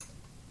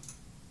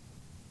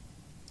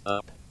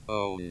Up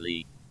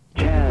only.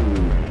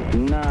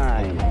 10,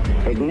 9,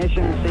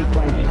 ignition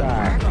sequence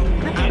start. 6,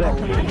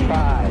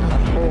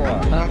 5,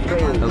 4, 3,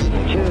 2,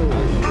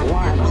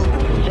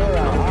 1,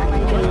 0. All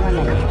engine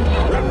running.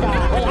 Liftoff. We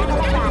have a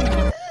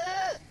liftoff.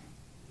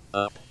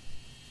 Up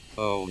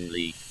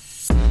only.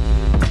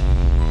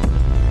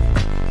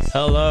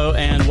 Hello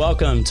and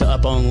welcome to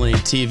Up Only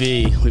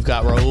TV. We've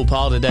got Raul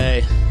Paul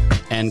today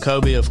and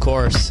Kobe, of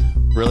course.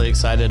 Really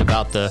excited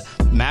about the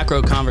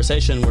macro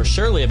conversation we're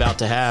surely about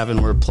to have,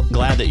 and we're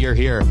glad that you're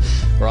here.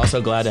 We're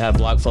also glad to have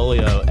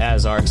Blockfolio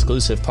as our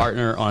exclusive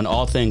partner on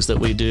all things that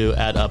we do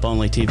at Up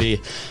Only TV.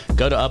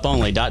 Go to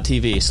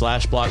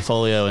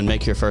uponly.tv/Blockfolio and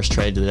make your first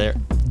trade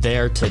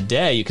there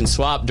today. You can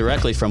swap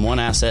directly from one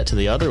asset to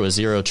the other with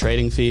zero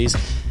trading fees.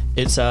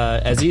 It's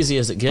as easy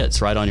as it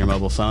gets right on your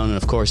mobile phone. And,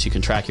 of course, you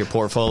can track your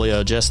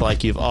portfolio just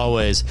like you've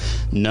always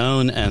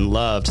known and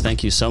loved.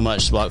 Thank you so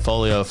much,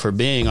 Blockfolio, for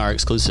being our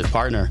exclusive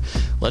partner.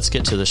 Let's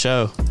get to the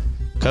show.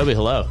 Kobe,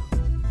 hello.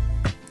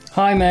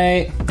 Hi,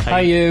 mate. How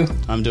are you?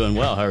 I'm doing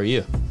well. How are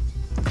you?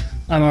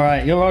 I'm all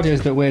right. Your audio is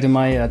a bit weird in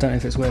my ear. I don't know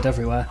if it's weird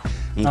everywhere.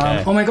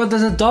 Okay. Oh, my God,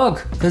 there's a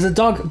dog. There's a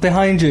dog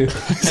behind you.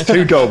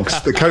 Two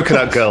dogs, the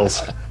Coconut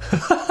Girls.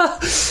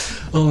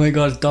 Oh, my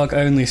God,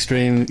 dog-only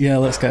stream. Yeah,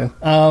 let's go.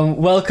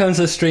 Welcome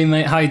to the stream,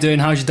 mate. How you doing?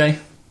 How's your day?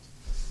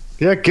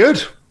 Yeah,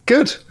 good.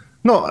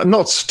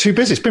 Not too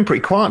busy. It's been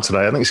pretty quiet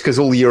today. I think it's because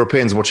all the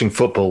Europeans are watching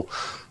football.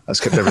 That's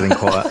kept everything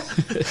quiet.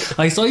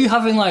 I saw you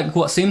having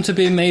what seemed to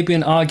be maybe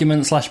an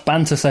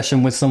argument/banter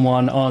session with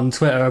someone on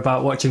Twitter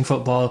about watching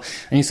football,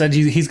 and you said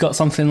he's got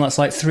something that's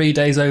 3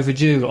 days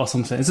overdue or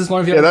something. Is this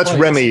one of your? Yeah, that's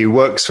employees? Remy, who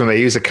works for me.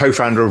 He's a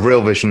co-founder of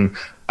Real Vision,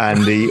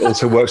 and he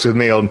also works with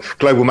me on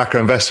Global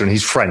Macro Investor, and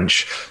he's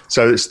French.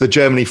 So it's the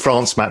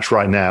Germany-France match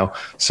right now.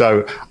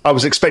 So I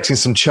was expecting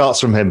some charts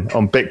from him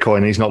on Bitcoin,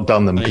 and he's not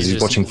done them because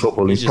he's watching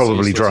football. He's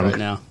probably drunk. Right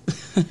now.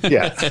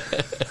 Yeah.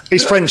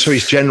 He's French, so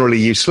he's generally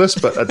useless,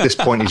 but at this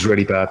point he's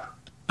really bad.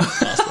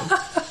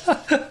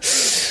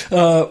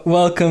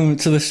 Welcome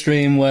to the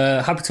stream.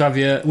 We're happy to have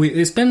you.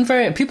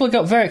 People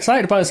got very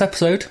excited about this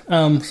episode,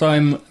 so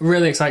I'm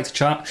really excited to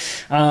chat.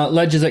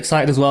 Ledger's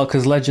excited as well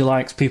because Ledger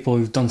likes people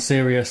who've done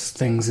serious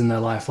things in their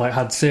life,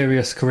 had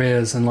serious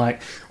careers and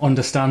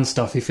understand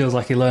stuff. He feels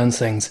like he learns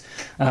things,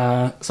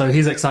 so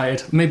he's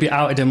excited. Maybe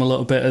outed him a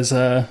little bit as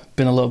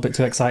been a little bit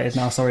too excited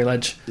now. Sorry,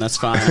 Ledge. That's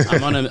fine.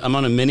 I'm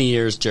on a many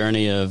years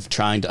journey of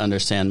trying to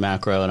understand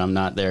macro, and I'm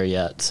not there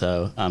yet.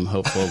 So I'm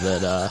hopeful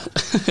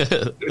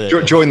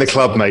that Join the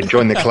club, mate.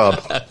 Join the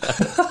club.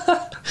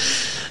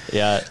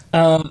 Yeah.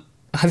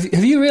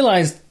 Have you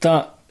realised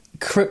that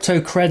Crypto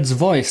Cred's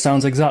voice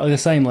sounds exactly the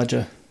same,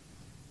 Ledger?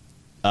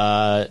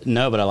 No,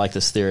 but I like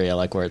this theory. I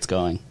like where it's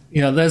going.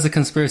 Yeah, there's a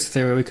conspiracy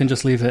theory. We can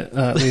just leave it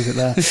there.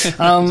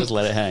 Just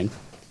let it hang.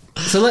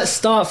 So let's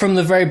start from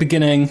the very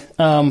beginning.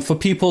 For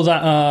people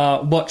that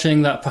are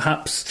watching that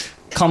perhaps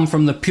come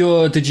from the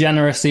pure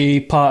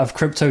degeneracy part of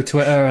crypto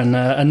Twitter and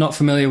are not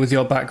familiar with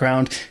your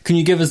background, can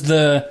you give us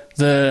the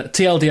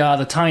TLDR,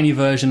 the tiny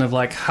version of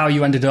how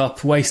you ended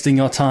up wasting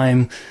your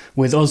time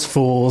with us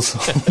fools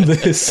on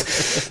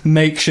this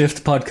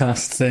makeshift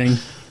podcast thing?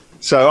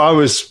 So I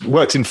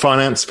worked in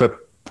finance for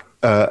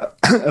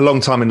a long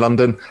time in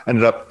London,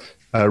 ended up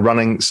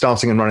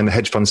starting and running the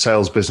hedge fund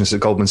sales business at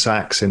Goldman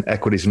Sachs in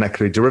equities and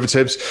equity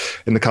derivatives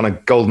in the kind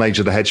of golden age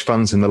of the hedge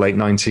funds in the late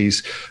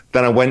 90s.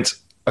 Then I went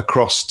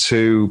across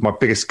to my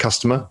biggest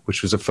customer,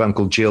 which was a firm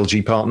called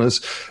GLG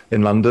Partners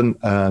in London,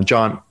 a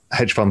giant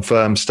hedge fund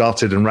firm,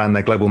 started and ran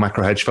their global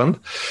macro hedge fund,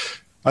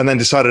 and then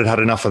decided I'd had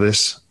enough of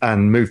this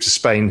and moved to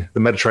Spain, the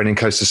Mediterranean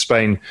coast of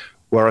Spain,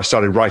 where I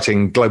started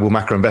writing Global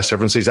Macro Investor.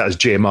 Everyone sees that as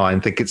GMI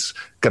and think it's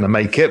going to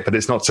make it, but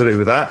it's not to do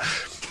with that.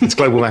 It's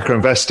Global Macro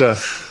Investor.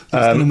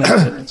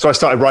 So I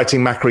started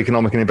writing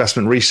macroeconomic and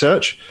investment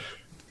research.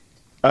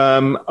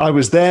 I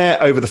was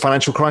there over the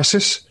financial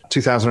crisis,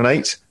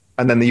 2008,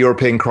 and then the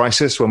European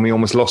crisis when we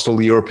almost lost all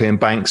the European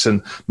banks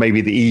and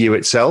maybe the EU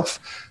itself.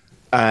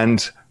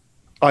 And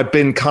I'd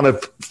been kind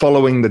of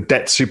following the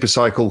debt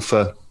supercycle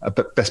for a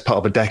best part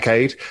of a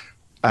decade.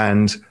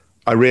 And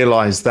I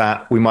realized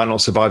that we might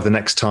not survive the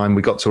next time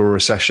we got to a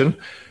recession.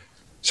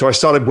 So I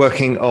started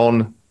working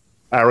on,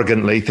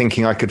 arrogantly,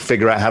 thinking I could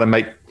figure out how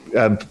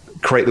to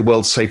create the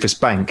world's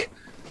safest bank,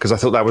 because I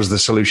thought that was the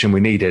solution we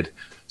needed.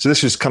 So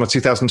this was kind of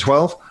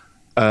 2012.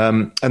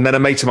 And then a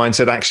mate of mine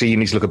said, actually, you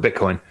need to look at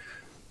Bitcoin.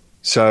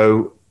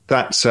 So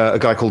that's a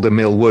guy called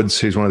Emil Woods,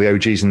 who's one of the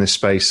OGs in this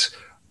space.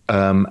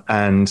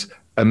 And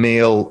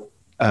Emil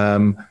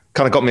kind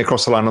of got me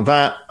across the line on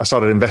that. I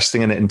started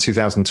investing in it in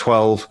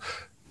 2012,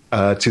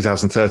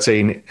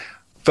 2013.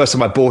 First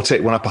time I bought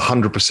it, went up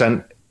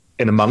 100%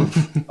 in a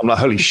month. I'm like,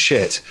 holy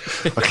shit.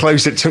 I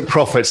closed it, took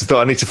profits, and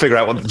thought I need to figure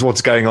out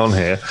what's going on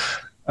here.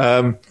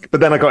 But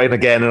then I got in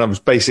again, and I was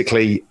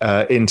basically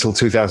in till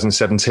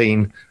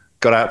 2017,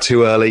 got out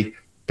too early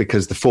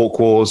because the fork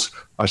wars,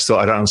 I just thought,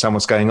 I don't understand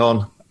what's going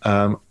on.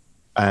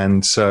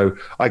 And so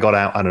I got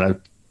out, I don't know,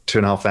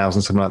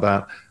 2,500, something like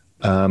that,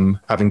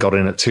 having got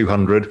in at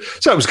 200.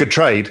 So it was a good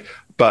trade.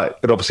 but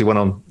it obviously went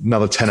on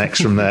another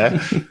 10x from there,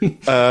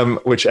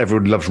 which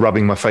everyone loves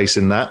rubbing my face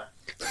in that.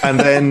 And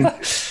then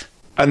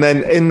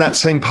in that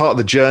same part of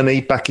the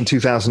journey, back in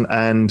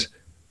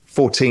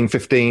 2014,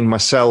 15,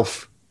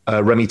 myself,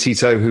 Remy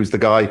Tito, who's the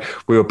guy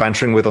we were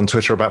bantering with on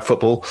Twitter about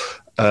football,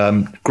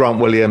 Grant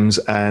Williams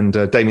and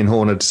Damien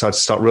Horner decided to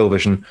start Real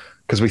Vision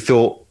because we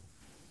thought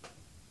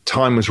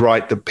time was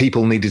right, that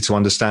people needed to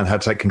understand how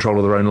to take control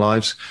of their own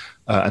lives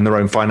and their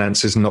own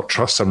finances and not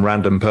trust some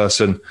random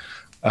person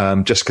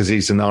just because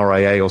he's an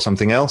RIA or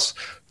something else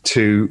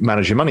to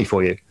manage your money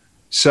for you.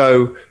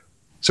 So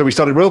we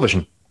started Real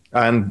Vision.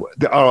 And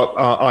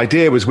our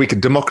idea was we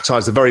could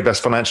democratize the very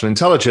best financial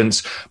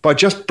intelligence by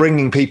just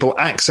bringing people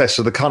access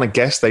to the kind of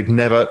guests they'd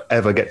never,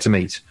 ever get to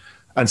meet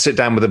and sit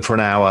down with them for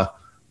an hour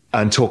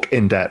and talk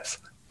in depth.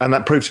 And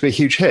that proved to be a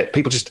huge hit.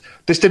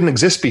 This didn't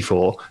exist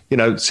before.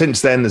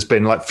 Since then, there's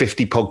been like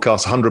 50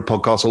 podcasts, 100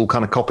 podcasts, all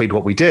kind of copied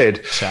what we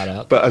did. Shout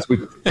out. But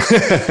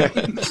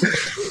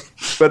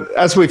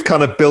as we've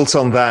kind of built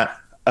on that,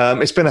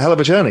 it's been a hell of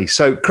a journey.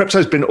 So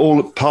crypto's been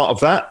all part of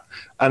that.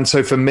 And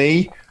so for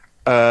me,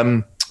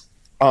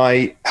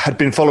 I had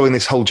been following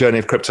this whole journey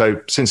of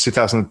crypto since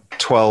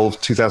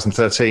 2012,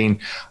 2013.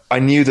 I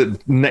knew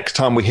that next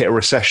time we hit a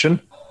recession,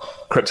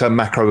 crypto and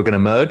macro were going to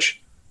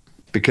merge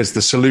because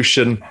the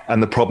solution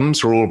and the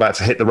problems were all about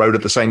to hit the road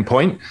at the same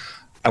point.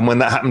 And when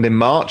that happened in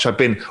March, I've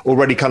been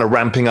already kind of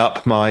ramping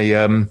up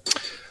my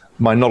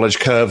my knowledge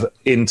curve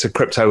into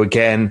crypto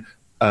again.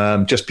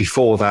 Just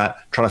before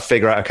that, trying to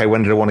figure out, okay,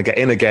 when did I want to get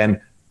in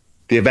again?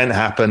 The event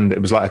happened.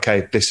 It was like,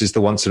 okay, this is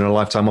the once in a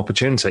lifetime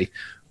opportunity.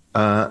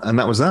 And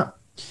that was that.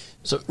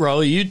 So,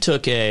 Raul, you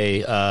took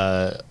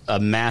a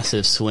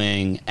massive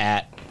swing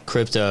at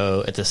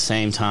crypto at the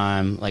same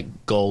time like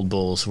gold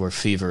bulls were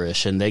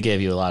feverish, and they gave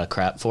you a lot of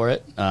crap for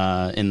it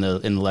in the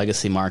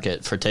legacy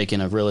market for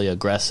taking a really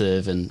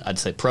aggressive and I'd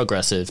say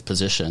progressive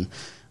position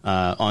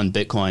on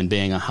Bitcoin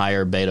being a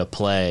higher beta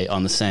play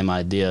on the same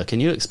idea. Can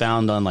you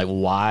expound on like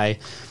why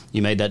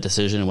you made that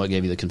decision and what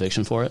gave you the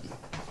conviction for it?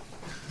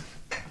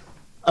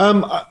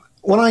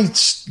 When I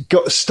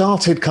got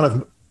started kind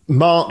of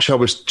March, I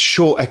was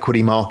short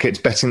equity markets,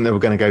 betting they were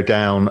going to go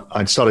down.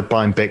 I'd started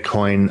buying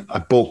Bitcoin. I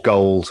bought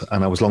gold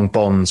and I was long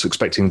bonds,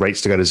 expecting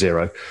rates to go to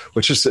zero,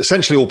 which just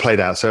essentially all played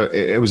out. So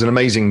it was an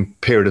amazing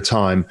period of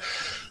time.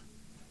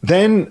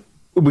 Then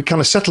we kind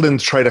of settled in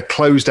the trade. I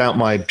closed out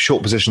my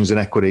short positions in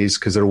equities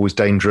because they're always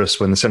dangerous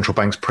when the central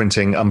bank's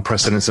printing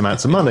unprecedented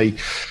amounts of money.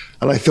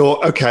 And I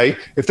thought, okay,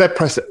 if they're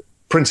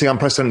printing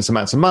unprecedented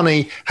amounts of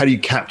money, how do you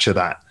capture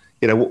that?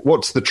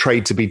 What's the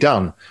trade to be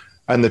done?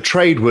 And the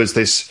trade was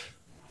this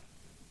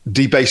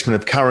debasement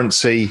of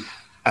currency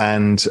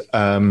and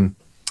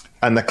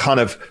the kind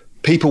of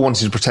people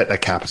wanting to protect their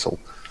capital.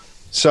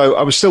 So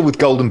I was still with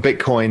gold and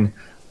Bitcoin,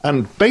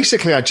 and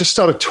basically I just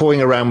started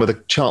toying around with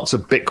the charts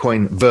of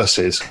Bitcoin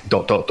versus ...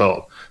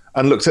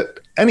 and looked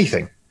at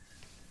anything.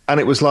 And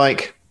it was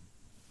like,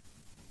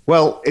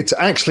 well, it's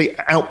actually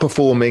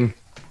outperforming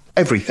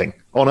everything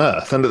on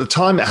Earth. And at the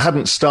time, it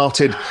hadn't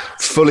started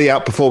fully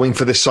outperforming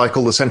for this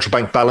cycle, the central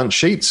bank balance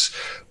sheets.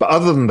 But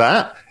other than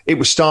that, it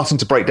was starting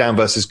to break down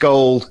versus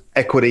gold,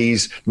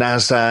 equities,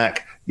 NASDAQ,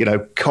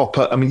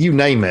 copper. I mean, you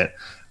name it.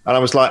 And I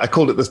was like, I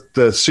called it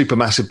the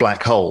supermassive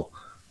black hole,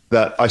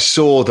 that I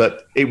saw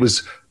that it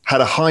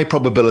had a high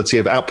probability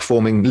of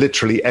outperforming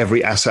literally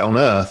every asset on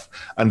Earth,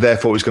 and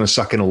therefore it was going to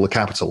suck in all the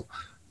capital.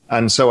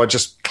 And so I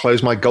just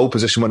closed my gold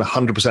position, went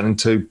 100%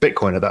 into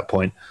Bitcoin at that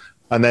point,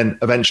 and then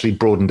eventually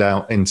broadened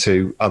out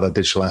into other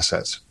digital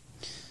assets.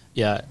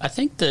 Yeah, I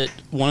think that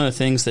one of the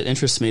things that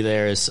interests me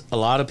there is a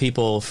lot of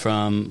people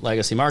from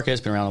legacy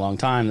markets, been around a long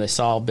time, they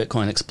saw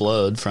Bitcoin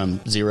explode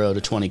from 0 to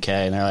 20K,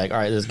 and they're like, all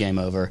right, this is game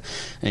over.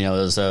 And, it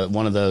was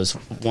one of those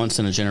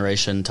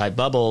once-in-a-generation type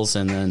bubbles,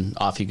 and then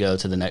off you go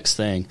to the next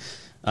thing.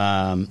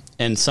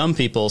 And some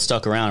people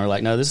stuck around and were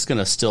like, no, this is going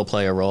to still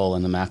play a role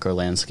in the macro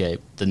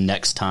landscape the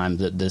next time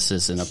that this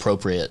is an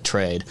appropriate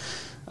trade.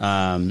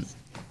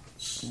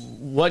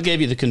 What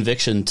gave you the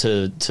conviction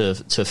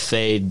to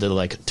fade the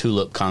like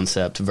tulip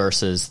concept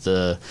versus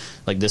the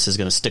like this is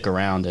going to stick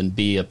around and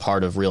be a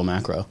part of real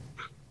macro?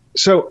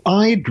 So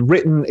I'd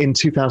written in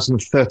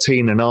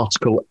 2013 an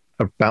article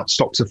about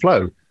stock to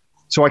flow.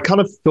 So I kind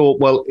of thought,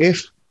 well,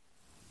 if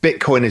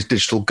Bitcoin is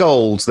digital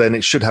gold, then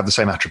it should have the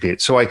same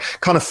attributes. So I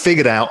kind of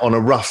figured out on a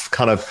rough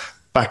kind of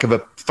back of a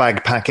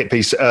fag packet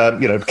piece,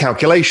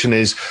 calculation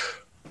is,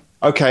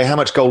 okay, how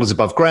much gold is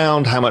above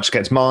ground? How much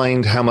gets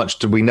mined? How much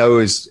do we know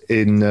is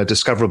in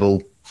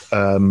discoverable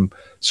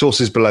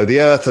sources below the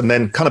earth? And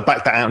then kind of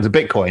back that out into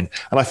Bitcoin.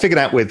 And I figured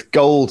out with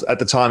gold at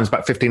the time is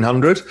about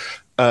 1,500.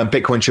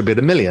 Bitcoin should be at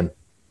 1 million.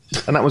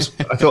 And that was,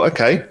 I thought,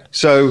 okay.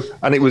 So,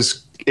 and it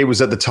was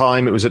at the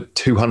time, it was at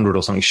 200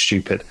 or something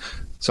stupid.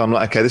 So I'm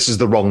like, okay, this is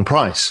the wrong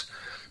price.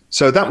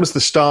 So that was the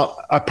start.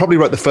 I probably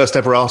wrote the first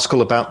ever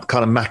article about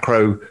kind of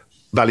macro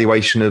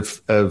valuation of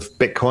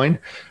Bitcoin.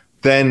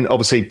 Then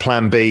obviously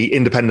Plan B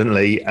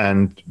independently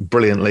and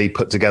brilliantly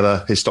put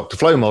together his stock to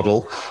flow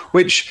model,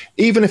 which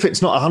even if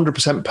it's not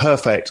 100%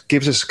 perfect,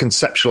 gives us a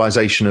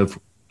conceptualization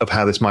of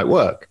how this might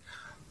work.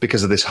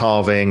 because of this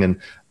halving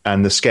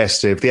and the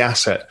scarcity of the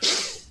asset.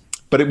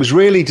 But it was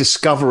really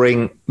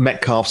discovering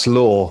Metcalfe's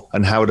law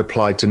and how it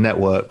applied to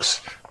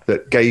networks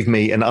that gave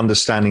me an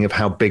understanding of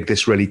how big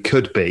this really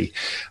could be.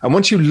 And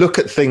once you look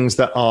at things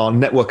that are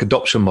network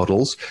adoption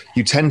models,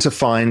 you tend to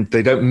find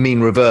they don't mean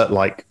revert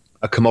like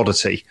a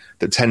commodity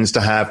that tends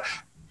to have,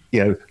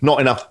 not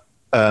enough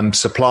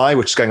supply,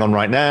 which is going on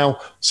right now.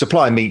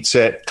 Supply meets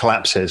it,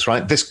 collapses,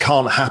 right? This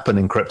can't happen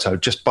in crypto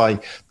just by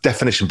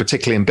definition,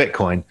 particularly in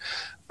Bitcoin.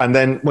 And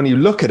then when you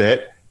look at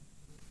it,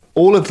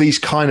 all of these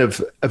kind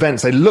of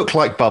events, they look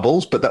like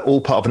bubbles, but they're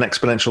all part of an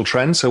exponential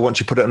trend. So once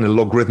you put it on a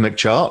logarithmic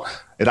chart,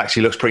 it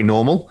actually looks pretty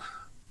normal.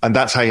 And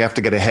that's how you have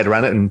to get a head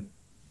around it. And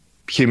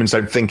humans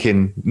don't think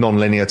in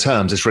non-linear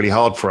terms. It's really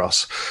hard for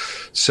us.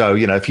 So,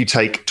 if you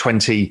take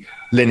 20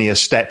 linear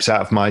steps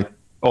out of my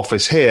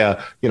office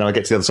here, I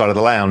get to the other side of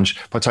the lounge.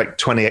 If I take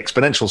 20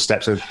 exponential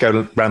steps, I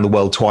go around the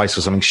world twice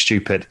or something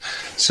stupid.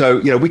 So,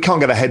 we can't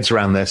get our heads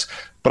around this.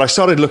 But I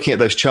started looking at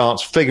those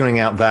charts, figuring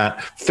out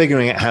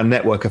how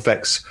network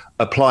effects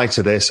apply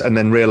to this, and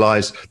then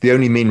realized the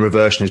only mean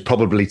reversion is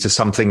probably to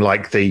something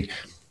like the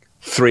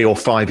 3 or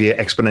 5 year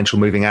exponential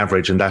moving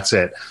average, and that's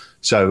it.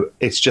 So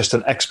it's just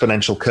an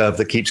exponential curve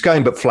that keeps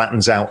going, but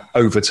flattens out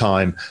over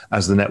time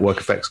as the network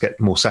effects get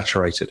more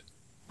saturated.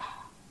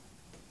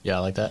 Yeah, I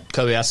like that.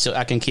 Kobe,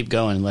 I can keep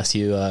going unless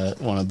you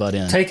want to butt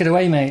in. Take it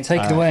away, mate.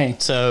 Take it away.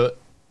 So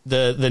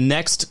the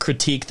next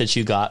critique that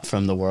you got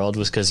from the world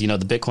was because, the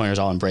Bitcoiners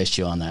all embraced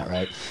you on that,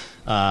 right?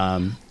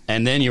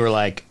 And then you were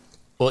like,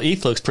 well,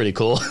 ETH looks pretty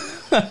cool.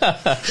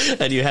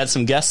 And you had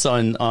some guests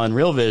on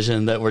Real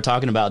Vision that were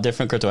talking about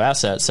different crypto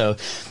assets. So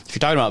if you're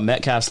talking about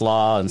Metcalfe's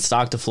law and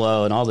stock to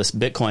flow and all this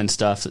Bitcoin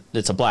stuff,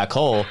 it's a black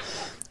hole.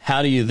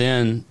 How do you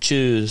then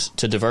choose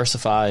to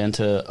diversify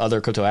into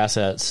other crypto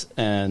assets?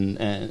 And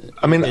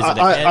I mean, is it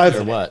a hedge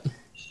or what?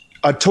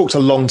 I talked a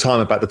long time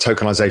about the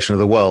tokenization of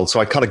the world, so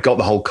I kind of got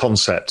the whole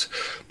concept.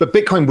 But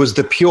Bitcoin was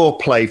the pure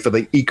play for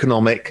the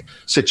economic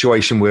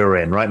situation we were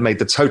in, right? Made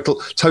the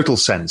total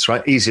sense,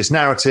 right? Easiest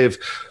narrative,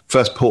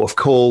 first port of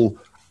call,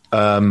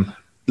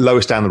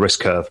 lowest down the risk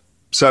curve.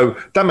 So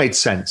that made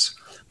sense.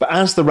 But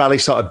as the rally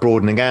started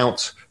broadening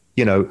out,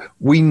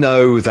 we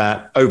know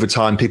that over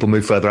time people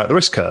move further out the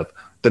risk curve.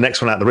 The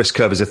next one out the risk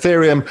curve is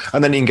Ethereum,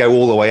 and then you can go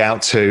all the way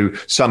out to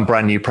some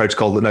brand new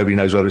protocol that nobody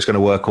knows whether it's going to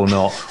work or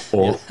not.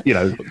 Or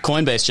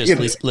Coinbase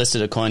just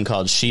listed a coin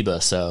called Shiba.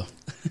 So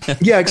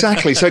yeah,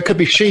 exactly. So it could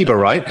be Shiba,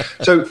 right?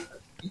 So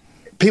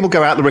people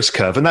go out the risk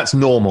curve, and that's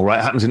normal, right?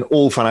 It happens in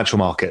all financial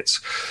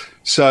markets.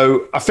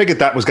 So I figured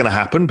that was going to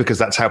happen because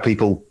that's how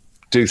people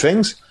do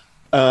things.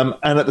 And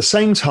at the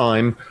same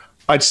time,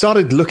 I'd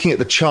started looking at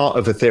the chart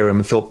of Ethereum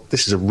and thought,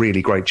 this is a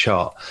really great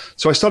chart.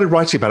 So I started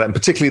writing about it, and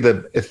particularly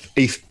the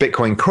ETH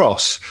Bitcoin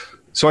cross.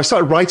 So I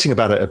started writing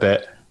about it a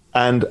bit,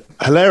 and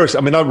hilarious.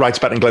 I mean, I write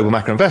about it in Global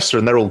Macro Investor,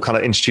 and they're all kind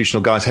of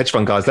institutional guys, hedge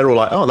fund guys. They're all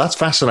like, oh, that's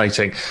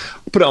fascinating.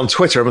 I put it on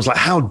Twitter and was like,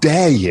 how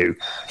dare you?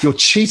 You're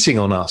cheating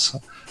on us.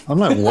 I'm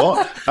like,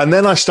 what? And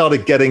then I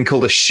started getting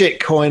called a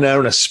shit coiner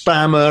and a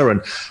spammer.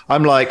 And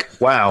I'm like,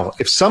 wow,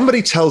 if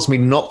somebody tells me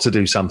not to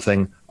do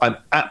something, I'm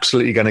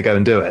absolutely going to go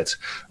and do it.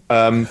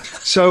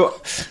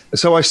 So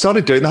I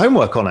started doing the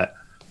homework on it.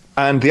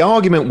 And the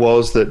argument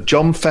was that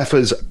John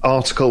Pfeffer's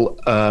article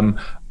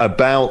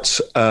about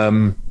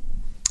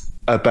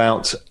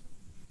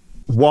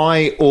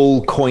why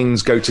all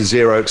coins go to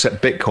zero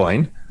except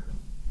Bitcoin,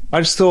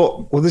 I just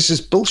thought, well, this is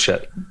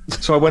bullshit.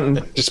 So I went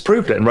and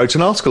disproved it and wrote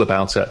an article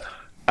about it.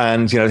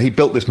 And, he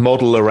built this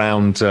model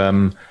around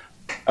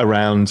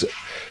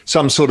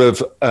some sort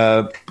of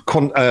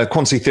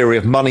quantity theory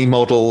of money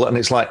model. And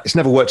it's like, it's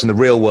never worked in the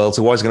real world.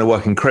 So why is it going to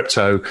work in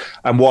crypto?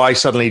 And why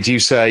suddenly do you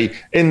say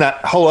in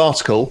that whole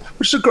article,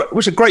 which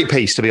is a great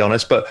piece, to be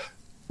honest, but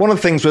one of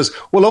the things was,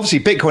 well, obviously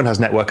Bitcoin has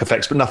network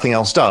effects, but nothing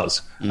else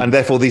does. And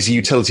therefore these are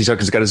utility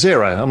tokens go to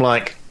zero. I'm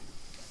like,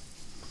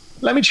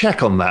 let me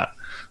check on that.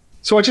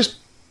 So I just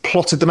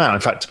plotted them out.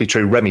 In fact, to be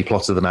true, Remy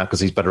plotted them out because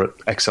he's better at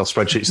Excel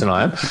spreadsheets than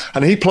I am.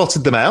 And he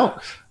plotted them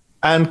out.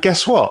 And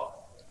guess what?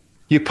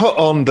 You put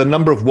on the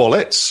number of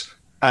wallets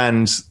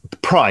and the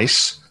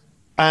price,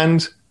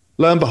 and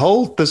lo and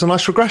behold, there's a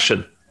nice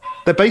regression.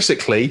 They're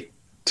basically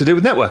to do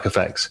with network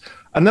effects.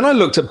 And then I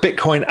looked at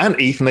Bitcoin and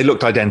ETH, and they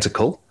looked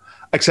identical,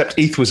 except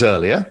ETH was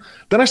earlier.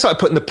 Then I started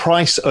putting the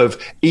price of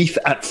ETH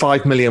at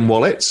 5 million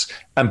wallets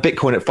and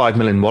Bitcoin at 5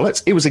 million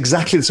wallets. It was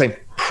exactly the same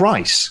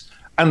price,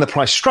 and the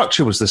price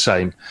structure was the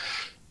same.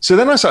 So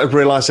then I started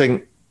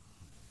realizing,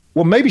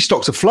 well, maybe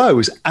stock to flow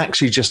is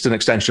actually just an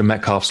extension of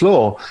Metcalfe's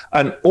law,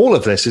 and all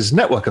of this is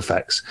network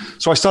effects.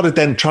 So I started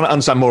then trying to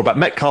understand more about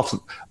Metcalfe's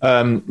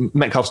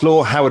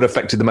law, how it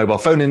affected the mobile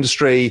phone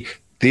industry,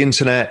 the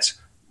internet,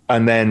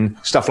 and then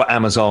stuff like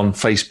Amazon,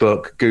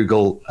 Facebook,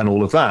 Google, and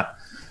all of that.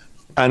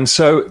 And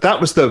so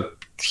that was the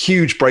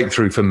huge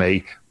breakthrough for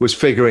me, was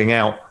figuring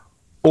out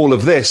all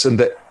of this, and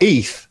that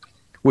ETH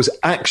was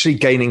actually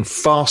gaining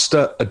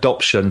faster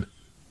adoption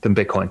than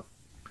Bitcoin.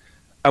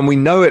 And we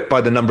know it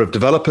by the number of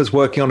developers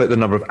working on it, the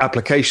number of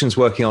applications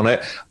working on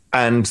it.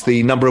 and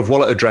the number of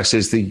wallet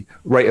addresses, the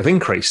rate of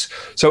increase.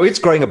 So it's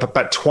growing up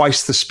about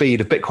twice the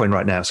speed of Bitcoin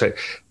right now. So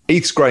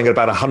ETH's growing at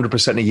about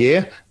 100% a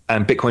year,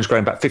 and Bitcoin's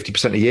growing about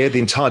 50% a year. The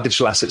entire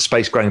digital asset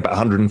space growing about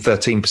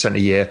 113% a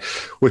year,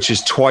 which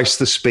is twice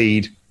the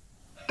speed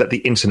that the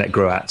internet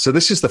grew at. So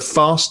this is the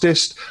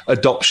fastest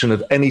adoption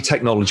of any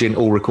technology in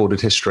all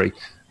recorded history.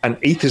 And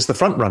ETH is the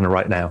front runner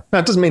right now. Now,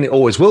 it doesn't mean it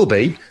always will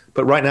be,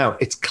 but right now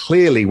it's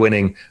clearly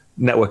winning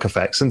network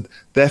effects. And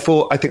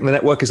therefore, I think the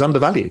network is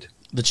undervalued.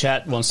 The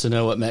chat wants to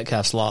know what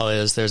Metcalfe's law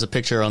is. There's a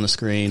picture on the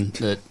screen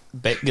that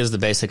gives the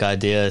basic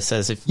idea. It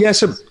says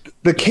so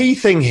the key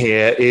thing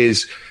here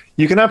is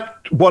you can have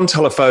one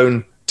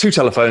telephone, two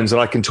telephones,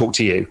 and I can talk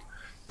to you.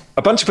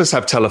 A bunch of us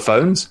have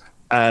telephones,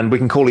 and we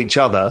can call each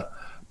other.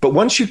 But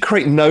once you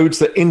create nodes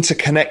that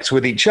interconnect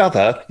with each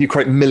other, you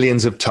create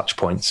millions of touch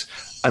points.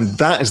 And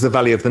that is the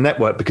value of the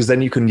network, because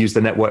then you can use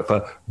the network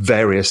for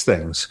various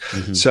things.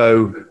 Mm-hmm.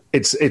 So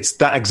it's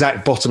that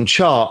exact bottom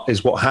chart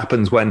is what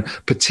happens when,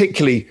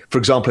 particularly, for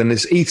example, in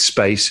this ETH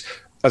space,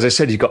 as I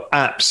said, you've got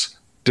apps,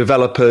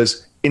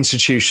 developers,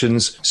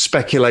 institutions,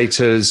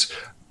 speculators,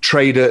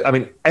 traders,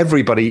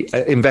 everybody,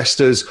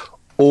 investors,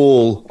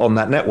 all on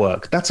that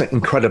network. That's an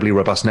incredibly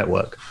robust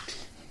network.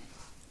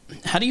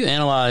 How do you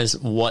analyze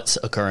what's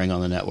occurring on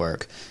the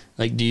network?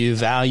 Like, do you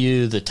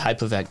value the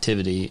type of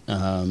activity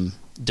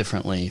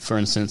differently? For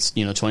instance,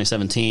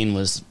 2017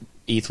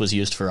 ETH was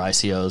used for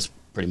ICOs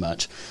pretty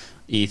much.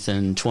 ETH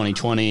in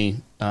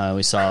 2020,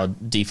 we saw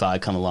DeFi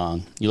come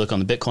along. You look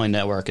on the Bitcoin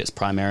network, it's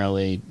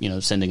primarily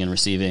sending and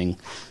receiving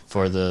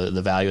for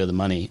the value of the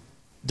money.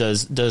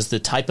 Does the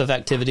type of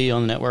activity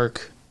on the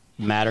network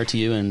matter to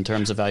you in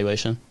terms of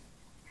valuation?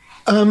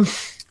 The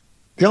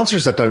answer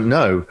is I don't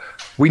know.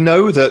 We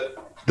know that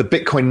the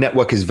Bitcoin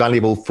network is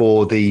valuable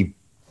for the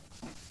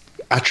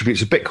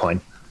attributes of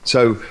Bitcoin.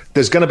 So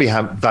there's going to be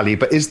value,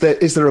 but is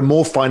there a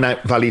more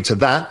finite value to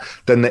that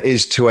than there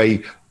is to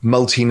a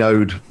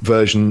multi-node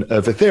version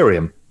of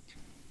Ethereum?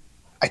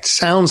 It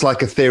sounds like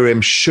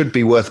Ethereum should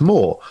be worth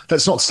more.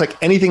 That's not to take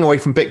anything away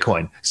from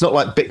Bitcoin. It's not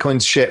like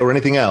Bitcoin's shit or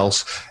anything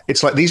else.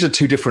 It's like these are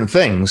two different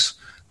things,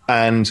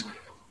 and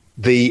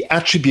the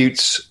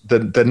attributes,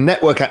 the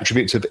network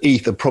attributes of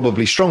ETH are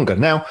probably stronger.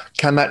 Now,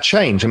 can that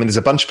change? There's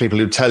a bunch of people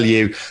who tell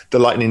you the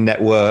Lightning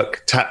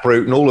Network,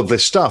 Taproot, and all of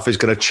this stuff is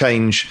going to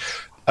change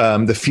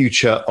the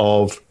future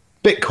of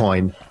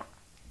Bitcoin.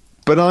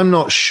 But I'm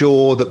not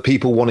sure that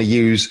people want to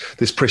use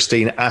this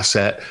pristine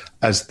asset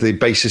as the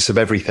basis of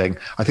everything.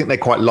 I think they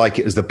quite like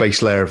it as the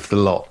base layer of the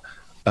lot.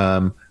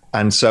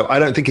 And so I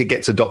don't think it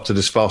gets adopted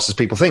as fast as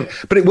people think,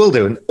 but it will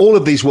do. And all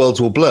of these worlds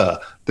will blur.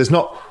 There's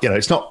not,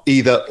 it's not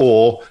either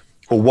or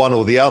one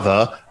or the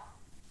other.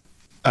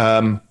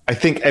 I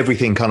think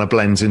everything kind of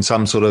blends in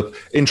some sort of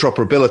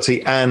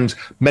interoperability, and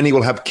many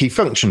will have key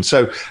functions.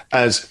 So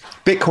as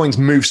Bitcoin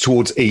moves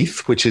towards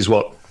ETH, which is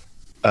what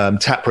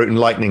Taproot and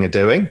Lightning are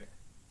doing,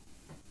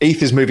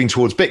 ETH is moving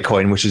towards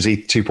Bitcoin, which is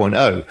ETH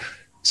 2.0.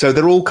 So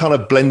they're all kind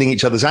of blending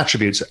each other's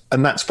attributes,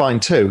 and that's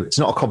fine too. It's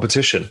not a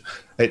competition.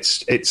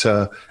 It's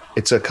a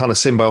kind of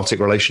symbiotic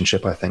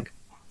relationship, I think.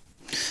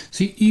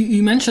 So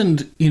you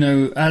mentioned,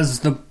 as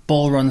the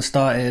bull run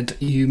started,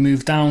 you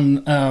moved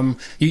down,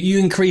 you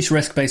increased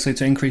risk basically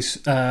to increase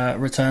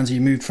returns.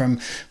 You moved from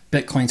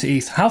Bitcoin to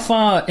ETH. How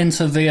far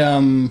into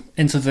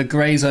the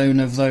gray zone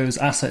of those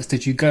assets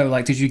did you go?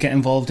 Like, did you get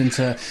involved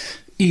into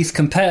ETH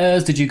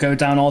competitors? Did you go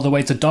down all the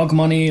way to dog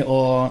money,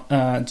 or?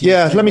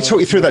 Let me talk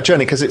you through that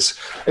journey, because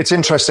it's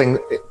interesting.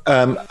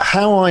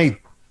 How I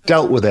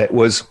dealt with it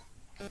was,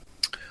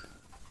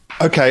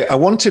 okay, I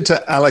wanted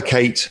to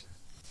allocate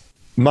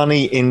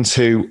money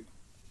into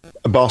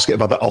a basket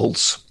of other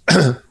alts.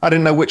 I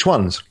didn't know which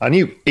ones. I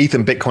knew ETH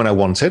and Bitcoin I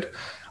wanted.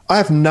 I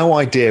have no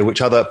idea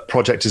which other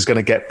project is going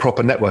to get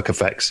proper network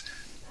effects.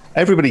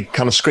 Everybody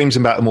kind of screams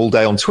about them all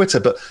day on Twitter,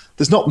 but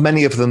there's not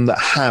many of them that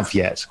have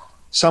yet.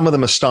 Some of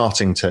them are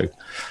starting to.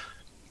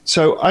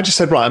 So I just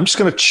said, right, I'm just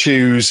going to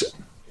choose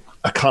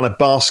a kind of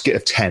basket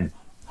of 10.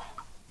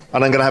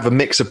 And I'm going to have a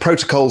mix of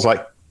protocols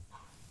like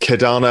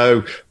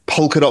Cardano,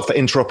 Polkadot for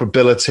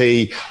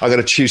interoperability. I'm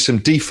going to choose some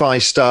DeFi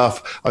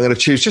stuff. I'm going to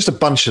choose just a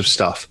bunch of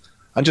stuff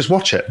and just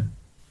watch it.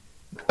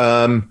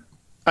 And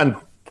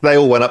they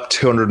all went up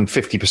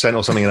 250%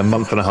 or something in a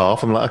month and a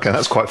half. I'm like, okay,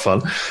 that's quite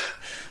fun.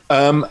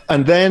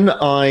 And then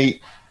I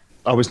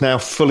was now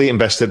fully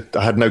invested.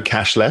 I had no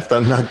cash left,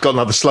 and I got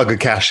another slug of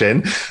cash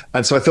in.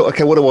 And so I thought,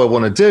 okay, what do I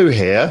want to do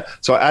here?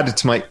 So I added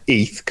to my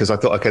ETH, because I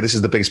thought, okay, this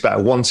is the biggest bet I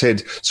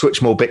wanted.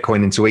 Switch more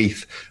Bitcoin into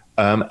ETH.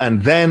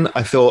 And then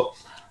I thought,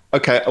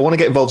 okay, I want to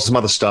get involved in some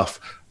other stuff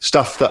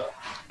that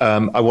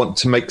I want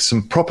to make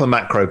some proper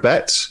macro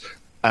bets.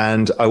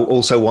 And I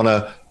also want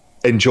to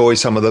enjoy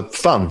some of the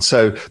fun.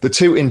 So the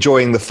two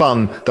enjoying the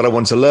fun that I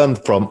want to learn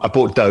from, I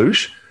bought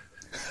Doge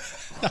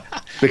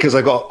because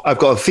I've got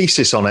a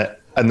thesis on it.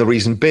 And the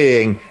reason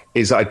being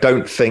is that I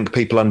don't think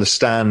people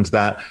understand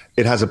that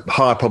it has a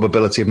higher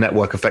probability of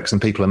network effects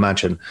than people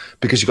imagine,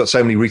 because you've got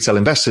so many retail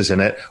investors in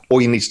it.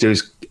 All you need to do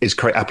is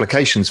create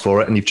applications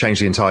for it, and you've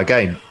changed the entire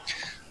game.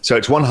 So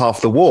it's one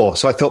half the war.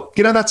 So I thought,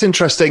 that's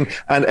interesting.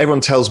 And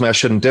everyone tells me I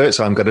shouldn't do it,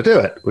 so I'm going to do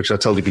it, which I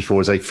told you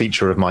before is a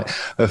feature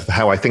of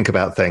how I think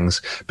about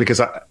things.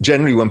 Because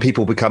generally when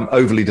people become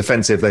overly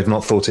defensive, they've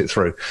not thought it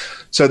through.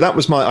 So that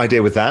was my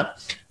idea with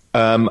that.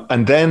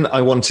 And then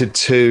I wanted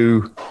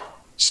to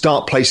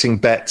start placing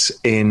bets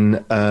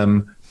in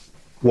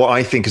what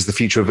I think is the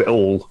future of it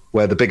all,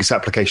 where the biggest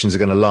applications are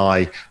going to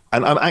lie.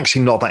 And I'm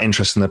actually not that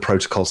interested in the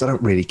protocols. I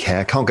don't really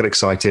care. I can't get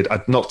excited.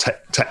 I'm not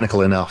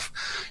technical enough.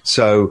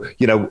 So,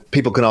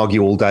 people can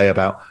argue all day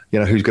about,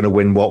 who's going to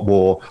win what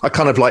war. I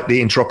kind of like the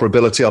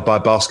interoperability. I'll buy a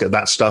basket of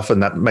that stuff,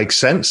 and that makes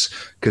sense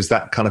because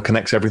that kind of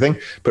connects everything.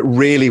 But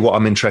really what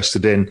I'm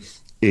interested in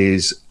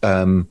is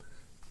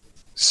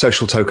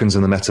social tokens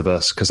in the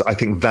metaverse, because I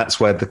think that's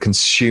where the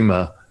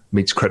consumer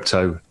meets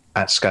crypto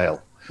at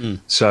scale.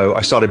 So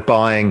I started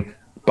buying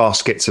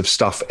baskets of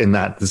stuff in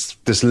that.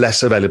 There's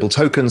less available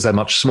tokens. They're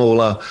much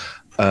smaller.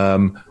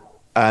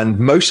 And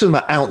most of them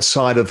are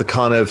outside of the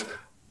kind of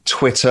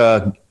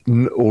Twitter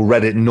or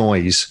Reddit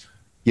noise.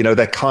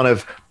 They're kind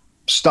of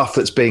stuff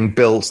that's being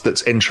built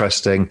that's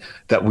interesting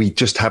that we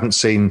just haven't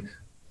seen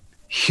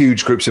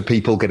huge groups of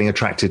people getting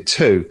attracted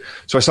to.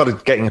 So I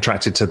started getting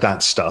attracted to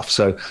that stuff.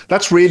 So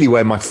that's really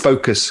where my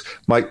focus,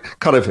 my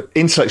kind of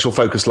intellectual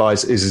focus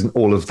lies, is in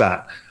all of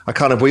that.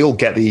 We all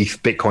get the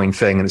Bitcoin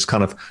thing, and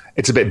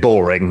it's a bit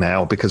boring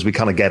now because we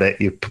kind of get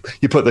it.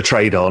 You put the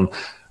trade on,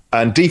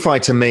 and DeFi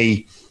to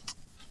me,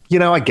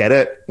 I get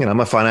it. I'm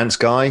a finance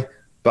guy,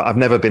 but I've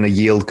never been a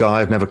yield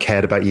guy. I've never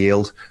cared about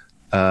yield.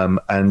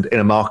 And in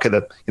a market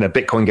that,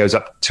 Bitcoin goes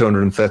up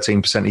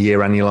 213% a year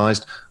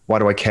annualized, why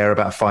do I care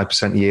about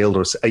 5% yield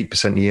or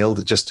 8% yield?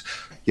 It just,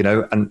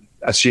 and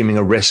assuming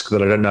a risk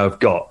that I don't know I've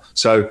got.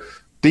 So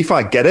DeFi,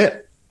 I get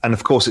it. And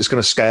of course it's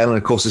going to scale, and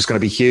of course it's going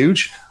to be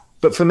huge.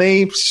 But for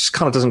me, it just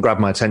kind of doesn't grab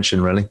my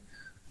attention really.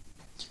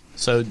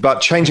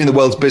 But changing the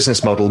world's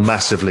business model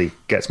massively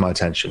gets my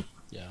attention.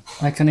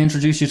 I can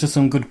introduce you to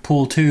some good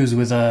pool twos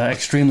with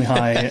extremely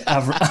high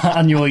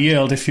annual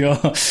yield if you're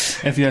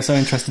so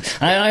interested.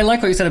 I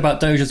like what you said about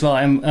Doge as well.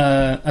 I'm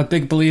a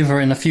big believer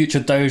in the future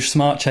Doge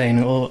smart chain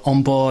or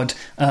on board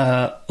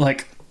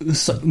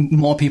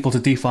more people to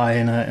DeFi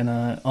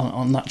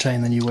on that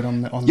chain than you would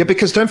on. Yeah,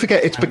 because don't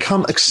forget, it's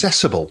become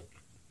accessible.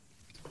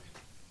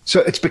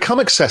 So it's become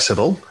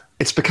accessible.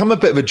 It's become a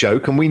bit of a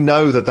joke, and we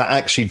know that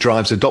actually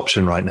drives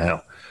adoption right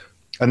now.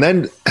 And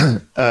then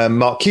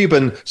Mark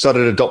Cuban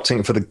started adopting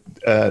it for the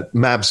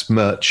Mavs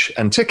merch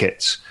and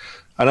tickets.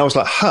 And I was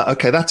like,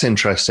 okay, that's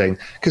interesting.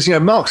 Because,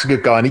 Mark's a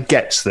good guy and he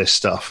gets this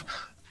stuff.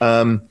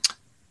 And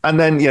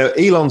then,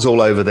 Elon's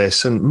all over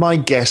this. And my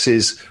guess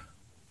is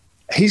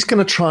he's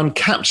going to try and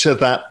capture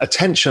that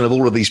attention of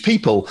all of these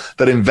people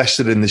that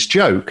invested in this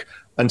joke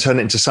and turn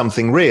it into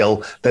something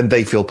real. Then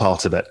they feel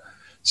part of it.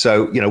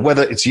 So,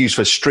 whether it's used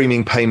for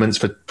streaming payments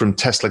from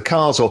Tesla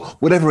cars or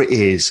whatever it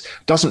is,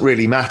 doesn't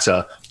really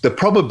matter. The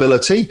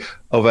probability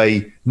of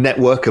a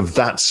network of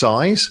that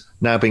size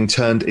now being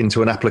turned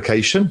into an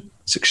application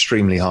is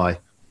extremely high.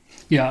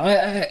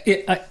 Yeah,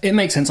 it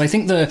makes sense. I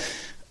think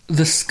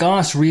the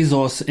scarce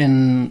resource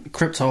in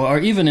crypto, or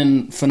even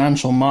in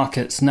financial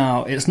markets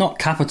now, it's not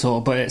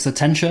capital, but it's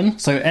attention.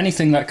 So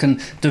anything that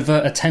can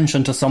divert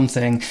attention to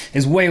something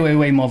is way, way,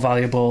 way more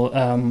valuable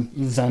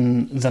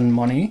than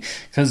money,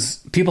 because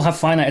people have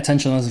finite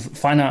attention. There's a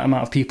finite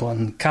amount of people,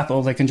 and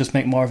capital, they can just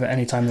make more of it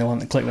anytime they want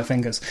to click their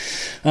fingers.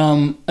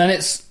 And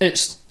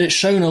it's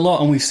shown a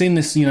lot, and we've seen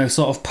this,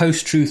 sort of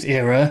post-truth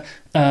era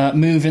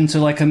move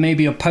into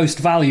maybe a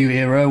post-value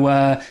era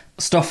where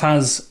stuff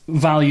has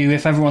value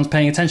if everyone's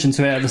paying attention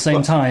to it at the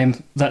same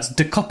time. That's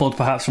decoupled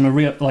perhaps from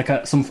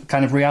some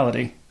kind of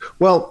reality.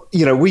 Well,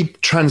 we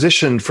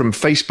transitioned from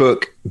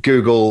Facebook,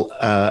 Google,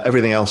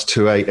 everything else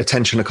to a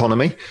attention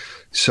economy.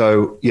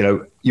 So,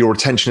 your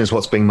attention is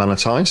what's being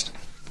monetized.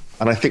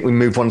 And I think we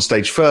moved one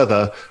stage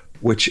further,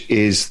 which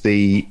is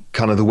the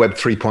kind of the Web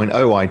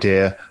 3.0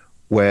 idea,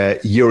 where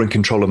you're in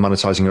control of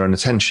monetizing your own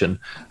attention,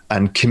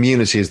 and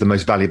community is the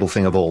most valuable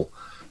thing of all.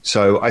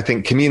 So I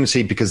think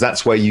community, because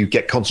that's where you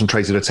get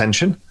concentrated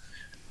attention.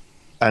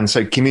 And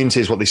so community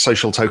is what these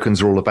social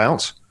tokens are all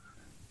about.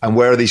 And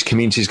where are these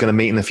communities going to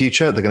meet in the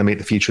future? They're going to meet in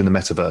the future in the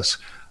metaverse.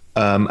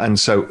 And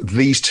so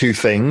these two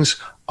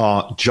things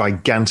are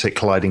gigantic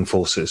colliding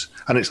forces.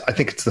 And I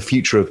think it's the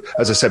future of,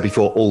 as I said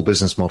before, all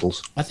business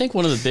models. I think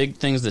one of the big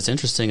things that's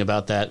interesting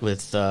about that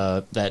with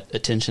that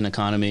attention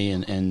economy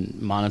and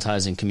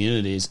monetizing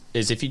communities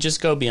is if you just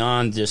go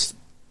beyond just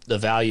the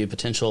value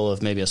potential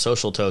of maybe a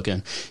social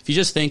token, if you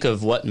just think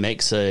of what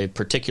makes a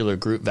particular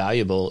group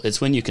valuable, it's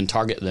when you can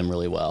target them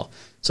really well.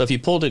 So if you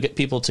pull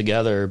people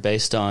together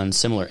based on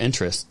similar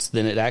interests,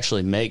 then it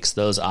actually makes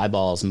those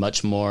eyeballs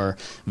much more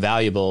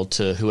valuable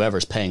to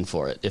whoever's paying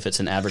for it. If it's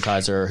an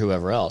advertiser or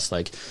whoever else,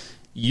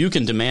 you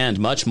can demand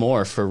much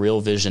more for Real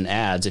Vision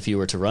ads if you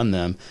were to run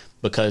them,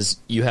 because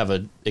you have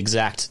an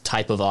exact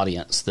type of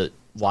audience that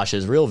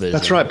watches Real Vision.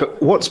 That's right.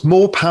 But what's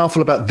more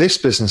powerful about this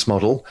business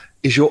model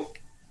is you're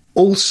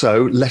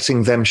also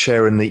letting them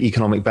share in the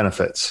economic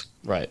benefits.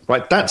 Right.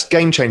 That's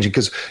game changing,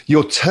 because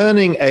you're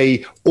turning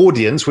a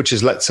audience, which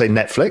is, let's say,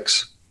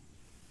 Netflix,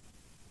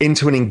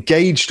 into an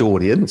engaged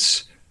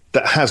audience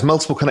that has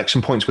multiple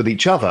connection points with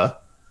each other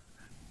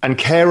and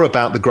care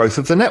about the growth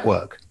of the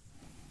network.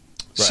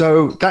 Right.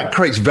 So that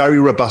creates very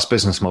robust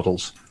business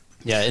models.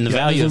 Yeah, and the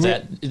value of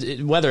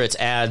that, whether it's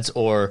ads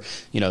or,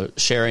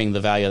 sharing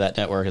the value of that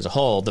network as a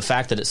whole, the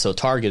fact that it's so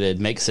targeted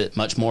makes it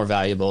much more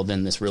valuable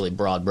than this really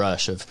broad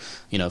brush of,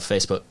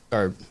 Facebook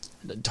or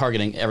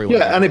targeting everyone.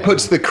 Yeah, and it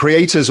puts the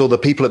creators or the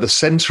people at the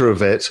center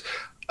of it.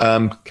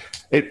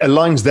 It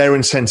aligns their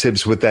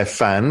incentives with their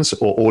fans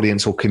or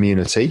audience or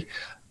community.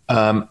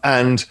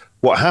 And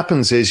what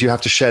happens is you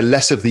have to share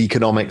less of the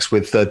economics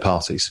with third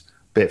parties,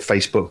 be it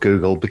Facebook,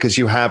 Google, because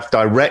you have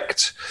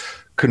direct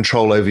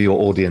control over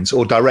your audience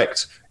or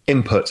direct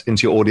input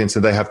into your audience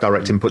and they have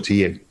direct input to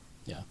you.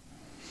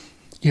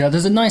 Yeah,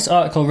 there's a nice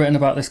article written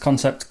about this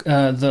concept,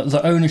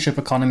 the ownership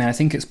economy. I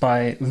think it's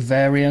by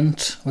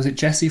Variant. Was it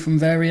Jesse from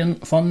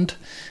Variant Fund?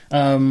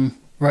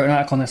 Wrote an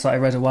article on this that I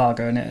read a while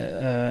ago, and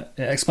it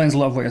explains a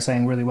lot of what you're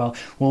saying really well.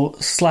 We'll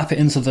slap it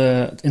into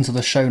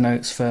the show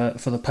notes for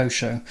the post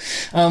show.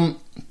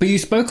 But you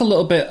spoke a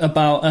little bit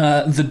about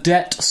the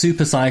debt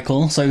super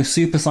cycle. So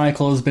super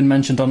cycle has been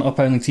mentioned on Up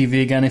Only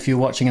TV again. If you're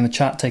watching in the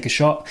chat, take a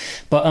shot.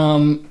 But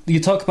you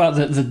talk about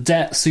the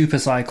debt super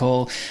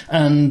cycle,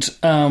 and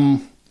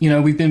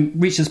we've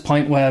reached this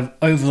point where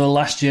over the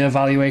last year,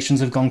 valuations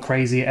have gone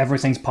crazy.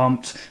 Everything's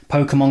pumped.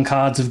 Pokemon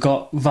cards have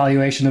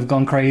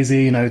gone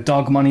crazy.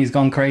 Dog money's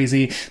gone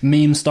crazy.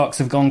 Meme stocks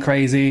have gone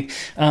crazy.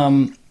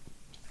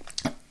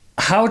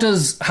 How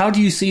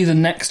do you see the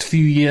next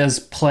few years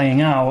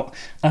playing out,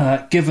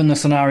 given the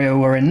scenario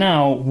we're in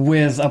now,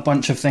 with a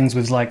bunch of things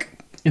with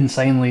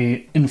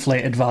insanely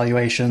inflated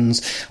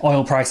valuations,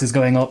 oil prices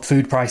going up,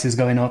 food prices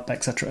going up,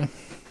 etc.?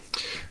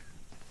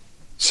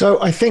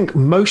 So I think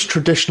most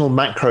traditional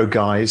macro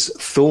guys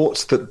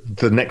thought that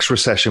the next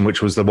recession,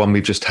 which was the one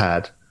we've just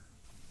had,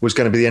 was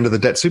going to be the end of the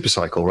debt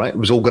supercycle, right? It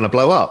was all going to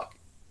blow up.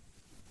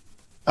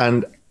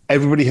 And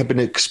everybody had been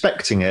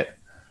expecting it.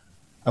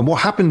 And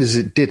what happened is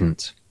it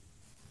didn't.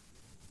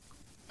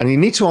 And you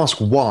need to ask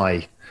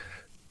why.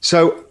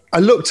 So I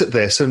looked at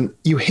this and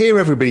you hear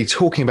everybody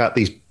talking about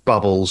these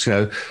bubbles,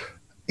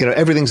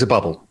 everything's a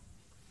bubble.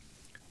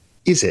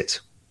 Is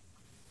it?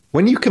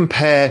 When you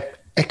compare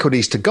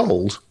equities to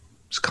gold,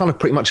 it's kind of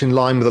pretty much in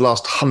line with the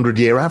last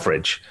 100-year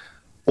average,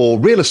 or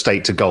real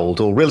estate to gold,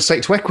 or real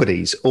estate to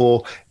equities,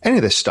 or any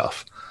of this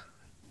stuff.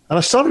 And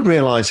I started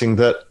realizing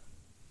that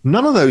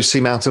none of those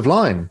seem out of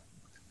line.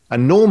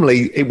 And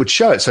normally it would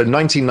show it. So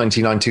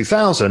 1999,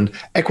 2000,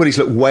 equities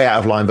looked way out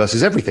of line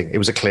versus everything. It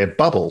was a clear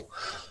bubble.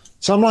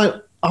 So I'm like,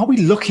 are we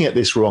looking at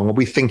this wrong? Are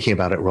we thinking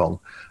about it wrong?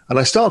 And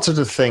I started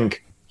to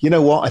think, you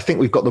know what? I think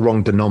we've got the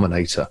wrong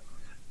denominator.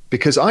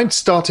 Because I'd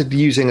started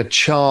using a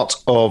chart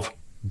of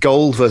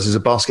gold versus a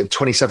basket of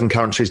 27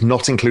 currencies,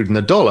 not including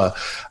the dollar.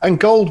 And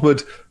gold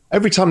would,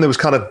 every time there was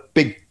kind of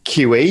big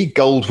QE,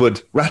 gold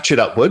would ratchet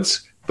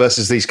upwards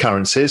versus these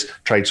currencies,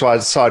 trade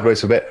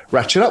sideways a bit,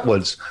 ratchet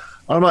upwards.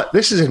 And I'm like,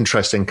 this is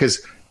interesting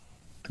because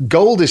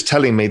gold is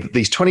telling me that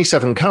these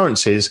 27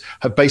 currencies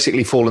have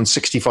basically fallen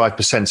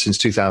 65% since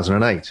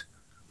 2008.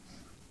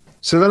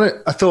 So then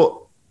I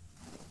thought,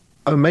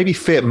 oh, maybe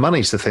fiat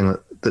money's the thing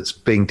that's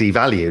being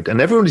devalued. And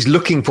everybody's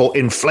looking for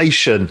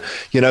inflation.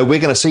 We're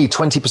going to see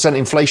 20%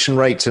 inflation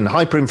rates and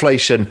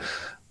hyperinflation.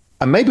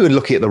 And maybe we're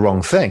looking at the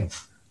wrong thing,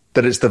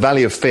 that it's the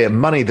value of fiat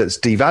money that's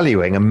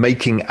devaluing and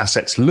making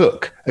assets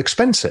look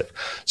expensive.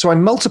 So I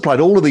multiplied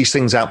all of these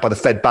things out by the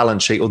Fed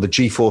balance sheet or the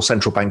G4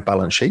 central bank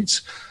balance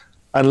sheets.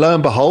 And lo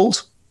and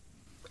behold,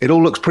 it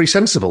all looks pretty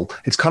sensible.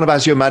 It's kind of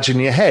as you imagine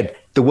in your head.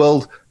 The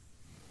world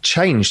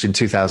changed in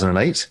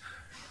 2008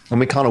 and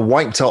we kind of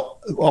wiped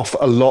off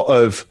a lot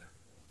of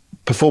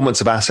performance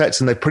of assets,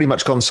 and they've pretty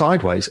much gone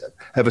sideways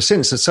ever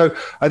since. And so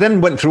I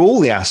then went through all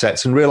the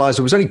assets and realized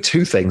there was only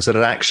two things that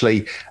had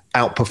actually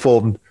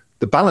outperformed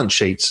the balance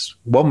sheets.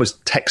 One was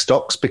tech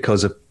stocks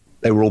because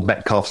they were all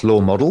Metcalfe's law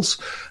models.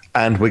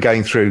 And we're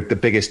going through the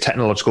biggest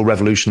technological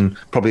revolution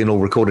probably in all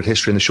recorded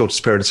history in the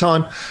shortest period of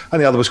time.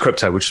 And the other was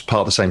crypto, which is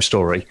part of the same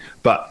story,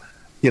 but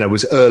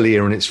was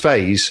earlier in its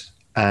phase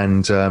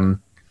and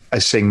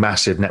is seeing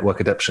massive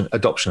network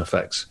adoption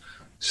effects.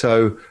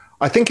 So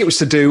I think it was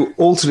to do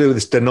with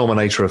this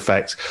denominator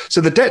effect.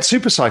 So the debt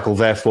supercycle,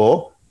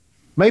 therefore,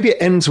 maybe it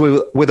ends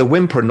with a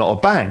whimper and not a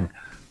bang,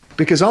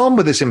 because armed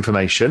with this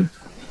information,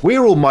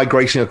 we're all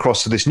migrating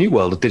across to this new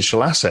world of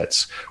digital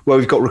assets where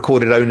we've got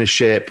recorded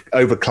ownership,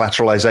 over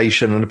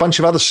collateralization, and a bunch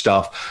of other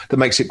stuff that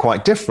makes it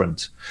quite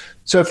different.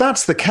 So if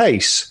that's the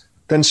case,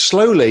 then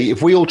slowly,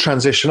 if we all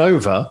transition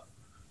over,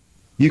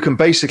 you can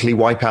basically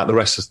wipe out the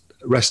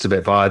rest of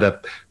it via the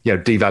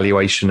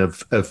devaluation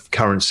of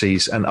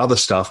currencies and other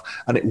stuff,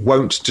 and it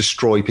won't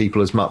destroy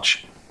people as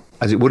much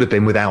as it would have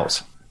been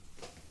without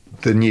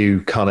the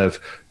new kind of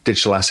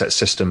digital asset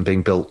system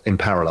being built in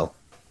parallel.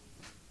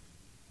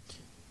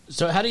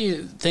 So how do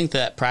you think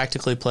that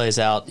practically plays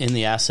out in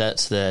the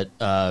assets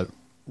that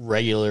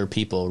regular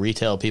people,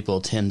 retail people,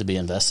 tend to be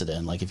invested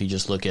in? Like if you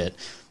just look at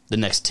the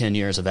next 10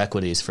 years of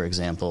equities, for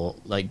example,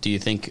 do you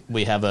think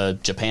we have a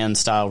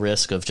Japan-style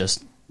risk of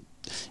just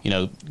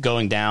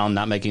going down,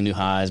 not making new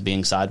highs,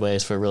 being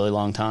sideways for a really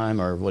long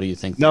time, or what do you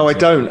think? No, I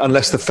don't,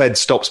 unless the Fed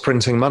stops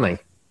printing money,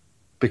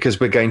 because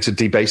we're going to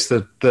debase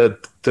the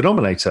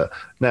denominator.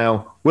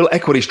 Now, will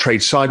equities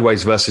trade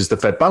sideways versus the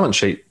Fed balance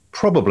sheet?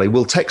 Probably.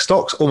 Will tech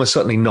stocks? Almost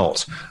certainly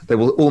not. They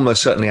will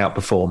almost certainly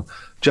outperform,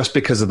 just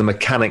because of the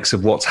mechanics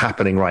of what's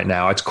happening right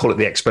now. I'd call it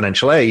the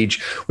exponential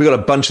age. We've got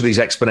a bunch of these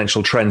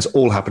exponential trends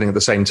all happening at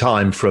the same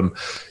time, from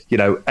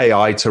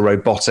AI to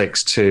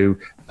robotics to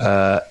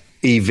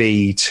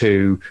EV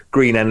to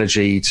green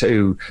energy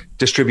to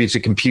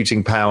distributed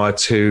computing power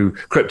to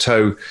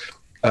crypto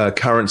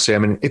currency. I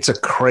mean, it's a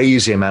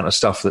crazy amount of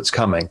stuff that's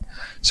coming.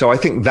 So I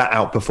think that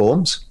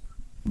outperforms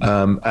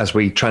as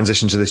we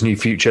transition to this new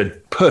future,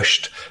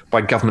 pushed by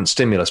government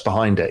stimulus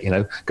behind it.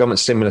 Government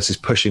stimulus is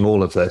pushing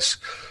all of this.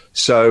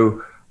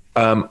 So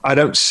I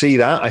don't see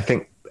that. I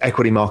think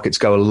equity markets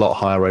go a lot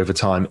higher over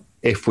time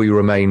if we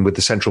remain with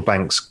the central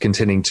banks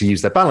continuing to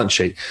use their balance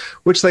sheet,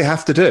 which they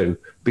have to do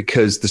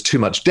because there's too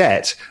much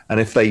debt. And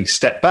if they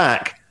step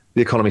back,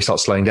 the economy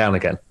starts slowing down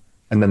again,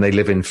 and then they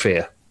live in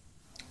fear.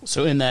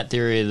 So in that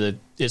theory,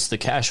 it's the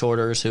cash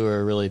hoarders who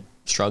are really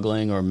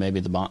struggling, or maybe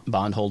the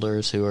bond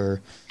holders who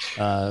are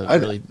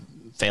really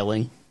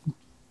failing?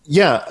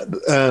 Yeah.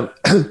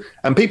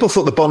 And people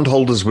thought the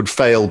bondholders would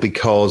fail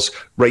because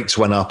rates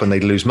went up and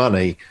they'd lose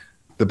money.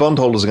 The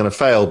bondholders are going to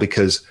fail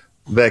because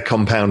they're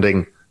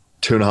compounding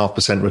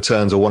 2.5%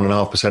 returns or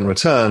 1.5%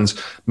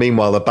 returns.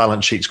 Meanwhile, the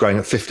balance sheet's growing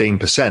at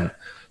 15%.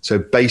 So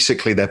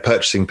basically their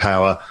purchasing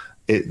power,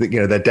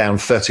 they're down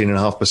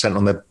 13.5%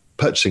 on their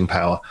purchasing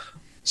power.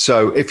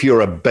 So if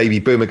you're a baby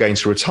boomer going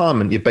to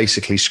retirement, you're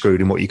basically screwed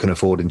in what you can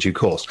afford in due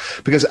course.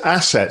 Because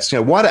assets,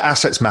 why do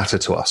assets matter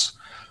to us?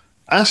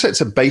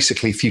 Assets are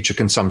basically future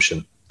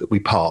consumption that we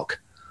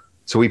park.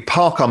 So we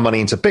park our money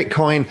into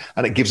Bitcoin,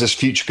 and it gives us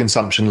future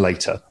consumption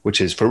later, which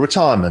is for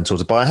retirement or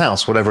to buy a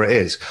house, whatever it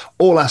is.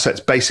 All assets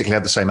basically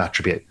have the same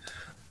attribute.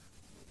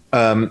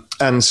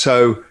 And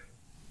so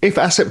if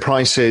asset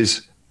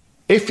prices,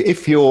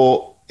 if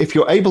you're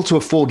able to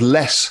afford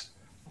less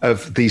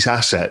of these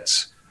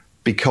assets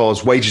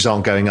because wages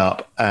aren't going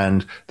up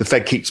and the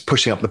Fed keeps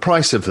pushing up the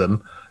price of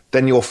them,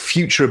 then your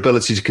future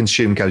ability to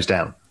consume goes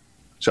down.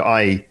 So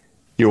i.e.,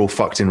 you're all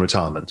fucked in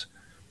retirement.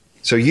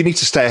 So you need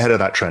to stay ahead of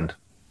that trend.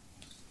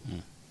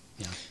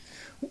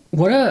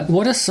 What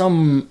are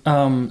some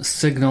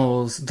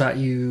signals that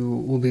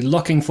you will be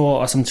looking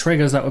for, or some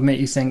triggers that would make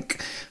you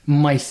think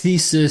my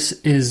thesis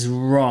is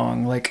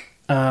wrong? Like,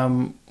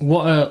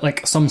 what are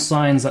some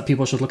signs that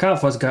people should look out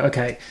for to go,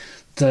 okay,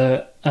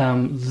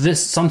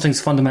 this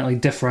something's fundamentally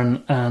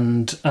different,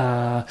 and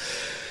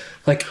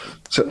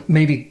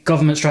maybe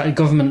government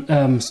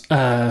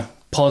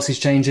policies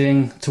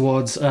changing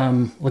towards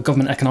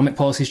government economic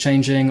policies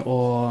changing,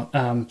 or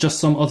just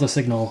some other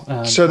signal.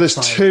 So there's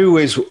two: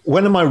 is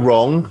when am I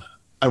wrong,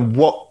 and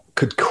what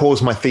could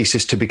cause my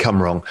thesis to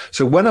become wrong.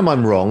 So when am I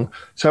wrong?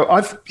 So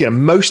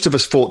most of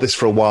us thought this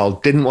for a while,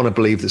 didn't want to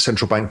believe that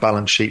central bank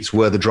balance sheets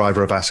were the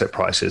driver of asset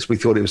prices. We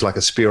thought it was like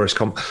a spurious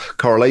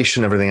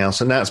correlation, everything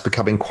else. And now it's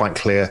becoming quite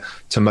clear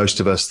to most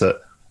of us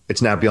that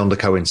it's now beyond a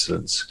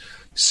coincidence.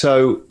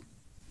 So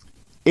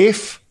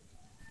if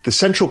the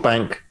central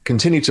bank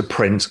continued to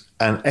print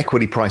and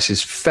equity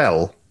prices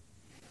fell,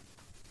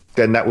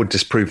 then that would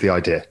disprove the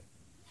idea.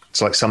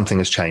 It's like something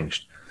has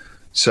changed.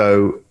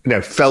 So,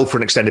 fell for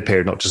an extended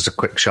period, not just a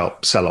quick,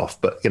 sharp sell-off.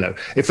 But,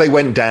 if they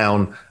went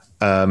down,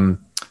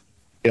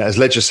 as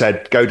Ledger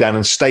said, go down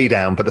and stay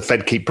down, but the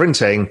Fed keep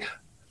printing,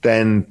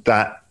 then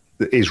that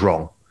is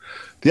wrong.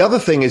 The other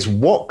thing is,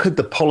 what could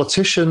the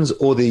politicians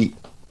or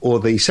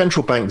the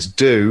central banks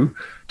do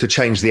to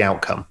change the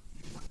outcome?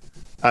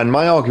 And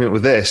my argument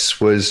with this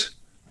was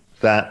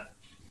that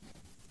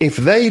if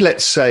they,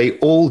 let's say,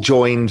 all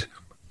joined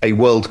a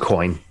world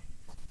coin,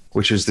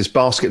 which is this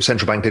basket of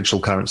central bank digital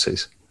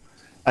currencies,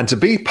 and to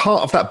be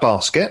part of that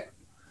basket,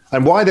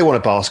 and why they want a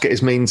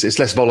basket means it's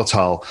less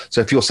volatile.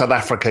 So if you're South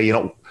Africa, you're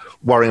not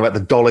worrying about the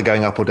dollar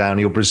going up or down.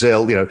 You're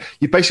Brazil,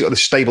 you've basically got the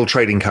stable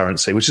trading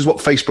currency, which is what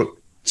Facebook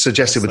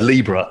suggested with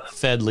Libra.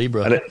 Fed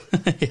Libra. And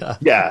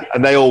yeah,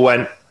 and they all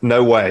went,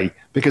 no way,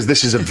 because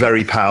this is a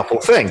very powerful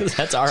thing.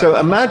 That's our so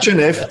imagine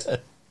if the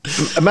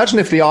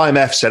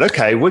IMF said,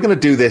 okay, we're going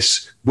to do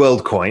this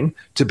world coin.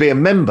 To be a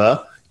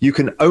member, you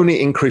can only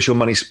increase your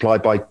money supply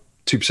by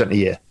 2% a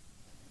year.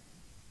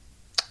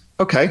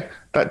 Okay,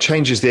 that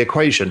changes the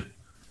equation,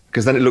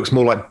 because then it looks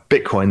more like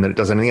Bitcoin than it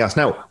does anything else.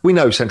 Now, we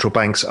know central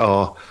banks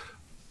are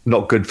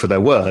not good for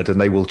their word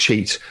and they will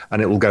cheat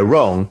and it will go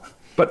wrong,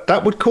 but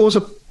that would cause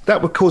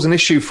an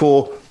issue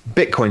for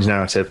Bitcoin's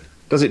narrative.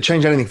 Does it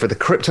change anything for the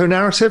crypto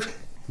narrative?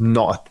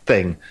 Not a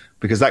thing,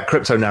 because that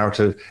crypto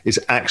narrative is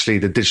actually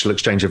the digital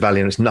exchange of value,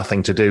 and it's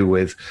nothing to do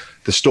with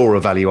the store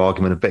of value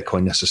argument of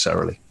Bitcoin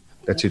necessarily.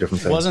 They're two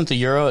different things. Wasn't the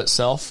euro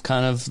itself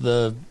kind of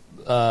the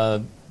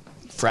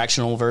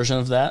fractional version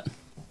of that?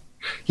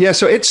 Yeah,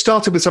 so it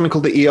started with something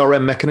called the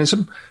ERM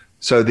mechanism,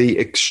 so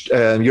the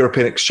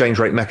European exchange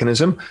rate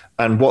mechanism.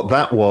 And what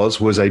that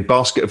was a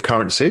basket of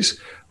currencies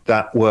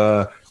that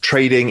were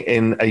trading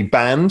in a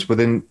band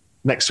within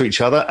next to each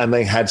other, and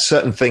they had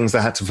certain things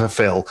they had to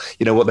fulfill,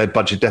 what their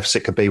budget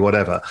deficit could be,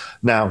 whatever.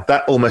 Now,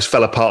 that almost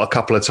fell apart a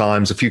couple of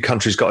times. A few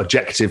countries got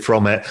ejected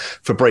from it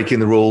for breaking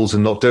the rules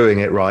and not doing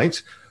it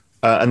right.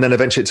 And then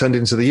eventually it turned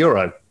into the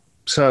euro.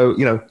 So,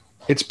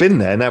 it's been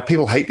there. Now,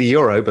 people hate the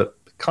euro, but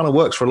it kind of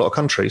works for a lot of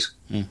countries.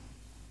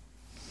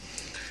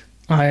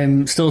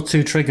 I'm still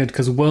too triggered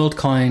because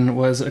WorldCoin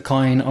was a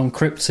coin on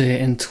Crypto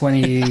in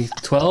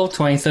 2012,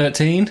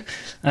 2013,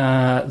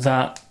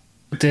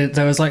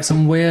 there was like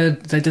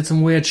they did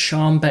some weird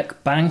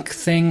Scharmbeck Bank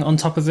thing on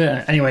top of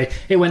it. Anyway,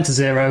 it went to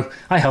zero.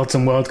 I held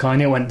some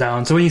WorldCoin, it went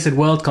down. So when you said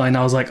WorldCoin,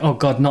 I was like, oh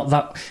God, not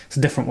that. It's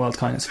a different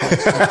WorldCoin. It's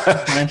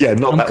fine. Yeah,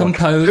 not that one.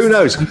 Composed. Who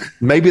knows?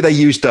 Maybe they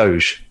use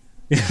Doge.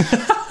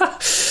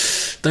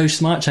 Doge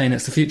Smart Chain,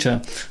 it's the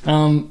future.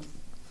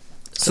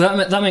 So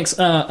that makes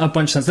a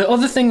bunch of sense. The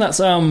other thing that's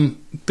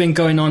been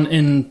going on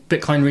in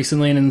Bitcoin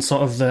recently, and in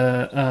sort of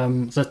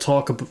the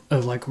talk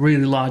of like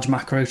really large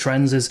macro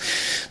trends, is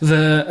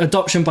the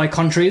adoption by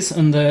countries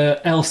and the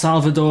El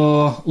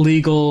Salvador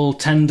legal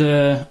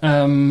tender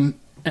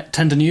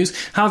news.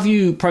 How have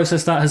you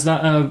processed that?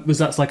 Was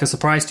that like a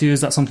surprise to you? Is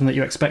that something that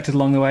you expected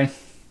along the way?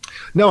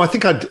 No, I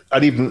think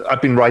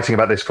I've been writing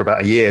about this for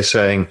about a year,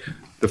 saying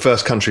the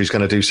first country is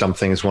going to do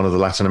something is one of the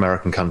Latin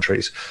American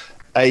countries.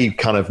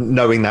 Kind of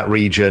knowing that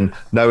region,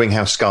 knowing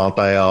how scarred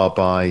they are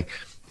by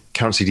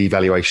currency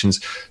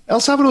devaluations.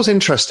 El Salvador's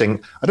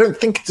interesting. I don't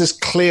think it's as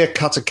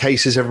clear-cut a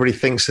case as everybody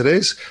thinks it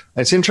is.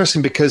 And it's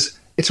interesting because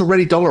it's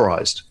already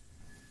dollarized.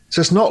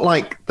 So it's not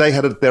like they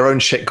had their own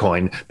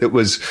shitcoin that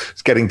was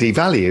getting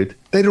devalued.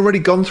 They'd already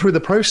gone through the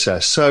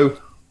process. So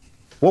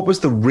what was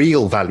the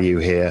real value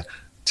here?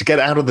 To get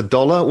out of the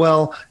dollar?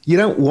 Well, you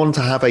don't want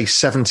to have a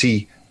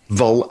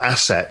 70-volt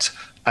asset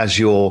as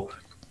your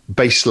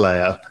base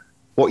layer.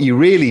 What you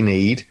really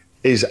need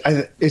is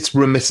it's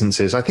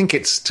remittances. I think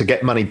it's to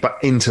get money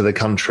back into the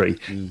country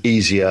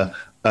easier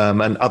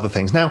and other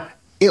things. Now,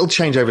 it'll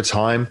change over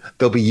time.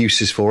 There'll be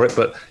uses for it.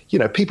 But,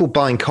 people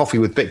buying coffee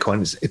with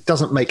Bitcoin, it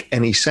doesn't make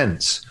any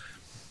sense.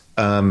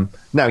 Now,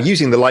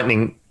 using the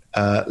Lightning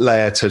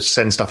layer to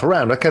send stuff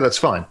around, okay, that's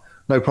fine.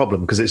 No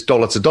problem, because it's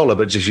dollar to dollar,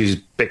 but just use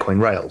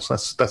Bitcoin rails.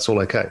 That's all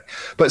okay.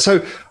 But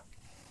so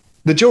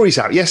the jury's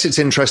out. Yes, it's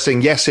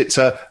interesting. Yes, it's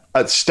a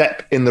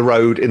step in the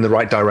road in the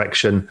right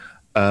direction.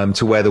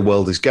 To where the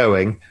world is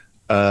going.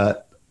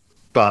 But,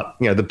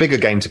 the bigger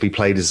game to be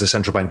played is the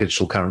central bank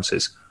digital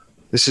currencies.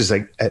 This is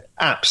an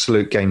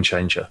absolute game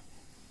changer.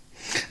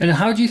 And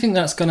how do you think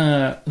that's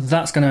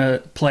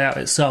gonna play out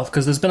itself?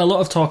 Because there's been a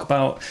lot of talk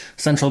about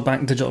central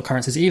bank digital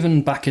currencies,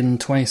 even back in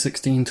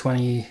 2016,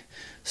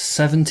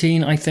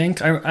 2017, I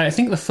think. I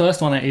think the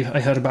first one I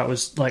heard about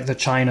was like the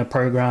China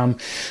program.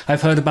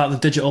 I've heard about the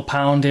digital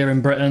pound here in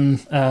Britain,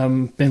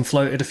 been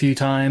floated a few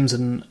times.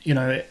 And,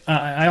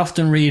 I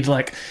often read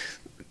like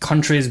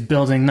countries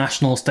building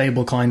national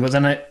stablecoin, but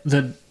then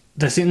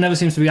there never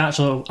seems to be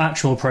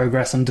actual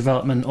progress and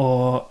development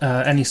or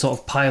any sort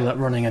of pilot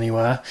running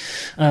anywhere.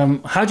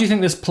 How do you think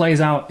this plays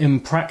out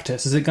in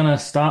practice? Is it going to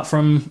start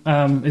from?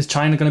 Is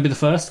China going to be the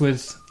first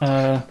with?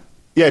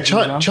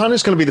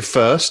 China's going to be the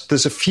first.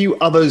 There's a few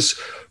others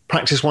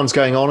practice ones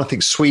going on. I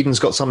think Sweden's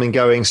got something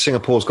going.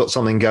 Singapore's got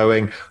something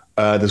going.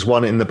 There's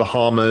one in the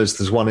Bahamas.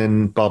 There's one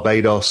in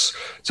Barbados.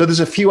 So there's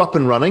a few up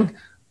and running,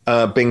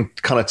 being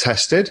kind of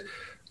tested.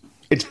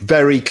 It's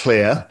very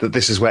clear that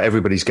this is where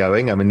everybody's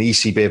going. I mean, the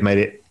ECB have made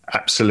it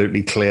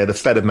absolutely clear. The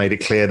Fed have made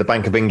it clear. The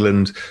Bank of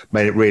England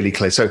made it really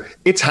clear. So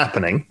it's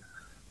happening.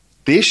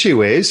 The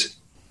issue is,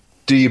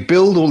 do you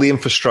build all the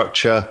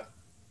infrastructure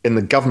in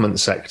the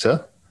government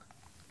sector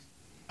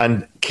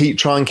and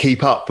try and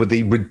keep up with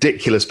the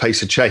ridiculous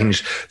pace of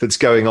change that's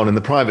going on in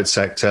the private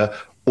sector,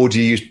 or do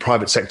you use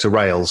private sector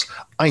rails?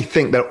 I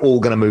think they're all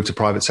going to move to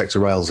private sector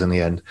rails in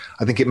the end.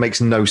 I think it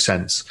makes no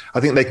sense. I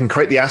think they can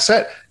create the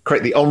asset,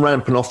 create the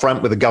on-ramp and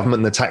off-ramp with the government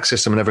and the tax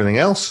system and everything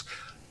else.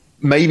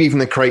 Maybe even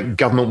they create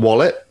government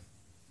wallet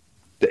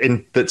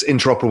that's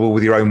interoperable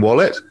with your own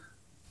wallet.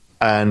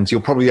 And you'll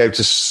probably be able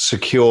to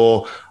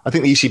secure, I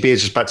think the ECB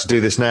is just about to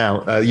do this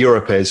now,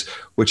 Europe is,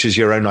 which is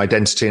your own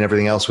identity and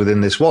everything else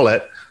within this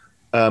wallet.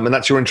 And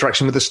that's your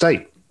interaction with the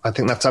state. I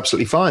think that's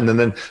absolutely fine. And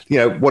then,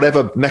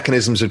 whatever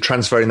mechanisms of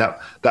transferring that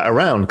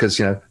around, because,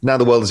 now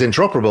the world is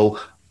interoperable.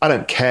 I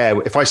don't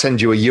care if I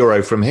send you a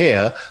euro from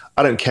here.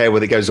 I don't care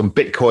whether it goes on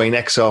Bitcoin,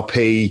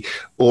 XRP,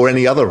 or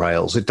any other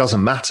rails. It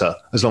doesn't matter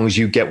as long as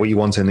you get what you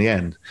want in the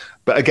end.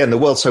 But again, the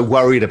world's so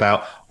worried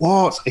about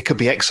it could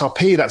be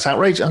XRP. That's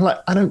outrageous. I'm like,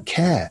 I don't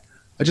care.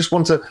 I just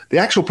want to. The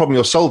actual problem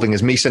you're solving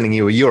is me sending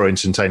you a euro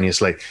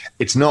instantaneously.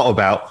 It's not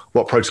about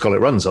what protocol it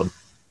runs on.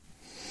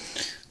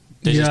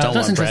 They just don't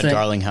want Brad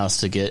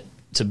Garlinghouse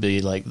to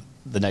be like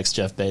the next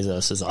Jeff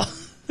Bezos is all.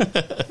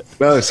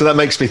 No, so that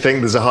makes me think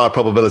there's a higher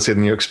probability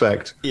than you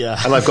expect. Yeah.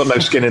 And I've got no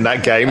skin in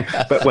that game.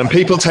 But when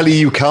people tell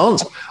you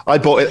can't, I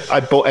bought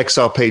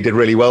XRP, did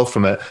really well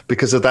from it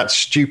because of that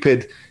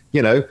stupid,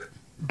 you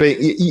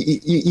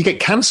get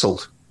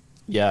cancelled.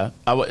 Yeah,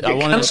 I want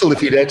cancelled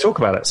if you dare talk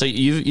about it. So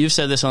you've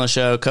said this on the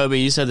show, Kobe.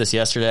 You said this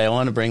yesterday. I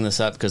wanted to bring this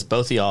up because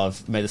both of y'all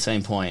have made the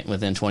same point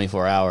within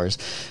 24 hours.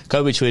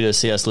 Kobe tweeted a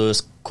C.S.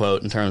 Lewis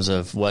quote in terms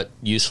of what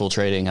useful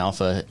trading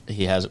alpha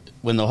he has.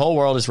 When the whole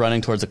world is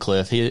running towards a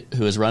cliff, he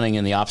who is running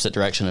in the opposite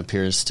direction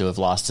appears to have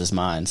lost his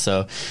mind.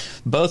 So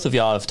both of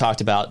y'all have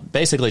talked about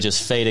basically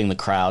just fading the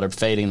crowd or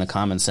fading the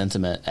common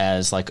sentiment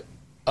as like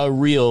a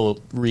real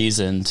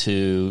reason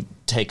to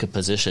take a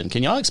position.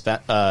 Can y'all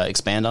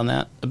expand on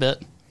that a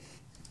bit?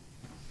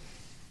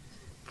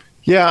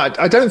 Yeah,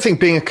 I don't think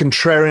being a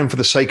contrarian for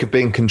the sake of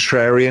being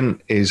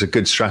contrarian is a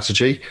good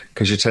strategy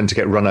because you tend to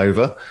get run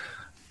over.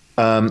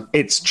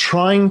 It's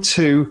trying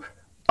to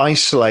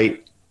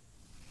isolate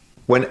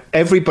when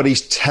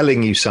everybody's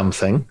telling you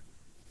something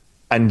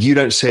and you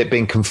don't see it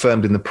being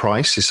confirmed in the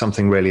price is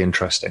something really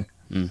interesting.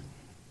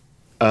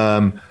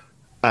 And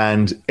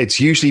it's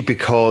usually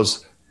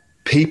because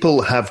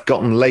people have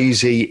gotten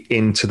lazy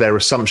into their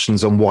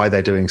assumptions on why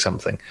they're doing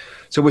something.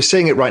 So we're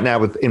seeing it right now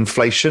with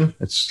inflation.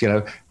 It's,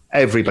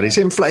 everybody's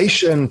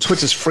inflation,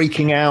 Twitter's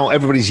freaking out,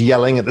 everybody's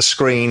yelling at the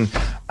screen,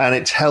 and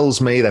it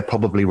tells me they're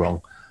probably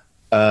wrong.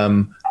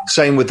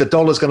 Same with the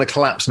dollar's going to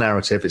collapse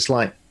narrative. It's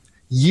like,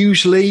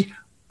 usually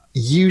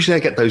I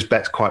get those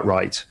bets quite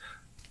right.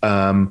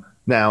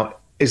 Now,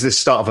 is this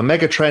start of a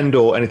mega trend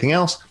or anything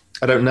else?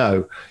 I don't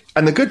know.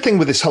 And the good thing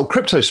with this whole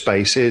crypto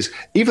space is,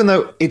 even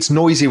though it's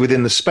noisy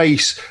within the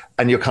space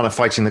and you're kind of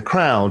fighting the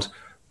crowd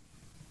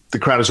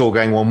is all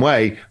going one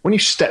way. When you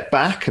step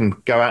back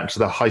and go out to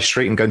the high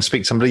street and go and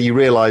speak to somebody, you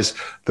realize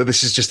that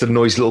this is just a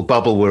noisy little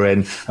bubble we're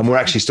in, and we're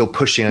actually still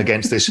pushing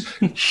against this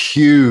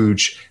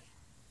huge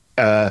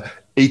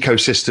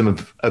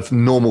ecosystem of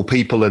normal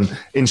people and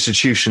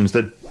institutions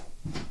that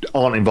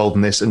aren't involved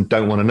in this and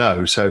don't want to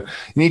know. So you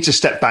need to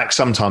step back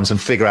sometimes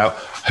and figure out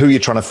who you're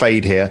trying to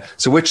fade here.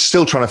 So we're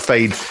still trying to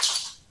fade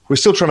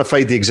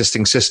the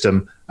existing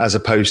system as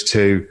opposed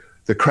to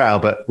the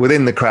crowd, but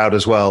within the crowd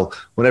as well,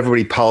 when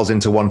everybody piles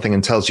into one thing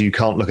and tells you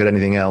can't look at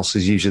anything else,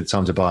 is usually the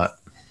time to buy it.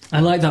 I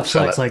like that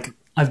flex. Like,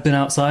 I've been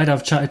outside,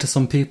 I've chatted to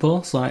some people.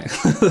 It's like,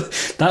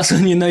 that's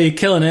when you know you're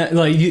killing it.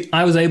 Like,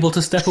 I was able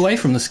to step away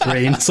from the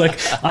screen. It's like,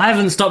 I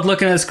haven't stopped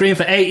looking at the screen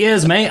for 8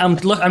 years, mate. I'm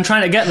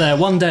trying to get there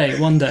one day.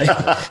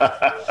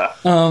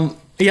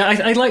 Yeah,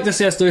 I like the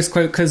C.S. Lewis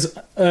quote because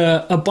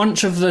a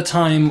bunch of the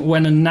time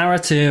when a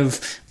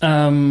narrative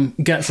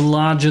gets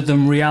larger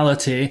than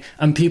reality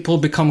and people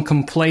become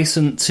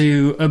complacent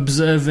to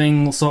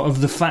observing sort of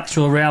the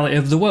factual reality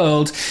of the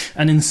world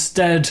and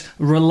instead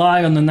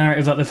rely on the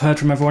narrative that they've heard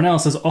from everyone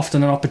else, there's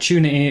often an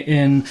opportunity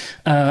in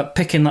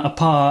picking that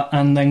apart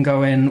and then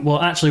going,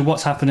 well, actually,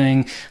 what's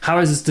happening? How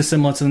is this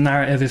dissimilar to the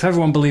narrative? If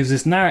everyone believes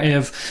this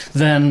narrative,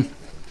 then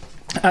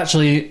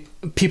actually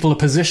people are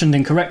positioned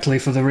incorrectly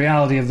for the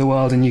reality of the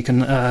world, and you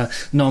can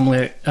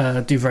normally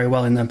do very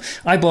well in them.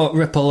 I bought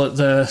Ripple at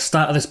the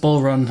start of this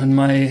bull run, and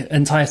my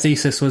entire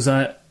thesis was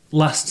that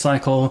last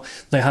cycle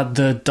they had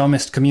the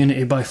dumbest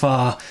community by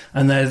far,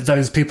 and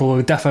those people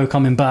were defo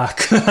coming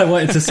back. I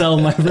wanted to sell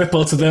my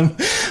Ripple to them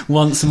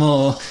once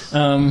more.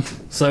 But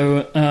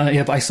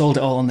I sold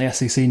it all on the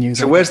SEC news.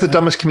 So where's the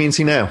dumbest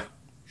community now?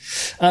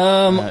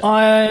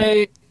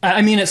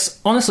 I mean, it's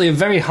honestly a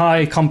very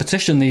high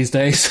competition these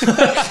days. So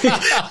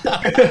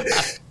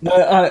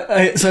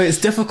it's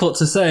difficult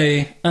to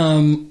say.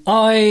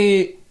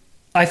 I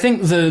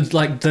think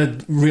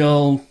the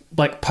real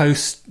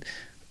post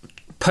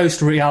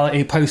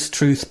reality, post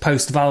truth,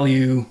 post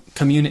value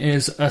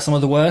communities are some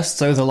of the worst.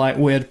 So the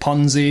weird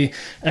Ponzi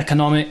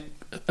economic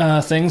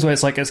things where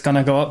it's like it's going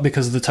to go up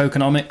because the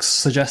tokenomics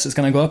suggests it's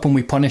going to go up and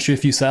we punish you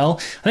if you sell.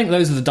 I think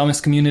those are the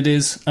dumbest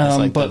communities.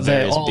 But the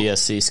various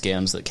BSC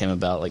scams that came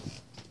about, like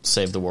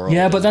Save the World.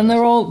 Yeah, but then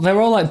they're all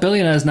like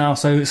billionaires now,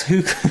 so it's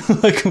who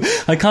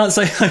I can't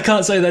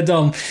say they're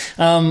dumb.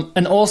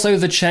 And also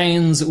the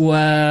chains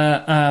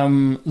where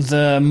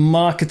the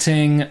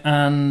marketing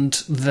and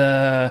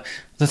the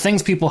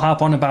things people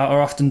harp on about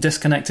are often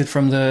disconnected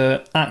from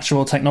the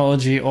actual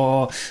technology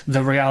or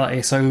the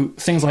reality. So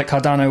things like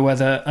Cardano, where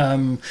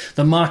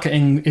the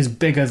marketing is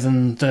bigger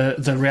than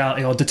the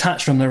reality or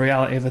detached from the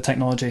reality of the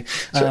technology.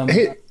 So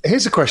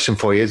here's a question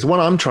for you. Is one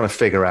I'm trying to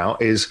figure out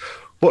is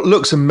what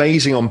looks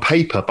amazing on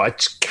paper, but I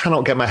just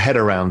cannot get my head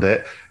around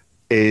it,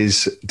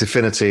 is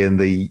Dfinity and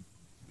the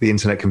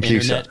Internet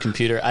Computer. Internet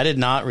Computer. I did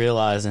not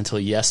realize until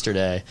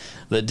yesterday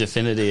that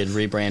Dfinity had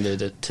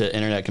rebranded it to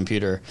Internet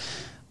Computer.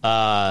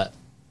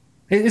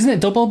 Isn't it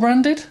double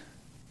branded?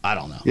 I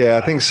don't know. Yeah,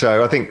 I think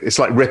so. I think it's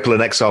like Ripple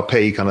and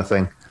XRP kind of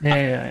thing.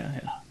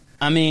 Yeah.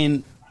 I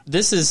mean,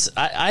 this is.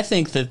 I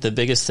think that the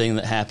biggest thing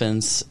that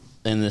happens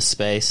in this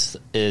space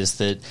is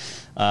that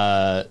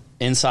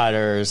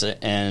insiders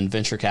and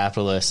venture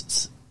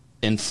capitalists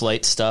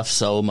inflate stuff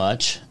so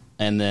much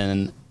and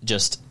then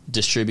just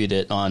distribute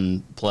it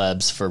on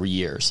plebs for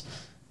years.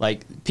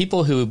 Like,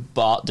 people who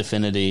bought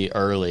Dfinity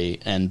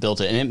early and built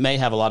it, and it may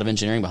have a lot of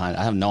engineering behind it,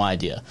 I have no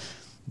idea.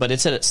 But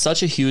it's at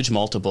such a huge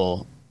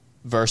multiple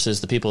versus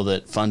the people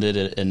that funded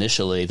it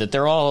initially, that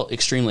they're all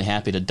extremely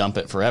happy to dump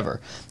it forever.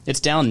 It's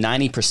down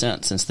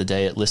 90% since the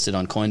day it listed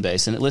on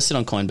Coinbase, and it listed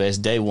on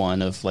Coinbase day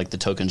one of like the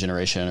token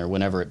generation or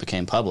whenever it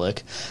became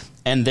public,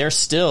 and they're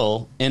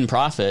still in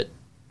profit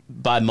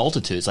by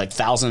multitudes, like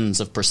thousands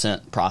of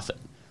percent profit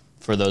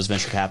for those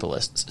venture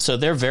capitalists. So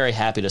they're very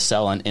happy to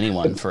sell on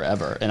anyone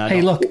forever. And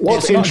hey, look,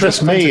 what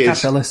interests me is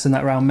capitalists in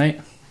that round, mate.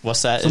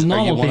 What's that? Some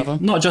normal are you one people, of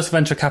them? not just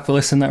venture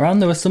capitalists in that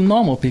round. There were some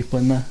normal people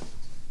in there.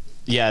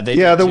 Yeah,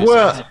 there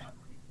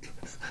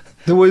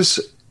was.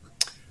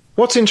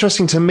 What's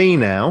interesting to me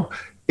now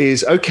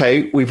is,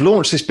 okay, we've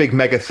launched this big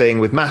mega thing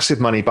with massive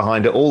money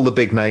behind it, all the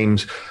big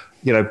names,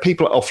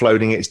 people are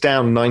offloading it, it's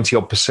down 90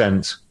 odd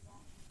percent.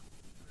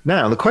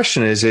 Now the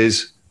question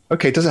is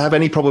okay, does it have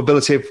any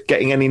probability of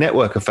getting any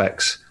network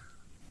effects?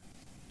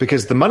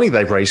 Because the money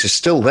they've raised is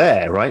still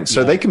there, right?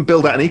 So they can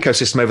build out an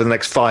ecosystem over the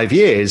next 5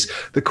 years.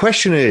 The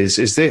question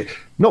is there,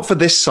 not for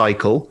this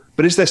cycle,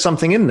 but is there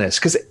something in this?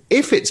 Because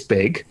if it's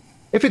big,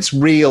 if it's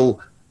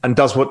real and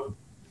does what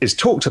is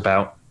talked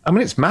about, I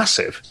mean, it's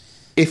massive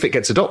if it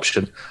gets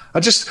adoption.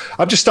 I'm just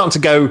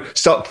starting to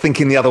start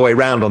thinking the other way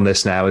around on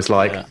this now. Is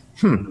like,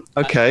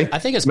 okay, I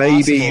think it's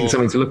maybe possible.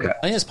 something to look at.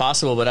 I think it's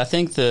possible, but I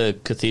think the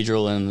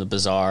cathedral and the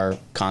bazaar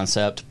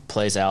concept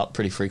plays out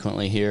pretty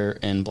frequently here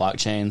in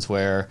blockchains,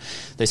 where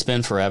they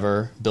spend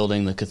forever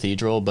building the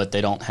cathedral, but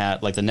they don't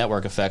have, like, the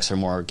network effects are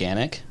more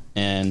organic.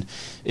 And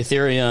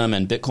Ethereum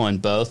and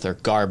Bitcoin both are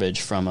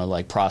garbage from a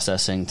like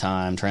processing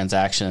time,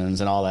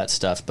 transactions, and all that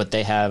stuff. But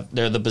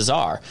they're the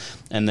bazaar,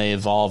 and they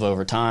evolve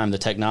over time. The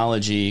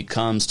technology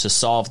comes to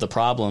solve the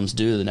problems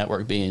due to the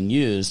network being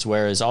used.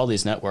 Whereas all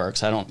these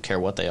networks, I don't care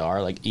what they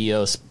are, like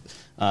EOS,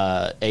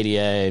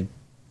 ADA,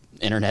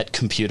 Internet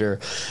Computer,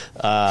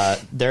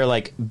 they're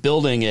like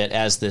building it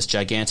as this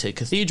gigantic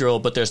cathedral,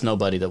 but there's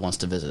nobody that wants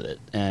to visit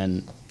it.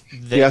 And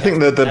I think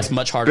that's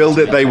much harder.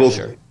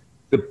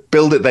 The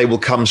build it, they will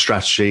come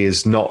strategy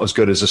is not as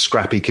good as a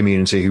scrappy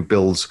community who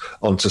builds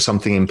onto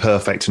something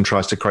imperfect and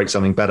tries to create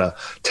something better.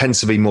 Tends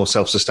to be more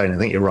self-sustaining. I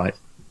think you're right.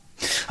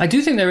 I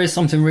do think there is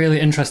something really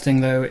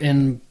interesting, though,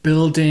 in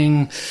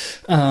building,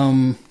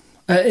 in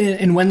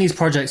when these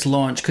projects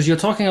launch, because you're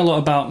talking a lot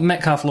about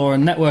Metcalfe law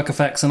and network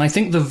effects, and I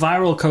think the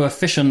viral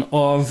coefficient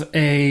of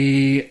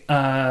a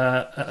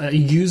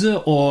user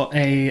or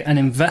an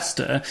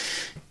investor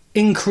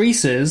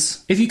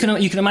increases. If you can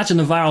imagine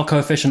the viral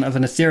coefficient of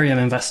an Ethereum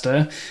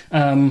investor,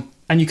 and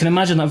you can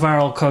imagine that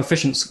viral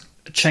coefficients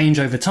change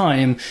over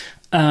time,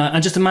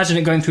 and just imagine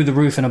it going through the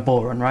roof in a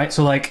bull run, right?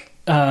 So like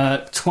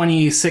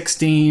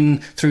 2016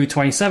 through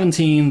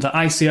 2017,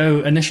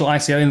 the initial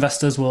ICO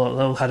investors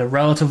will had a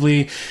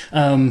relatively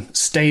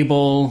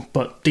stable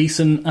but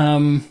decent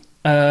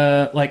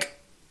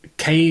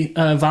K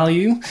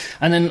value,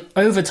 and then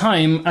over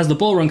time, as the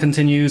bull run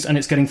continues and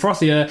it's getting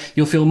frothier,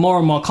 you'll feel more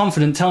and more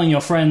confident telling your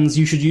friends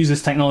you should use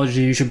this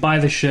technology, you should buy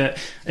this shit,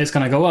 it's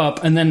going to go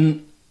up. And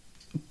then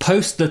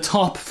post the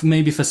top,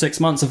 maybe for 6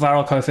 months, the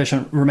viral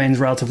coefficient remains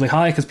relatively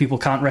high because people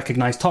can't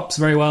recognize tops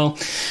very well.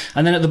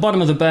 And then at the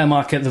bottom of the bear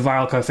market, the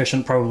viral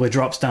coefficient probably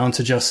drops down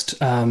to just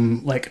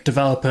like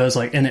developers,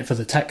 like in it for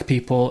the tech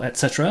people,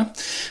 etc.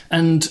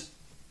 And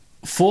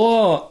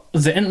for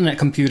the internet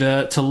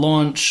computer to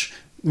launch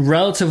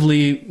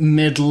relatively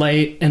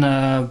mid-late in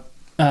a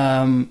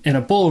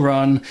bull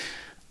run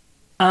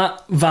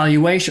at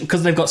valuation,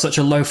 because they've got such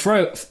a low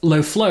float,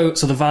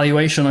 so the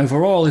valuation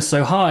overall is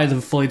so high,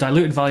 the fully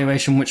diluted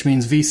valuation, which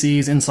means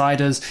VCs,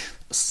 insiders,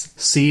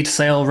 seed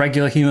sale,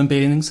 regular human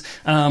beings,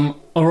 are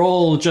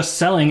all just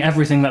selling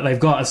everything that they've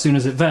got as soon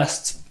as it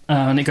vests.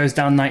 And it goes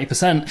down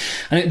 90%,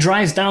 and it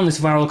drives down this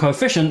viral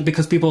coefficient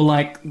because people are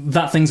like,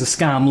 that thing's a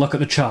scam, look at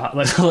the chart,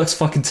 like, it looks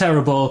fucking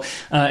terrible,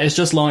 it's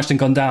just launched and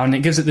gone down, and it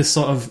gives it this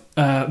sort of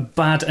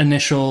bad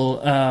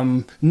initial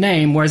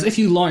name. Whereas if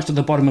you launched at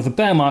the bottom of a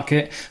bear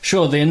market,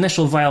 sure, the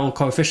initial viral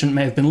coefficient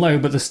may have been low,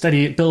 but the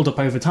steady build up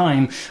over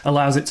time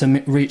allows it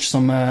to reach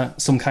some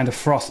kind of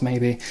froth,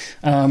 maybe.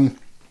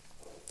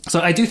 So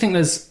I do think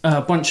there's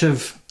a bunch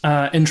of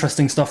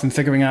interesting stuff in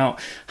figuring out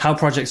how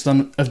projects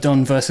have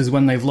done versus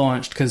when they've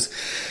launched, because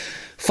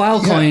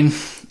Filecoin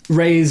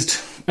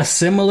raised a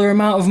similar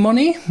amount of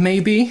money,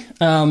 maybe,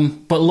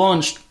 but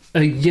launched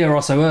a year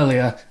or so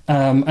earlier,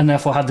 and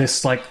therefore had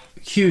this like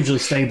hugely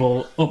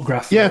stable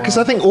upgraph. Yeah, because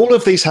I think all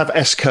of these have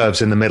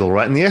S-curves in the middle,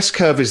 right? And the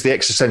S-curve is the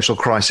existential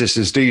crisis,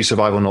 is do you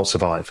survive or not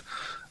survive?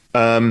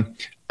 And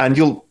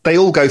they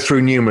all go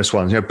through numerous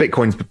ones.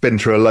 Bitcoin's been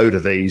through a load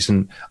of these,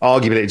 and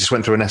arguably it just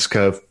went through an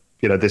S-curve,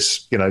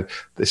 this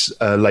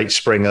late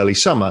spring, early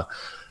summer.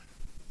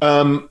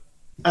 And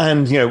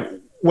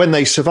when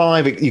they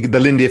survive, the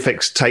Lindy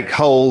effects take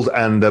hold,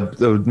 and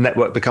the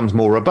network becomes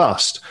more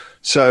robust.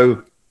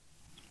 So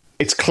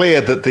it's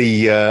clear that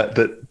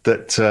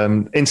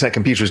the internet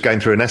computer is going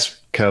through an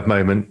S-curve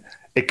moment.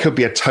 It could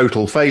be a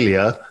total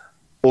failure,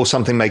 or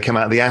something may come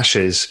out of the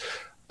ashes.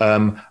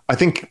 I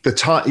think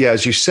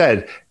as you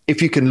said, if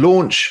you can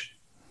launch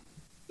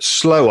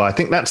slower, I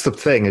think that's the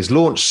thing, is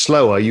launch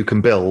slower, you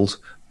can build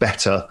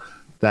better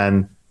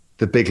than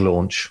the big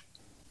launch.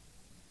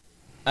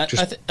 I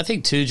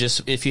think too,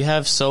 just if you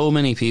have so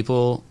many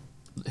people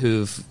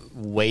who've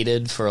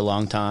waited for a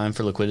long time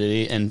for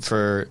liquidity and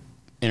for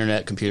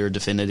internet computer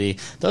Definity,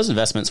 those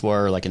investments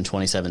were like in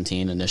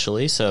 2017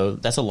 initially, so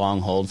that's a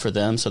long hold for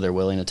them, so they're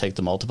willing to take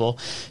the multiple.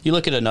 You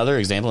look at another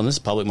example, and this is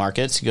public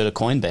markets, you go to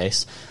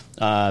Coinbase.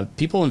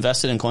 People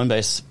invested in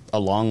Coinbase a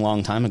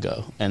long time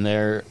ago, and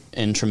they're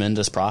in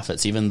tremendous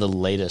profits. Even the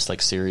latest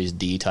like Series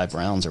D type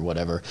rounds or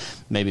whatever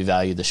maybe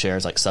valued the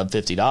shares like sub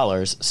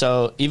 $50.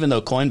 So even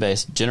though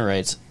Coinbase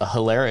generates a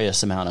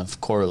hilarious amount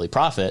of quarterly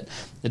profit,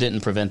 it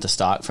didn't prevent the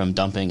stock from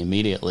dumping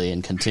immediately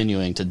and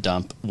continuing to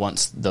dump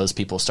once those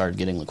people started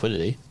getting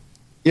liquidity.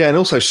 Yeah, and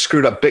also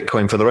screwed up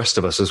Bitcoin for the rest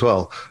of us as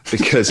well,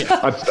 because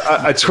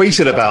I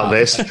tweeted about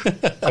this.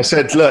 I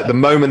said, look, the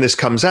moment this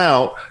comes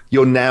out,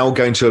 you're now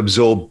going to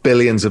absorb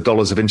billions of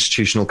dollars of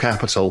institutional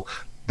capital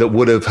that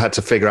would have had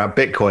to figure out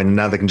Bitcoin, and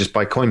now they can just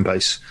buy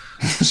Coinbase.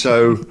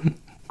 So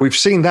we've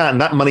seen that,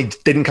 and that money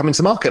didn't come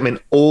into the market. I mean,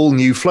 all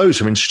new flows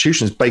from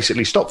institutions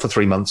basically stopped for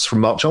 3 months from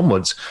March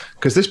onwards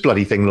because this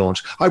bloody thing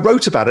launched. I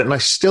wrote about it, and I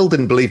still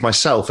didn't believe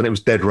myself, and it was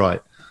dead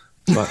right.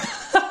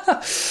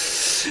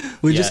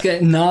 We're just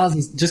getting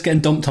NAS, just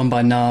getting dumped on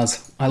by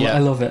NAS. I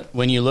love it.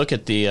 When you look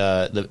at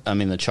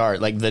the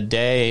chart, like the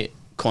day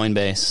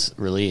Coinbase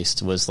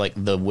released was like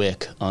the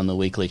wick on the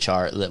weekly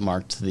chart that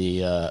marked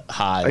the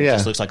high. It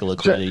just looks like a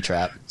liquidity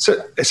trap.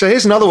 So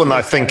here's another one that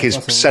I think is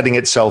setting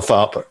itself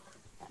up,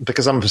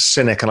 because I'm a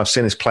cynic and I've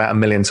seen this play out a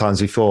million times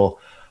before.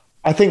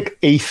 I think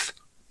ETH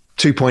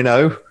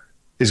 2.0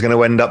 is going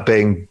to end up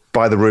being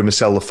buy the rumor,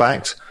 sell the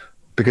fact,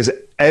 because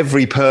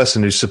every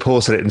person who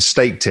supported it and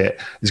staked it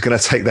is going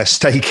to take their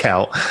stake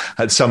out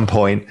at some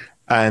point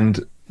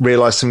and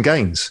realize some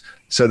gains.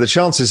 So the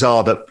chances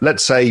are that,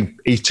 let's say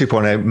ETH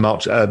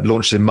 2.0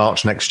 launches in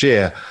March next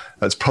year,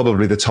 that's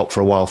probably the top for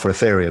a while for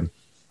Ethereum.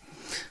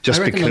 I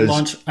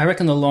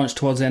reckon they'll launch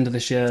towards the end of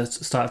this year,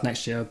 start of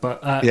next year.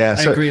 But I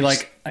agree,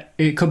 like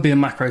it could be a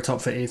macro top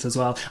for ETH as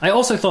well. I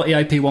also thought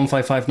EIP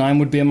 1559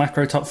 would be a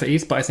macro top for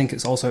ETH, but I think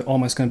it's also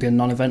almost going to be a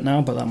non-event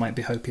now, but that might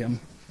be hopium.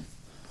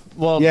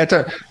 Well, yeah,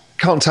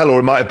 can't tell, or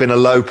it might have been a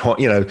low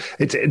point. You know,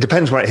 it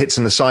depends where it hits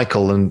in the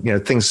cycle, and you know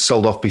things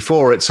sold off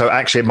before it. So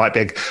actually, it might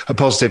be a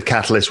positive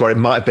catalyst, where it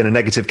might have been a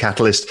negative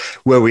catalyst,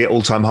 where we hit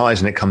all-time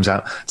highs and it comes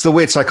out. It's the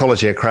weird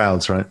psychology of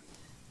crowds, right?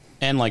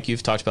 And like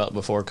you've talked about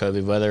before,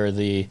 Kobe, whether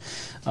the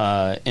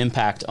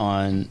impact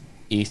on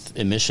ETH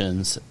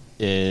emissions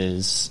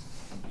is,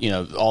 you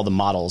know, all the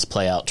models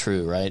play out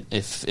true, right?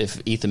 If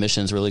ETH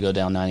emissions really go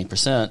down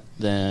 90%,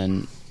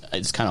 then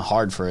it's kind of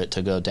hard for it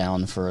to go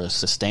down for a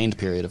sustained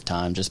period of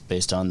time just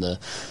based on the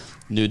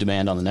new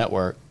demand on the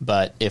network.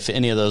 But if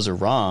any of those are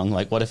wrong,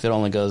 like what if it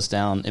only goes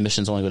down,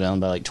 emissions only go down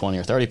by like 20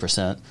 or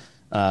 30%,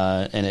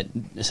 and it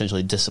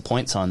essentially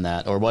disappoints on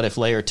that? Or what if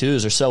layer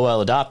 2s are so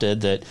well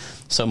adopted that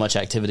so much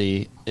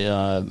activity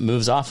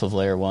moves off of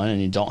layer 1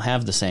 and you don't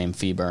have the same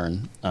fee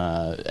burn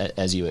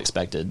as you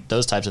expected?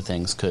 Those types of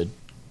things could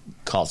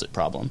cause it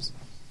problems.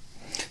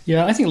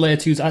 Yeah, I think layer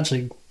 2 is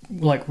actually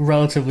like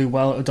relatively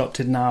well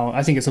adopted now.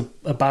 I think it's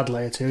a bad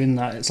layer 2 in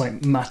that it's like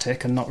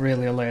Matic and not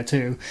really a layer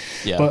 2.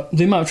 Yeah. But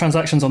the amount of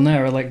transactions on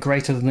there are like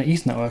greater than the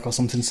ETH network or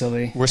something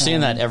silly. We're seeing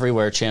that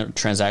everywhere.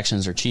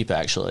 Transactions are cheap,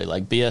 actually.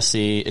 Like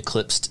BSC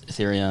eclipsed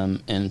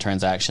Ethereum in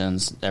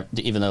transactions,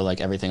 even though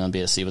like everything on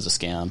BSC was a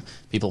scam.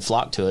 People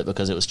flocked to it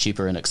because it was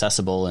cheaper and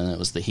accessible, and it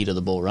was the heat of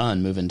the bull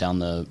run moving down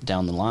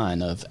the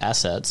line of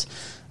assets.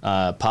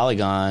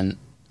 Polygon,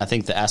 I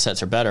think the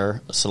assets are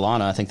better.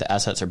 Solana, I think the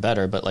assets are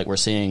better, but like we're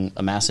seeing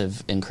a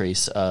massive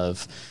increase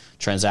of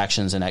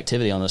transactions and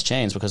activity on those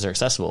chains because they're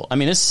accessible. I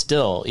mean, it's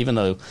still, even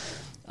though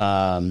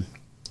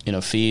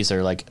fees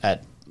are like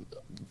at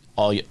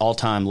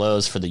all-time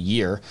lows for the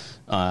year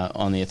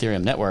on the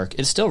Ethereum network,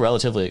 it's still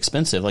relatively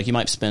expensive. Like you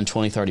might spend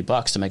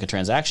 $20-$30 to make a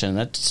transaction.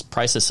 That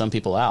prices some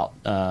people out,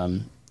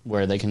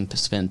 where they can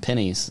spend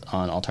pennies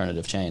on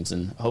alternative chains.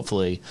 And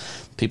hopefully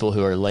people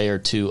who are layer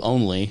 2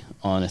 only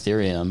on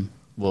Ethereum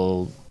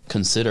will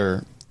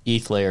consider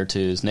ETH layer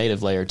 2s,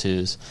 native layer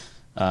 2s,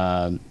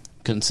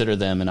 consider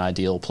them an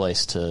ideal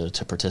place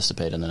to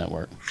participate in the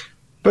network.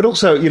 But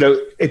also, you know,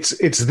 it's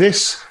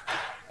this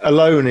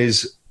alone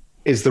is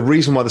the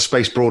reason why the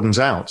space broadens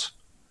out.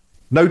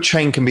 No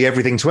chain can be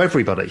everything to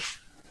everybody.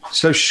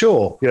 So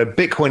sure, you know,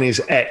 Bitcoin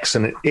is X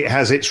and it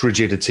has its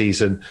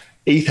rigidities, and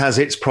ETH has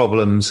its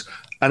problems,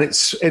 and it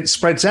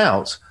spreads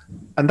out.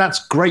 And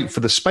that's great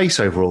for the space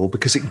overall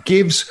because it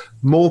gives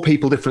more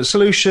people different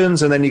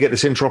solutions, and then you get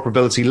this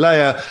interoperability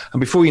layer. And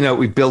before you know it,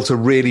 we've built a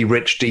really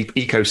rich, deep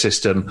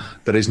ecosystem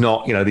that is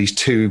not, you know, these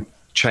two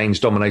chains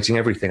dominating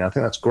everything. I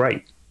think that's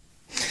great.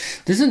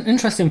 There's an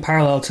interesting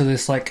parallel to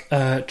this, like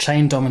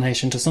chain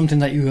domination, to something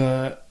that you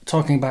were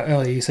talking about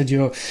earlier. You said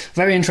you're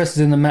very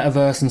interested in the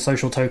metaverse and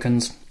social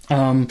tokens.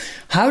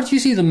 How do you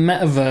see the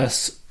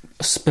metaverse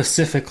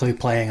specifically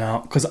playing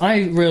out? Because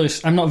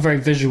I'm not very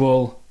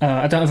visual.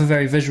 I don't have a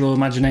very visual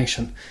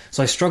imagination,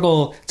 so I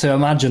struggle to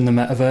imagine the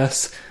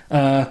metaverse.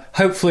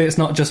 Hopefully it's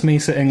not just me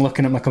sitting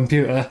looking at my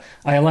computer.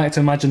 I like to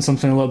imagine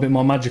something a little bit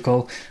more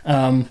magical,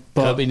 but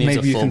Kobe needs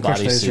maybe a you full can crush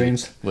body those suit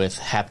dreams. with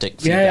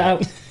haptic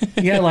feedback.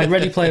 Yeah, like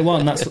Ready Player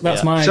One.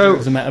 That's my idea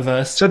of the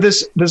metaverse. So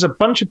there's a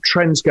bunch of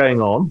trends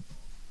going on.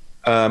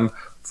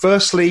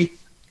 Firstly,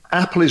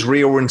 Apple is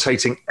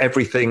reorientating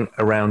everything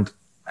around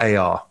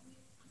AR.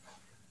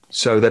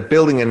 So they're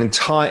building an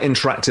entire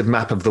interactive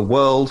map of the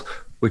world,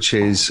 which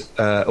is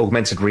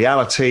augmented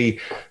reality.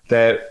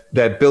 They're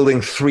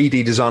building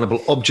 3D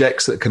designable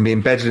objects that can be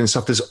embedded in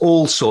stuff. There's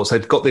all sorts.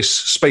 They've got this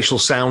spatial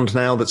sound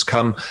now that's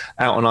come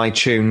out on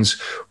iTunes,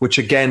 which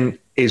again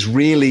is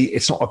really,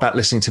 it's not about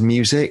listening to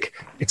music.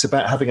 It's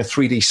about having a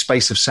 3D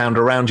space of sound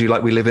around you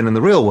like we live in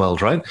the real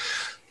world, right?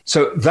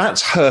 So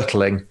that's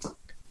hurtling.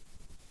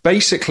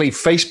 Basically,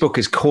 Facebook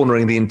is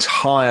cornering the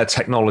entire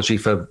technology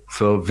for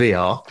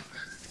VR.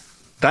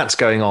 That's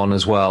going on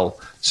as well.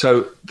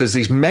 So there's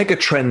these mega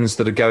trends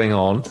that are going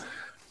on.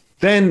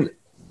 Then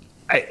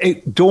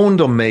it dawned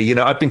on me,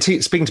 I've been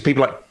speaking to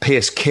people like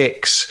Pierce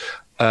Kicks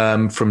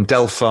from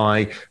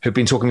Delphi, who've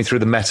been talking me through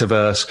the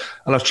metaverse.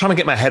 And I was trying to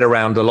get my head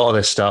around a lot of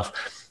this stuff.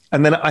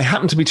 And then I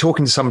happened to be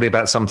talking to somebody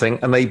about something,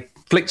 and they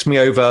flicked me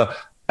over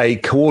a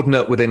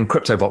coordinate within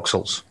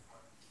CryptoVoxels.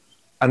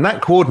 And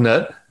that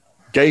coordinate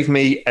gave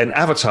me an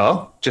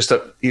avatar,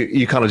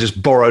 you kind of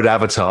just borrowed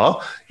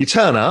avatar. You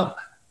turn up,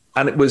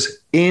 and it was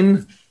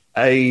in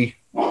a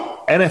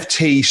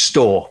NFT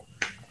store,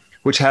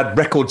 which had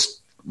records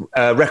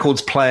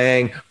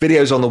playing,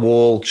 videos on the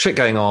wall, shit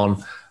going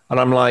on. And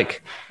I'm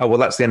like, oh, well,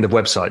 that's the end of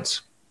websites.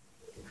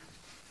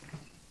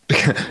 A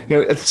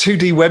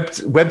 2D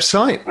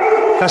website,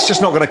 that's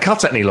just not going to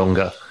cut it any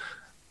longer.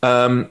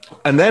 And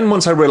then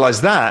once I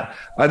realized that,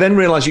 I then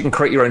realized you can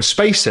create your own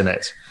space in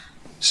it.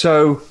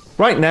 So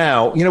right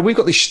now, we've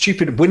got these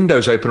stupid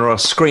windows open on our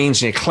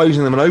screens, and you're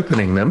closing them and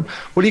opening them.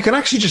 Well, you can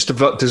actually just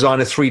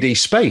design a 3D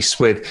space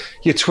with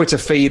your Twitter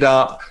feed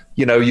up,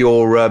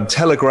 your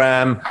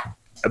Telegram,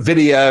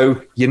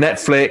 video, your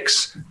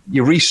Netflix,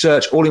 your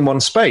research, all in one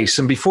space.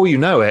 And before you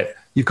know it,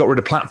 you've got rid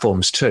of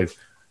platforms too.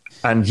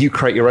 And you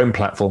create your own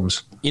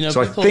platforms.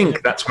 So I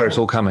think that's where it's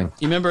all coming.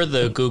 You remember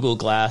the Google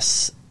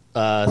Glass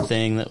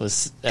thing that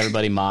was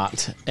everybody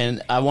mocked,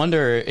 and I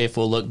wonder if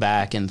we'll look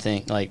back and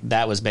think like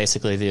that was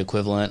basically the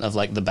equivalent of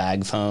like the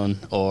bag phone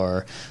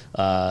or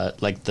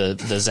like the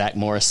Zach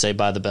Morris Saved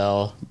by the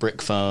Bell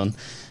brick phone,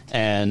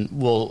 and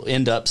we'll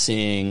end up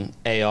seeing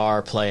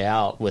AR play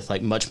out with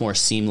like much more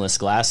seamless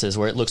glasses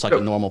where it looks like a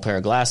normal pair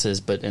of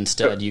glasses, but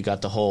instead you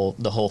got the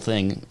whole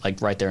thing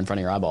like right there in front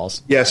of your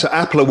eyeballs. Yeah, so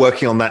Apple are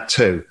working on that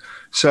too.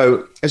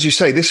 So, as you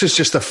say, this is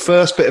just the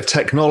first bit of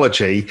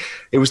technology.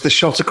 It was the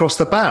shot across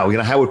the bow.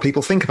 How would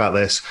people think about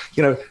this?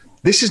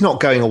 This is not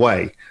going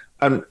away.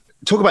 And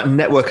talk about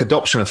network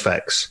adoption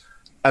effects.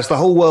 As the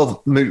whole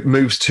world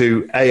moves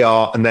to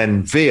AR and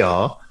then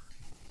VR,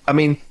 I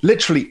mean,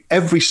 literally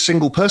every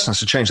single person has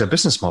to change their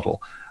business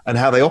model and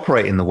how they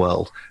operate in the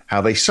world,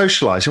 how they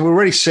socialize. And we're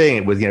already seeing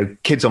it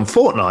with, kids on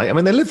Fortnite. I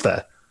mean, they live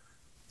there.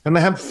 And they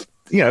have,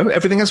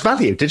 everything has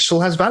value. Digital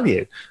has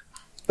value.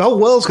 The whole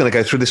world's going to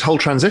go through this whole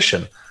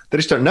transition. They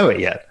just don't know it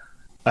yet.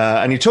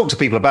 And you talk to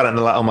people about it and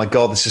they're like, oh my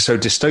God, this is so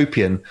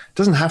dystopian. It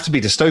doesn't have to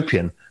be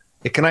dystopian.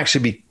 It can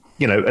actually be,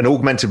 an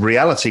augmented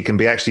reality can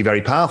be actually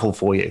very powerful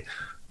for you.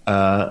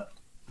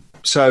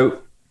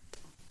 So,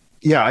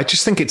 yeah, I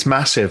just think it's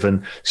massive.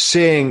 And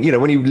seeing,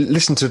 when you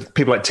listen to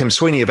people like Tim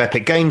Sweeney of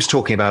Epic Games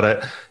talking about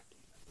it,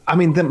 I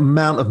mean, the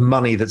amount of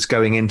money that's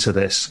going into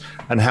this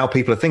and how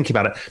people are thinking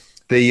about it.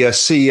 The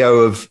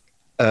CEO of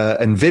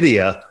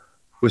NVIDIA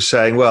was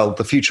saying, well,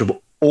 the future of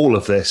all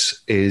of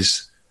this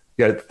is,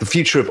 the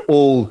future of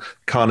all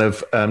kind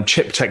of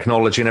chip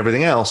technology and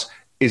everything else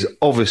is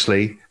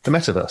obviously the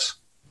metaverse.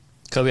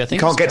 Kobe, I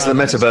think you can't get to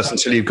the metaverse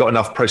until you've got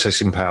enough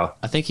processing power.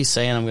 I think he's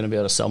saying I'm going to be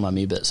able to sell my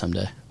Meebit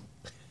someday.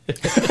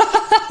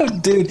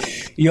 Dude,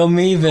 your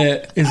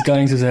Meebit is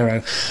going to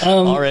zero.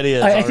 Already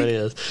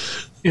is.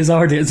 It's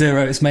already at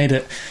zero. It's made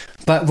it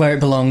back where it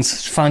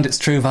belongs. Found its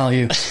true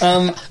value.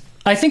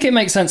 I think it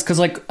makes sense because,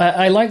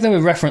 I like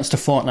the reference to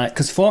Fortnite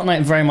because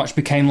Fortnite very much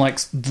became like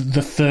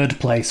the third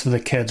place for the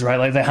kids, right?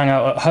 Like they hang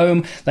out at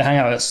home, they hang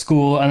out at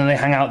school, and then they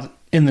hang out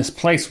in this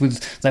place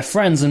with their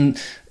friends. And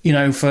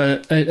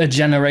for a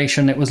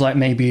generation, it was like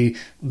maybe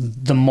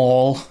the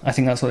mall. I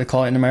think that's what they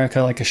call it in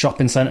America, like a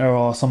shopping center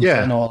or something.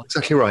 Yeah, or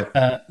exactly right.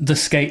 The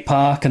skate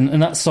park,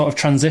 and that sort of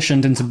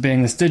transitioned into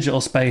being this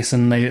digital space,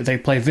 and they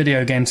play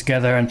video games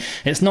together. And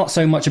it's not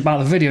so much about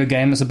the video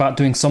game; it's about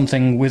doing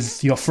something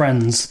with your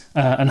friends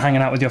and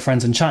hanging out with your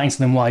friends and chatting to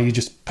them while you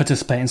just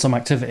participate in some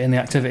activity. And the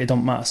activity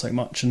don't matter so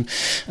much. And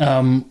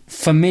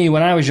for me,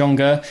 when I was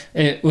younger,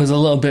 it was a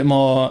little bit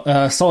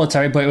more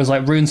solitary, but it was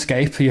like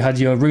RuneScape. You had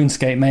your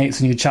RuneScape mates,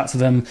 and you chat to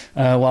them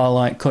while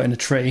like cutting a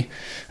tree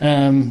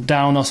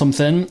down or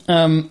something,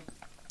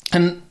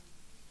 and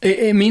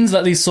it means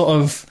that these sort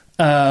of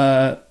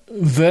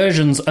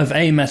versions of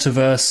a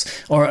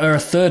metaverse or a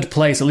third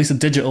place, at least a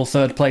digital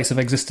third place, have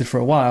existed for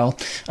a while.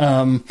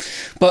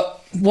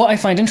 But what I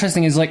find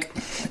interesting is like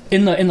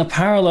in the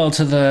parallel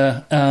to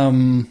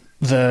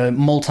the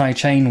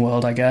multi-chain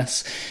world, I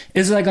guess,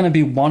 is there going to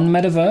be one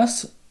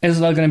metaverse? Is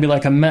there going to be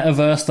like a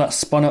metaverse that's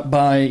spun up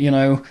by,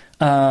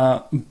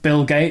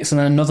 Bill Gates, and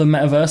then another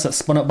metaverse that's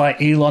spun up by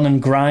Elon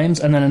and Grimes,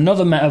 and then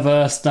another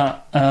metaverse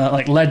that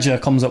like Ledger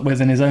comes up with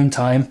in his own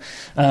time,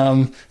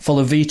 full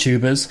of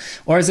VTubers?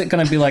 Or is it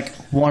going to be like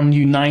one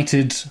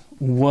united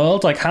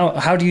world? Like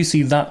how do you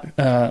see that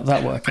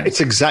working?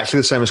 It's exactly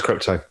the same as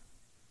crypto.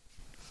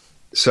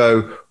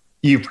 So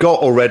you've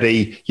got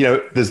already,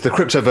 there's the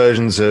crypto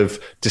versions of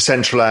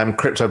Decentraland,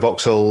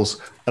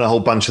 CryptoVoxels, and a whole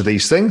bunch of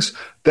these things.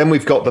 Then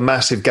we've got the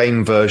massive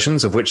game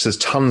versions, of which there's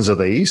tons of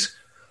these.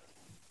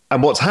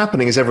 And what's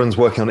happening is everyone's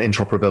working on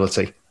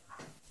interoperability.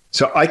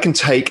 So I can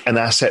take an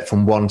asset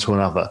from one to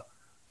another.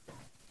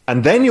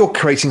 And then you're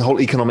creating whole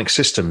economic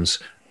systems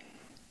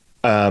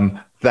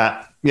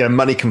that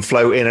money can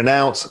flow in and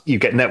out. You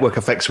get network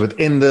effects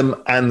within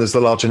them, and there's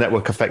the larger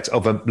network effect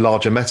of a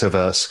larger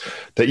metaverse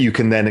that you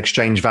can then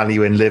exchange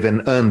value in, live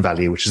in, earn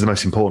value, which is the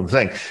most important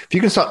thing. If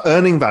you can start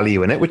earning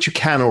value in it, which you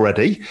can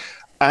already,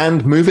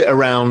 and move it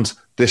around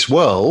this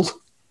world,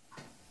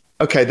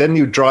 okay, then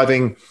you're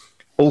driving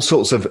all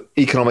sorts of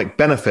economic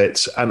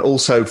benefits and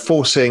also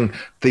forcing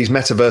these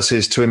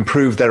metaverses to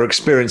improve their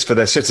experience for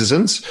their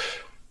citizens,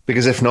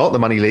 because if not, the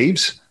money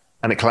leaves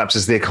and it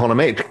collapses the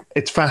economy.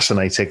 It's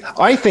fascinating.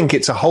 I think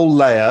it's a whole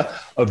layer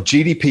of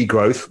GDP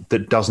growth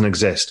that doesn't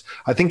exist.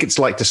 I think it's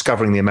like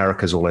discovering the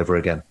Americas all over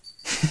again.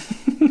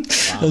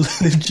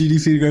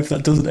 GDP growth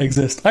that doesn't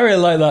exist. I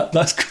really like that.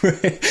 That's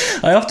great.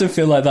 I often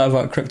feel like that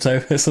about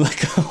crypto. It's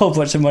like a whole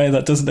bunch of money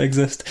that doesn't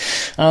exist.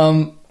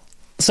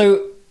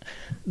 So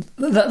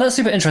that's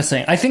super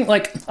interesting. I think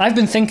I've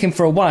been thinking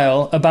for a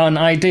while about an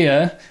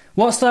idea.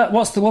 What's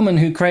the woman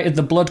who created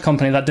the blood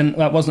company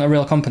that wasn't a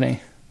real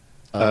company?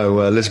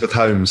 Elizabeth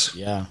Holmes.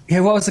 Yeah.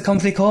 What was the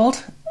company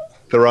called?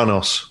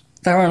 Theranos.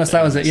 Theranos,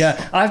 that was it,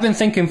 yeah. I've been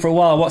thinking for a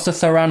while, what's a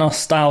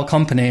Theranos-style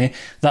company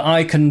that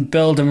I can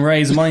build and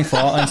raise money for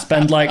and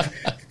spend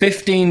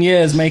 15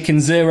 years making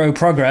zero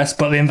progress,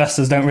 but the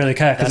investors don't really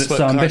care because it's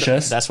so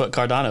ambitious. That's what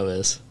Cardano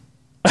is.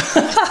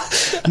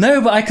 No,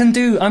 but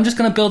I'm just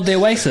going to build the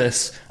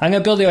Oasis. I'm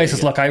going to build the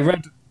Oasis. Look, I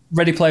read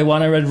Ready Player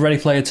 1, I read Ready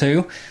Player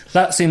 2.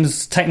 That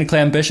seems technically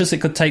ambitious. It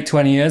could take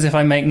 20 years. If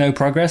I make no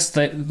progress,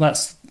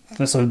 that's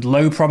a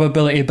low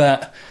probability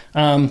bet.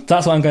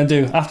 That's what I'm going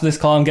to do. After this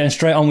call, I'm getting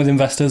straight on with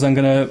investors. I'm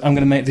going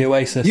to make the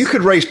Oasis. You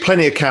could raise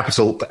plenty of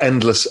capital,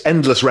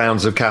 endless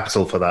rounds of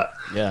capital for that.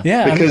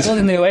 Yeah, I'm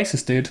building the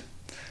Oasis, dude.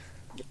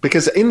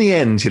 Because in the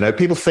end,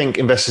 people think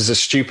investors are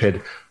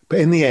stupid, but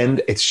in the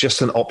end, it's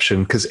just an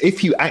option. Because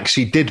if you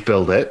actually did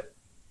build it,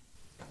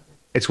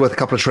 it's worth a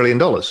couple of $1 trillion.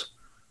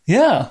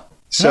 Yeah.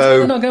 So that's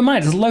what I'm not going to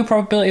mind. It's a low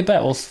probability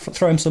bet. We'll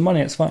throw him some money.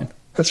 It's fine.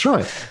 That's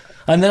right.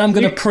 And then I'm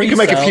going to pre-sell. You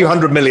can make a few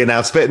 $100 million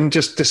out of it and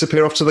just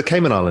disappear off to the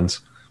Cayman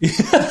Islands.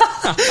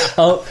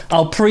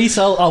 I'll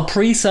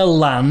pre-sell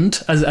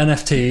land as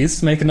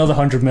NFTs, make another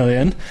 100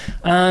 million,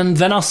 and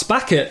then I'll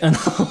SPAC it and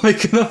I'll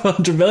make another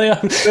 100 million.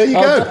 There you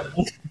go.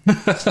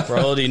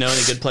 Raul, do you know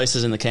any good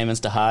places in the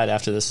Caymans to hide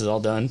after this is all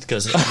done?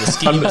 Because the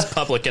scheme is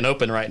public and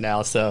open right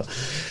now, so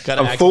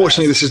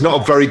unfortunately, this is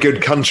not a very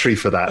good country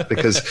for that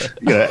because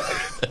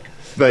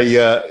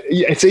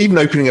it's even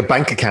opening a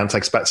bank account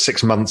takes about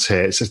 6 months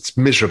here. It's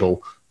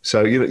miserable.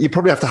 So you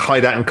probably have to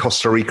hide out in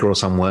Costa Rica or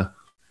somewhere.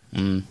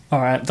 All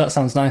right, that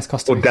sounds nice.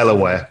 Costa Rica. Or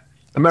Delaware.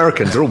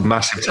 Americans are all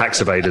massive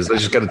tax evaders. They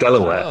just go to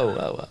Delaware.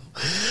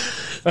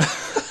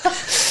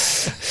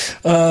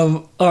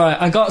 All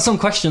right, I got some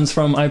questions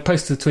I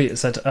posted a tweet that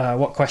said,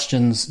 what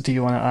questions do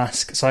you want to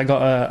ask? So I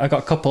got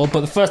a couple,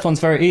 but the first one's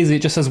very easy.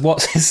 It just says,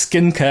 what's his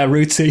skincare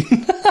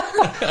routine?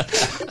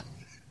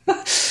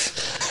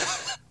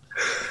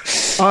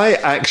 I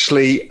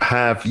actually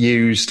have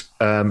used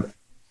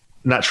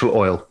natural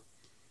oil.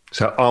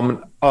 So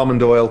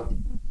almond oil.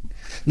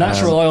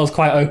 Natural oil is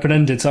quite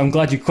open-ended, so I'm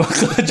glad you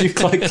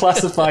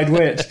classified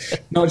which,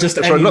 not just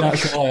any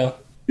natural oil.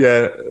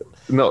 Yeah,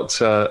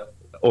 not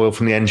oil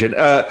from the engine.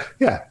 There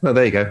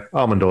you go,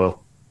 almond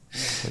oil.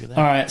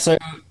 All right, so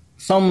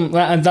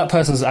that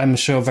person's, I'm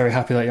sure, very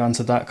happy that you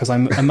answered that because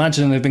I'm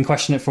imagining they've been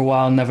questioning it for a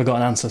while and never got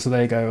an answer. So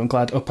there you go. I'm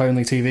glad Up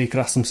Only TV could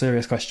ask some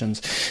serious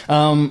questions.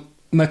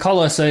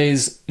 McCullough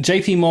says,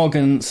 JP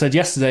Morgan said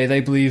yesterday they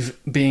believe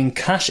being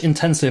cash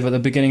intensive at the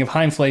beginning of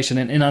high inflation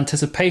and in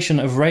anticipation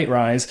of rate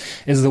rise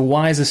is the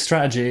wisest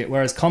strategy,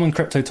 whereas common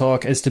crypto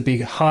talk is to be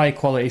high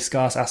quality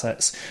scarce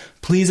assets.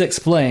 Please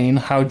explain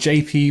how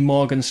JP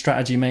Morgan's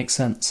strategy makes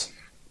sense.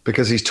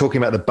 Because he's talking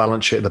about the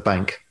balance sheet of the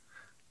bank.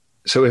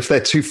 So if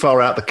they're too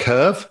far out the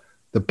curve,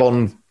 the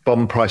bond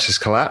prices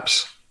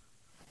collapse.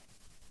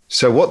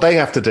 So what they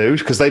have to do,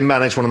 because they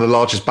manage one of the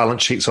largest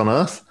balance sheets on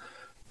earth,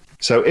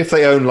 so if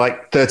they own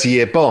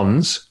 30-year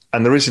bonds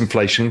and there is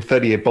inflation,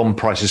 30-year bond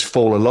prices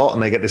fall a lot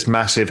and they get this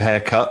massive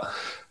haircut.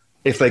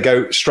 If they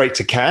go straight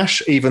to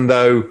cash, even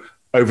though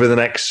over the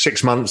next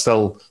 6 months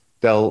they'll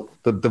the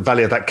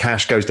value of that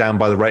cash goes down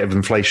by the rate of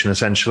inflation,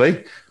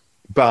 essentially,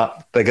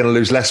 but they're going to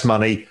lose less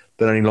money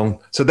than any long.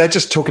 So they're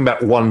just talking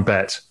about one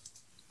bet.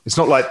 It's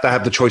not like they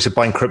have the choice of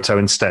buying crypto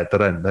instead. They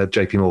don't. They're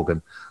JP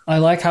Morgan. I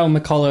like how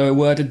McCullough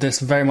worded this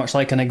very much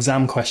like an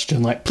exam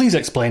question, like, please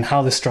explain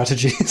how this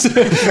strategy is.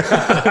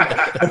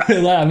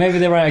 Maybe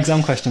they write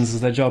exam questions as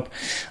their job.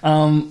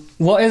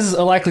 What is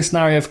a likely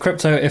scenario of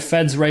crypto if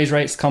Feds raise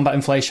rates to combat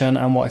inflation,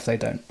 and what if they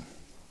don't?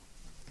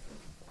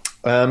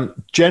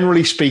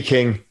 Generally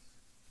speaking,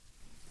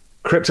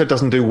 crypto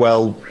doesn't do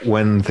well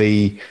when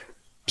the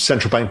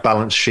central bank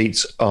balance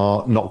sheets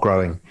are not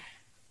growing.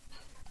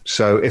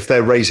 So if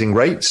they're raising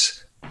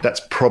rates,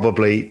 that's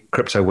probably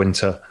crypto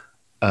winter.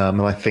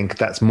 And I think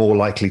that's more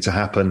likely to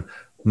happen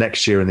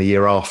next year and the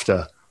year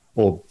after,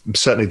 or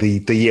certainly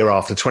the year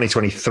after,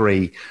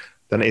 2023,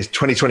 than it is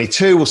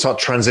 2022. We'll start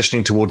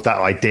transitioning towards that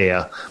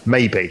idea.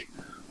 Maybe.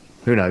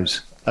 Who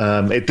knows?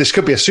 This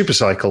could be a super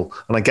cycle,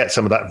 and I get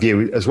some of that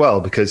view as well,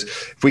 because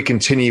if we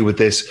continue with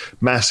this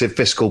massive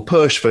fiscal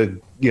push for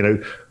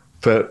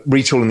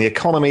retooling the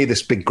economy,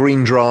 this big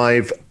green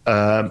drive,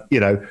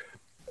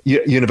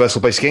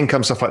 universal basic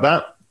income, stuff like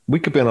that, we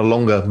could be on a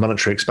longer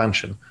monetary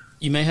expansion.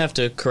 You may have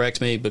to correct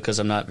me because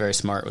I'm not very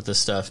smart with this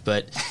stuff,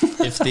 but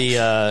if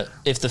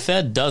the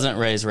Fed doesn't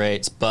raise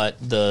rates, but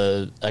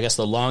the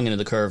long end of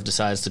the curve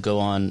decides to go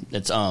on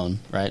its own,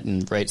 right,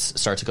 and rates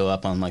start to go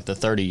up on like the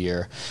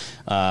 30-year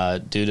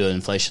due to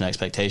inflation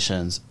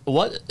expectations,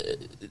 what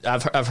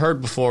I've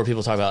heard before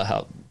people talk about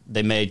how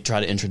they may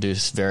try to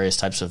introduce various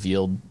types of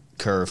yield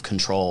curve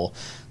control.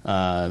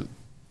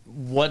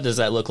 What does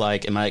that look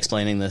like? Am I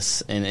explaining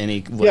this in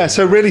any way? Yeah,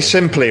 so really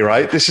simply,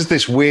 right, this is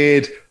this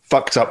weird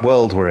fucked up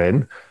world we're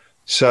in.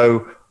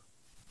 So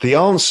the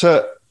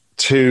answer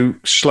to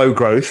slow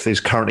growth is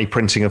currently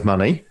printing of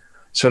money.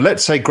 So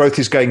let's say growth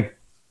is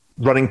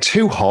running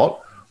too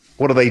hot.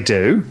 What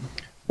do?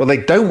 Well, they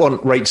don't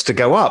want rates to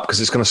go up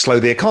because it's going to slow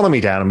the economy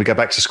down and we go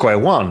back to square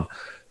one.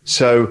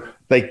 So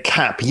they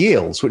cap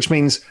yields, which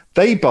means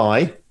they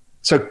buy.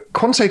 So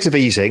quantitative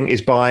easing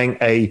is buying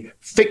a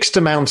fixed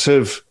amount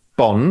of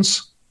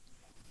bonds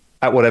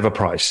at whatever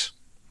price.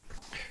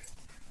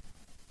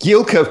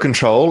 Yield curve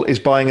control is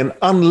buying an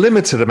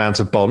unlimited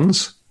amount of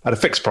bonds at a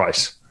fixed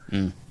price.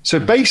 So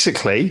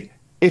basically,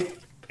 if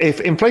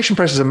inflation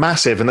pressures are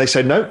massive and they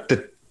say, no,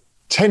 the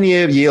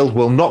 10-year yield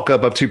will not go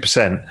above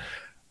 2%,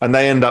 and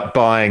they end up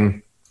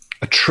buying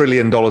 $1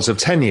 trillion of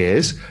 10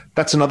 years,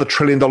 that's another $1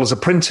 trillion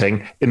of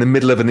printing in the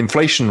middle of an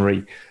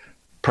inflationary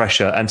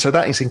pressure. And so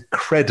that is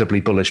incredibly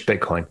bullish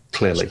Bitcoin,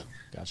 clearly.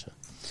 Gotcha.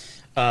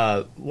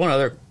 One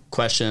other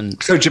question.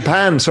 So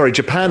Japan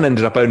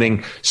ended up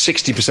owning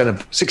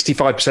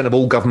 65% of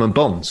all government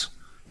bonds.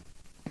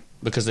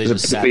 Because they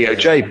just the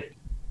BOJ,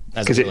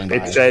 because it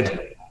buyer.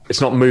 said it's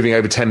not moving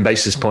over 10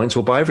 basis points,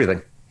 we'll buy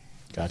everything.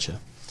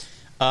 Gotcha.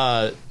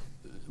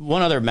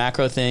 One other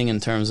macro thing in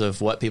terms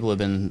of what people have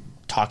been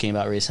talking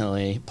about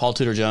recently, Paul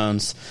Tudor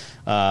Jones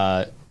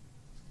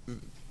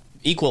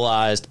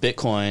equalized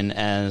Bitcoin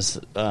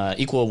as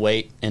equal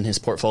weight in his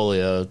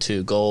portfolio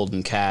to gold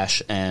and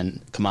cash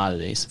and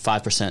commodities,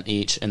 5%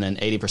 each, and then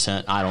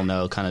 80%, I don't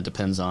know, kind of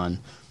depends on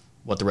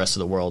what the rest of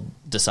the world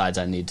decides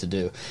I need to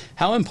do.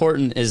 How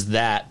important is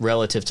that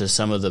relative to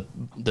some of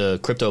the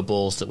crypto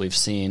bulls that we've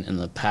seen in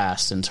the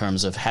past in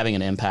terms of having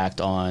an impact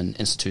on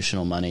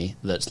institutional money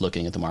that's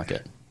looking at the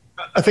market?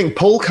 I think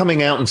Paul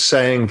coming out and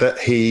saying that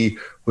he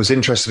was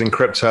interested in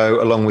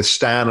crypto along with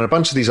Stan and a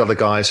bunch of these other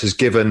guys has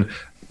given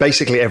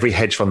basically every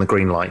hedge fund the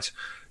green light.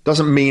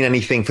 Doesn't mean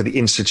anything for the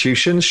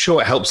institutions.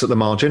 Sure, it helps at the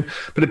margin.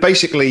 But it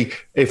basically,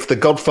 if the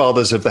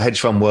godfathers of the hedge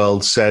fund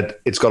world said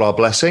it's got our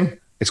blessing,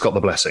 it's got the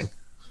blessing.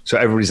 So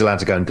everybody's allowed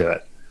to go and do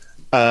it.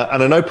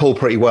 And I know Paul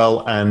pretty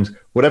well, and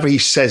whatever he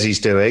says he's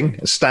doing,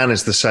 Stan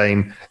is the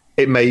same.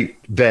 It may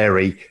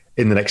vary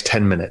in the next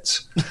 10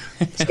 minutes.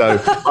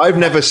 So I've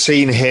never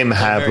seen him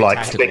have like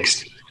tactical.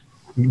 Fixed.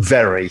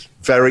 Very,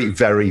 very,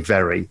 very,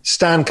 very.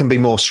 Stan can be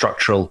more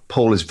structural.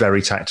 Paul is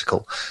very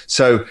tactical.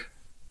 So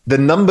the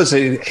numbers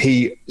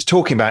he is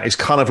talking about is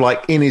kind of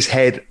like in his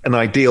head an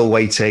ideal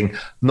weighting,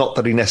 not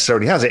that he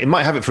necessarily has it. He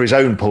might have it for his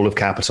own pool of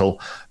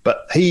capital,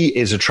 but he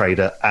is a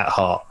trader at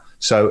heart.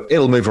 So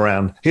it'll move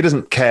around. He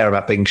doesn't care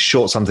about being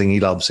short something he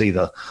loves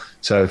either.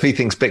 So if he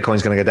thinks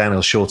Bitcoin's going to go down,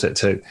 he'll short it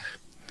too.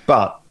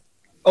 But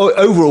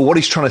overall, what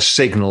he's trying to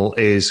signal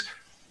is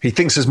he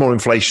thinks there's more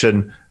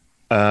inflation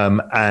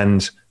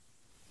and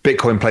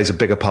Bitcoin plays a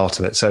bigger part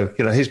of it. So,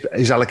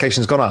 his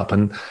allocation's gone up.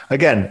 And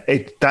again,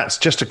 that's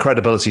just a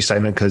credibility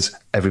statement because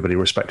everybody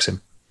respects him.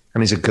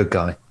 And he's a good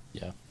guy.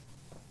 Yeah.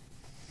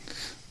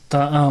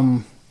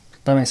 That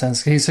makes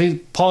sense.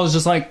 Paul's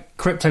just like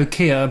crypto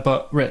Kia,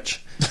 but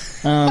rich.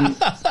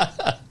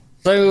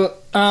 So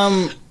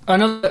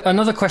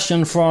another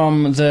question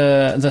from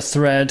the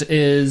thread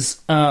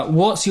is,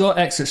 what's your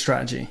exit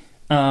strategy?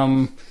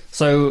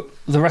 So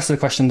the rest of the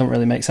question don't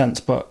really make sense,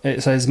 but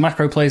it says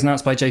macro plays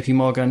announced by JP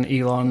Morgan,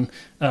 Elon,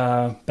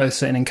 both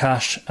sitting in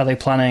cash. Are they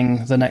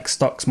planning the next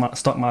stock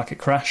market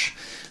crash?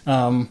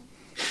 My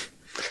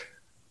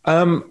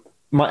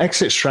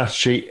exit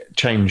strategy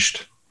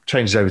changed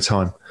changes over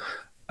time.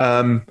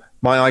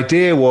 My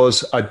idea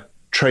was I'd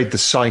trade the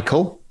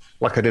cycle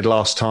like I did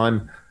last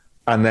time,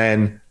 and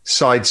then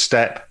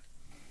sidestep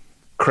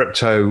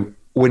crypto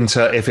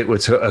winter if it were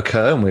to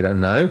occur, and we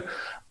don't know,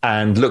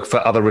 and look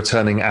for other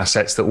returning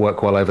assets that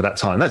work well over that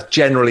time. That's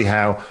generally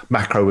how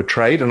macro would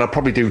trade, and I'll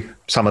probably do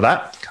some of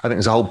that. I think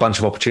there's a whole bunch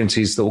of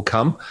opportunities that will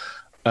come.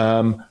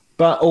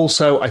 But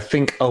also, I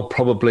think I'll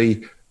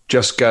probably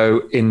just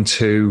go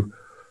into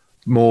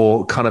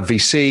more kind of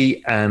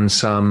VC and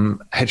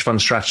some hedge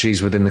fund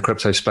strategies within the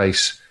crypto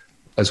space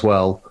as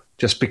well,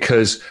 just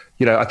because,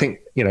 I think,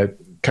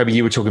 Kobe,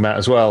 you were talking about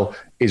as well,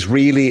 is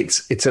really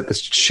it's at the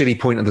shitty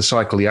point of the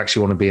cycle you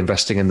actually want to be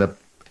investing in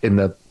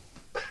the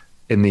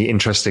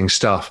interesting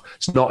stuff.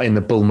 It's not in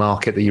the bull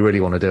market that you really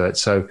want to do it.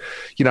 So,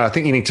 I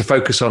think you need to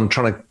focus on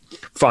trying to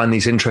find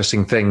these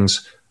interesting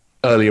things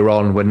earlier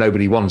on when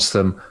nobody wants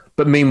them,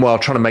 but meanwhile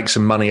trying to make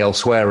some money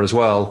elsewhere as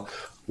well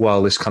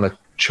while this kind of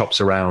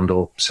chops around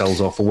or sells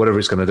off or whatever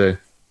it's going to do.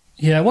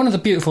 Yeah, one of the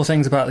beautiful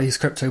things about these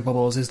crypto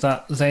bubbles is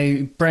that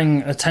they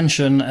bring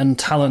attention and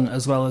talent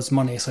as well as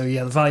money. So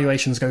yeah, the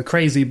valuations go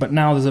crazy, but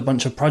now there's a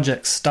bunch of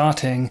projects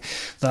starting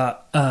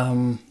that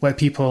where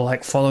people are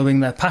like following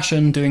their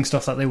passion, doing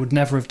stuff that they would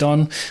never have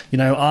done.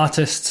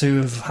 Artists who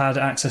have had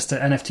access to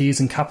NFTs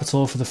and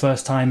capital for the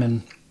first time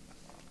in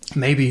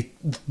maybe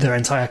their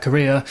entire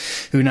career,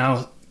 who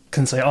now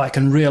can say, I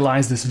can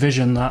realize this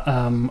vision that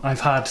I've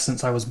had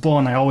since I was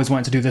born. I always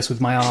wanted to do this with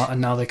my art,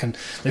 and now they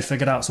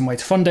figured out some way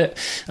to fund it,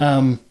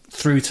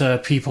 through to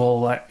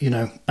people like,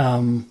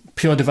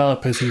 pure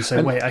developers who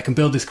say, wait, I can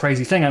build this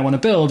crazy thing I want to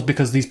build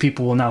because these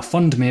people will now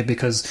fund me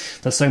because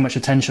there's so much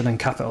attention and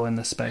capital in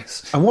this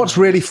space. And what's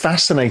really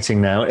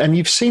fascinating now, and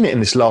you've seen it in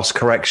this last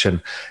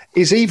correction,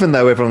 is even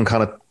though everyone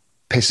kind of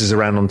pisses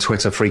around on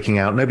Twitter freaking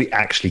out, nobody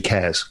actually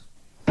cares.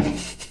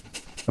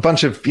 A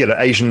bunch of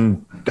Asian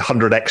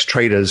 100x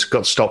traders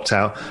got stopped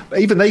out.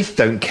 Even they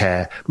don't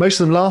care. Most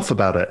of them laugh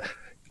about it.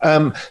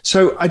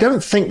 So I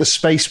don't think the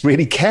space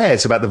really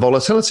cares about the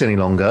volatility any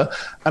longer.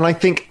 And I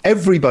think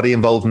everybody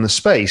involved in the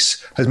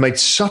space has made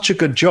such a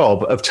good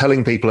job of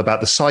telling people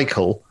about the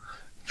cycle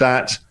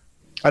that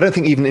I don't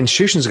think even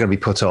institutions are going to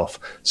be put off.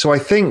 So I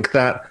think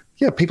that,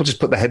 people just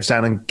put their heads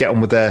down and get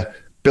on with their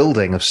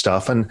building of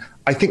stuff. And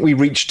I think we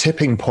reached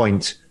tipping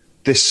point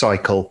this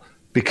cycle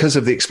because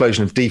of the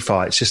explosion of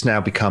DeFi. It's just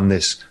now become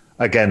this,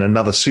 again,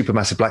 another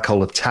supermassive black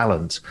hole of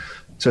talent.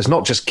 So it's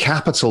not just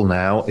capital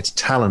now, it's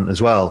talent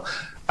as well.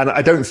 And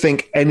I don't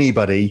think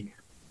anybody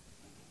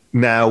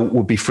now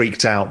would be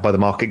freaked out by the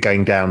market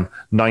going down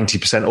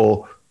 90%,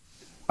 or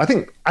I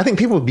think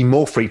people would be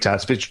more freaked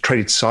out if it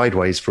traded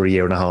sideways for a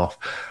year and a half.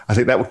 I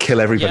think that would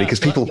kill everybody because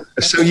people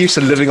are so used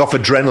to living off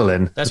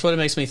adrenaline. That's what it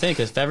makes me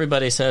think. If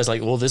everybody says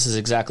like, well, this is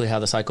exactly how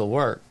the cycle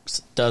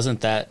works,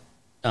 doesn't that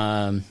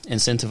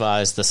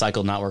incentivize the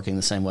cycle not working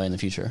the same way in the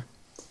future?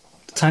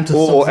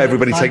 Or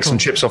everybody takes some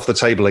chips off the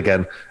table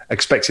again,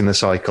 expecting the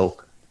cycle.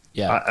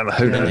 Yeah, and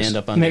who knows?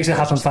 Makes it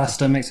happen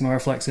faster, makes it more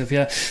reflexive.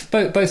 Yeah,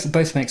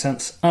 both make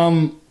sense.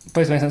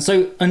 Both make sense.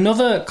 So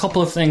another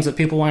couple of things that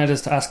people wanted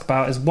us to ask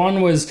about is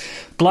one was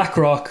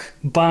BlackRock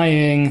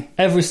buying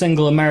every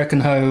single American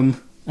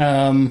home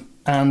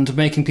and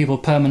making people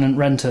permanent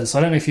renters. I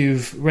don't know if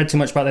you've read too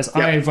much about this.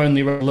 Yeah. I've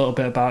only read a little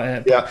bit about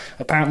it. Yeah.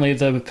 Apparently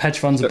the hedge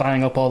funds are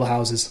buying up all the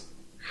houses.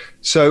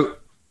 So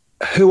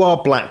who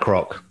are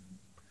BlackRock?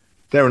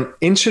 They're an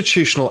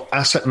institutional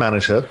asset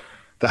manager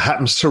that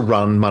happens to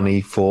run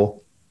money for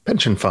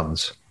pension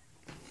funds.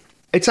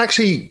 It's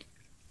actually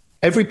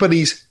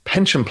everybody's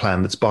pension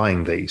plan that's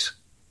buying these,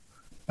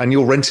 and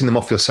you're renting them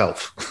off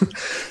yourself.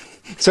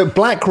 So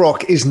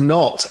BlackRock is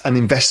not an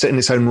investor in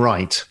its own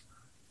right.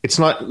 It's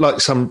not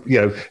like some,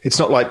 it's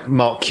not like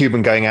Mark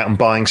Cuban going out and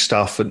buying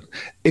stuff. And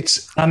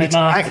it's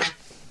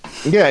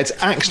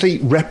actually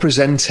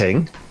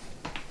representing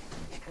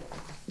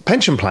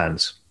pension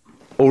plans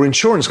or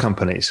insurance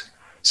companies.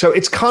 So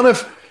it's kind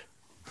of,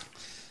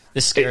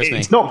 this scares me.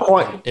 It's not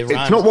quite.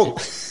 It's not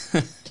what.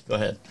 Go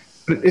ahead.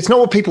 It's not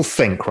what people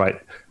think, right?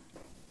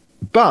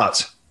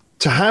 But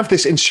to have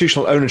this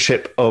institutional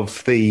ownership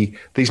of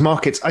these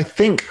markets, I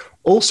think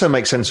also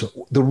makes sense.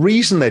 The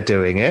reason they're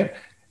doing it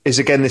is,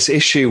 again, this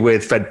issue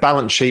with Fed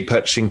balance sheet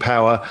purchasing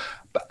power.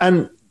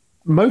 And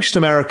most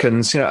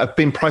Americans, have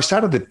been priced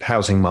out of the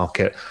housing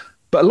market,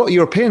 but a lot of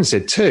Europeans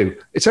did too.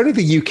 It's only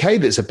the UK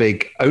that's a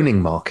big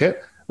owning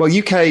market. Well,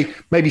 UK,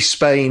 maybe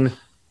Spain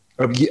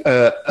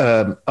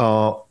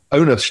are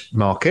owner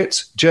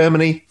markets.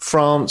 Germany,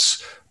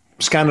 France,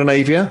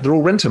 Scandinavia, they're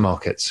all renter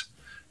markets.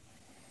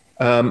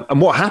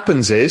 And what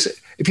happens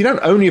is, if you don't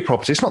own your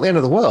property, it's not the end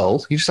of the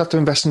world. You just have to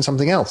invest in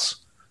something else.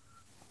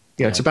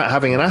 It's about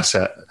having an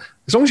asset.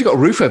 As long as you've got a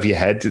roof over your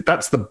head,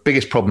 that's the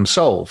biggest problem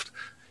solved.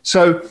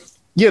 So,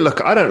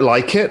 look, I don't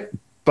like it,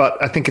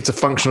 but I think it's a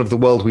function of the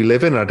world we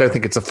live in. And I don't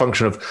think it's a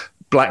function of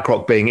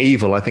BlackRock being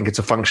evil. I think it's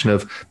a function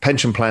of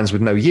pension plans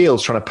with no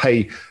yields trying to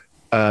pay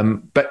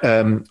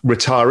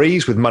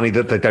retirees with money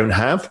that they don't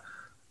have.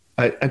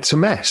 It's a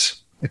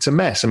mess.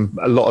 And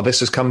a lot of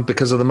this has come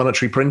because of the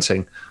monetary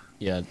printing.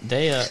 Yeah,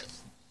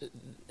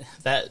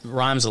 That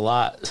rhymes a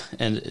lot,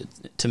 and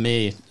to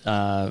me,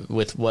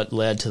 with what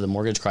led to the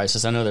mortgage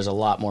crisis. I know there's a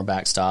lot more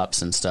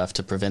backstops and stuff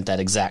to prevent that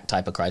exact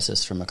type of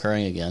crisis from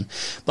occurring again.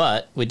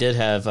 But we did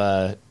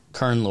have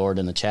Kern Lord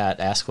in the chat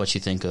ask what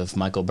you think of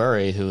Michael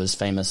Burry, who is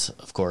famous,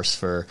 of course,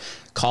 for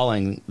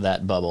calling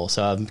that bubble.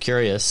 So I'm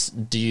curious,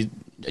 do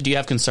you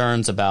have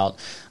concerns about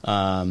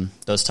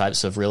those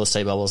types of real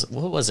estate bubbles?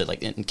 What was it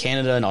like in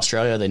Canada and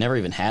Australia? They never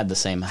even had the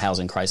same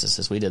housing crisis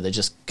as we did. They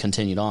just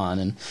continued on.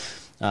 And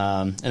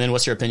then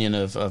what's your opinion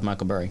of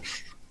Michael Burry?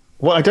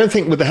 Well, I don't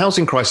think with the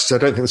housing crisis, I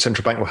don't think the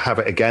central bank will have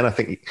it again. I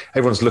think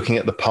everyone's looking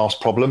at the past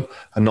problem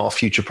and not a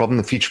future problem.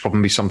 The future problem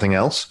will be something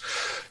else.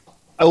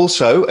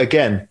 Also,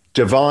 again,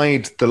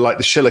 divide the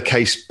Schiller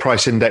case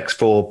price index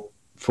for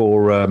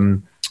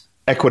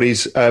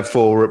equities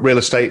for real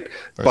estate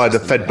by the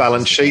Fed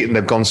balance sheet, and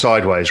they've gone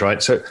sideways,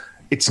 right? So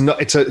it's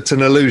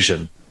an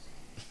illusion.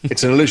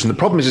 It's an illusion. The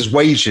problem is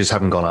wages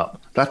haven't gone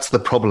up. That's the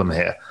problem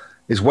here.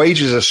 Is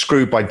wages are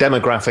screwed by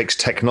demographics,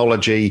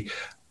 technology,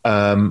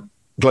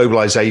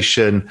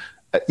 globalization,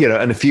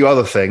 and a few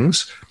other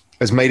things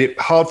has made it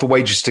hard for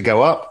wages to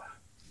go up.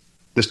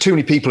 There's too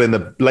many people in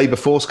the labor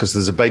force because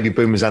there's the baby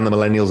boomers and the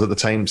millennials at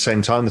the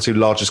same time, the two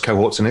largest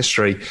cohorts in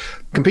history,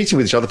 competing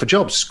with each other for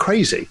jobs. It's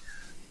crazy.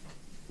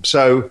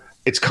 So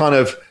it's kind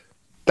of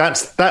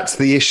that's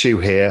the issue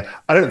here.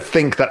 I don't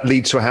think that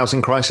leads to a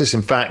housing crisis.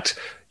 In fact,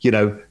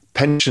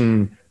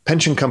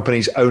 pension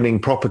companies owning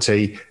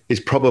property is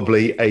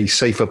probably a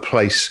safer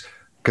place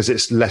because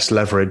it's less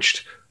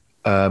leveraged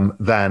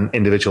than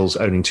individuals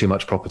owning too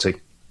much property.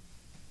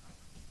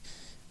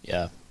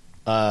 Yeah.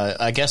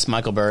 I guess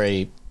Michael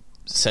Burry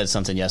said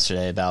something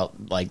yesterday about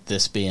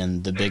this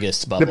being the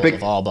biggest bubble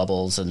of all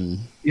bubbles. And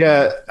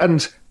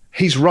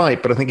he's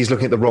right, but I think he's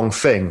looking at the wrong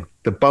thing.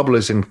 The bubble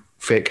is in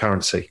fiat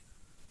currency.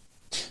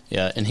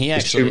 Yeah, and he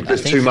actually...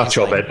 There's too much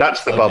of it.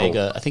 That's the bubble.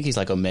 I think he's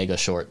Omega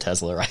short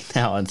Tesla right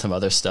now and some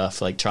other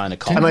stuff, trying to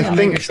call and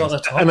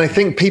I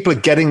think people are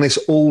getting this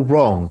all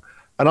wrong.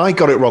 And I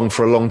got it wrong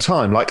for a long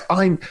time.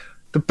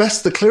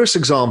 The clearest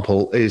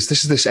example is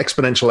this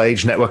exponential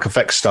age network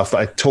effect stuff that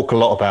I talk a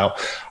lot about.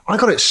 I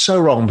got it so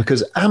wrong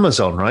because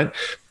Amazon, right?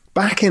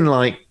 Back in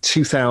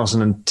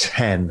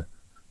 2010,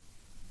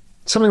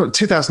 something like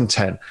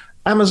 2010,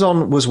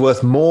 Amazon was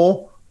worth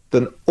more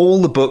than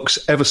all the books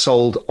ever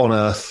sold on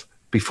Earth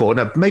before.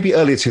 Now, maybe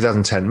earlier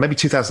 2010, maybe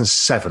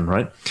 2007,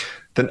 right?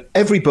 Than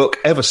every book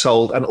ever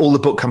sold and all the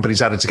book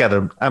companies added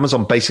together.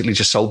 Amazon basically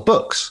just sold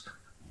books.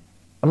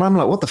 And I'm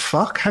like, what the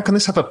fuck? How can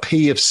this have a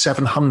P of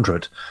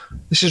 700?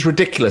 This is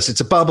ridiculous.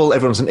 It's a bubble.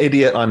 Everyone's an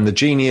idiot. I'm the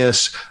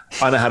genius.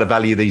 I know how to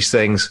value these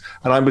things.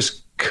 And I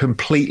was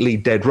completely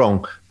dead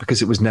wrong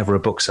because it was never a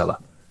bookseller.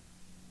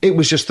 It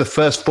was just the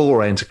first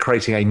foray into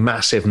creating a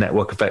massive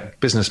network effect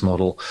business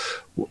model,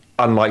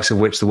 unlike of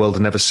which the world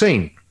had never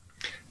seen.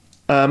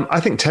 I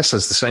think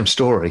Tesla's the same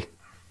story.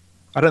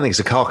 I don't think it's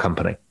a car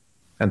company.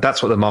 And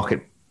that's what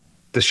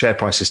the share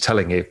price is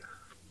telling you.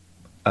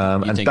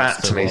 And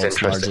that to me is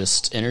interesting.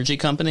 Largest energy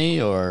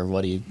company, or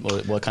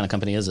what kind of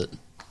company is it?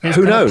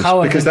 Who knows?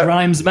 Power because the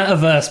Grimes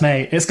metaverse,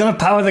 mate. It's going to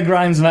power the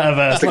Grimes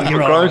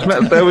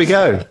metaverse. There we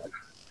go.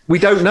 We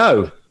don't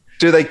know.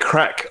 Do they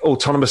crack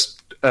autonomous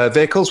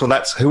vehicles? Well,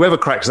 that's whoever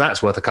cracks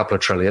that's worth a couple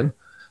of trillion.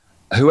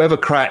 Whoever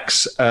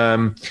cracks,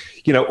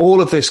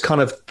 all of this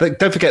kind of.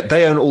 Don't forget,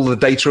 they own all the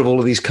data of all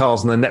of these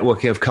cars and the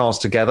networking of cars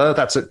together.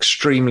 That's an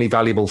extremely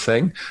valuable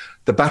thing.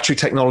 The battery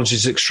technology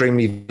is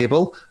extremely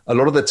valuable. A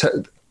lot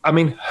of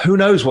who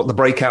knows what the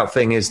breakout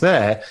thing is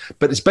there,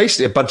 but it's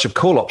basically a bunch of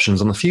call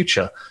options on the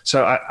future.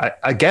 So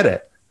I get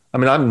it. I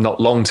mean, I'm not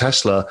long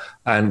Tesla,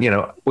 and,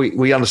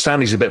 we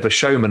understand he's a bit of a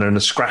showman and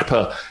a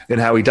scrapper in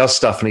how he does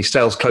stuff, and he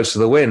sails close to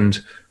the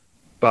wind,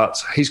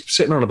 but he's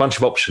sitting on a bunch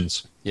of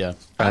options. Yeah.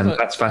 And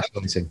that's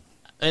fascinating.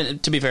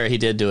 And to be fair, he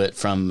did do it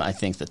from, I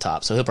think, the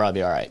top, so he'll probably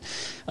be all right.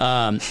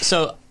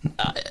 So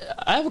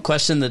I have a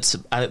question that's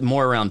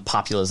more around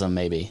populism,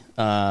 maybe.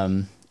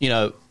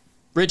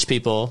 Rich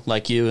people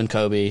like you and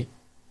Kobe,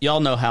 y'all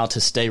know how to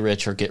stay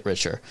rich or get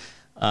richer.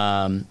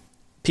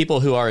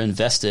 People who are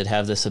invested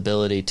have this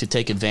ability to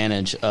take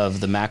advantage of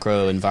the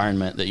macro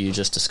environment that you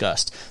just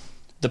discussed.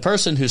 The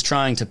person who's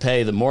trying to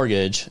pay the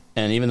mortgage,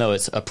 and even though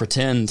it's a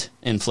pretend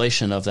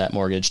inflation of that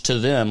mortgage, to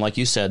them, like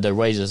you said, their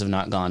wages have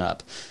not gone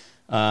up.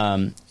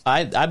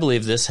 I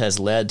believe this has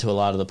led to a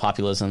lot of the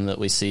populism that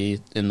we see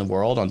in the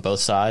world on both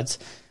sides.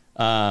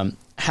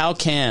 How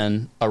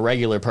can a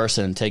regular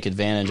person take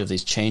advantage of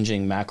these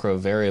changing macro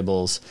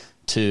variables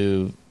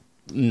to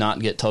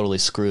not get totally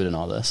screwed in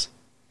all this?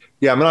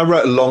 Yeah, I mean, I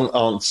wrote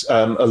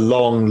a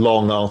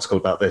long article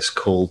about this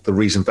called "The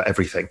Reason for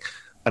Everything,"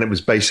 and it was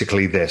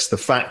basically this: the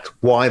fact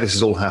why this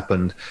has all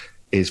happened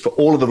is for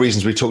all of the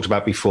reasons we talked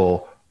about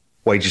before.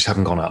 Wages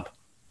haven't gone up,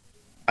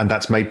 and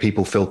that's made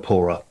people feel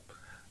poorer,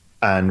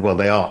 and well,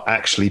 they are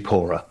actually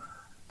poorer.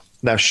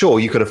 Now, sure,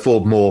 you could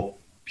afford more,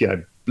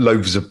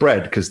 loaves of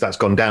bread because that's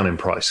gone down in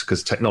price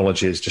because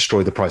technology has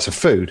destroyed the price of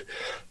food.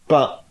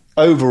 But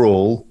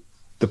overall,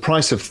 the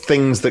price of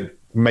things that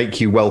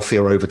make you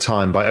wealthier over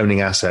time by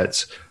owning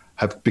assets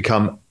have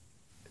become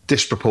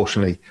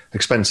disproportionately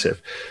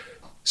expensive.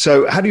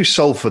 So how do you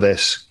solve for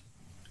this?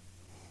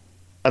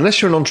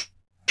 Unless you're an entrepreneur,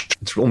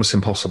 it's almost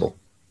impossible.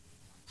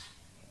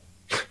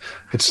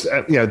 It's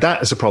that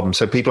is a problem.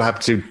 So people have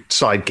to do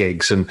side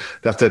gigs and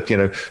they have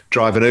to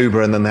drive an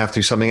Uber and then they have to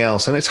do something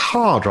else, and it's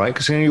hard, right?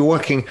 Because you're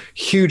working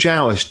huge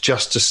hours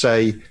just to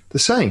stay the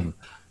same.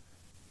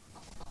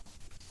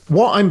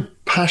 What I'm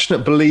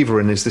passionate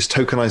believer in is this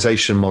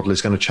tokenization model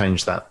is going to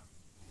change that.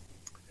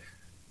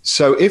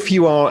 So if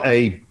you are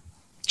a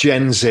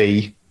Gen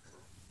Z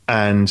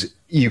and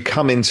you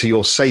come into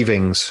your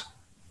savings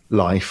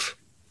life,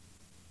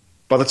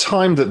 by the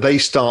time that they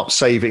start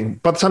saving,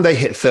 by the time they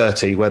hit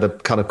 30, where the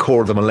kind of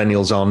core of the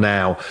millennials are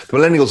now, the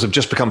millennials have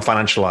just become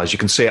financialized. You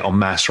can see it en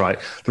masse, right?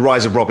 The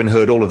rise of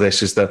Robinhood, all of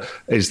this is the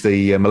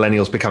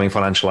millennials becoming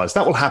financialized.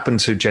 That will happen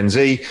to Gen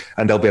Z,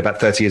 and they'll be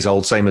about 30 years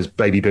old, same as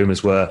baby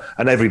boomers were,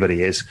 and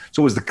everybody is. It's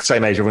always the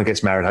same age. Everyone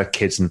gets married, has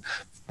kids, and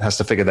has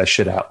to figure their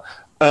shit out.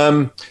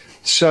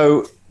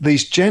 So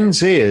these Gen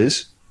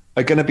Zers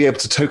are going to be able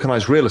to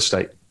tokenize real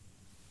estate.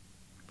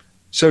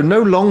 So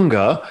no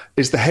longer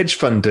is the hedge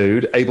fund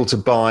dude able to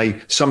buy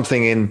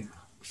something in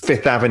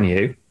Fifth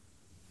Avenue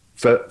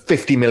for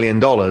 $50 million,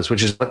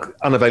 which is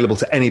unavailable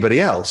to anybody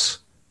else.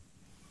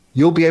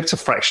 You'll be able to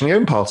fractionally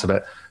own part of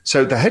it.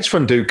 So the hedge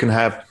fund dude can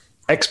have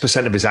X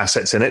percent of his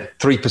assets in it,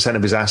 3%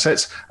 of his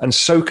assets, and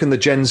so can the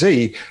Gen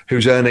Z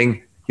who's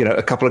earning,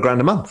 a couple of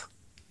grand a month.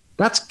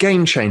 That's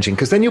game changing,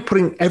 because then you're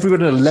putting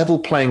everyone in a level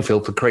playing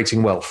field for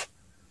creating wealth.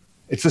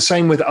 It's the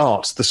same with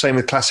art, the same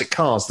with classic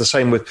cars, the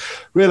same with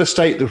real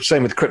estate, the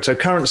same with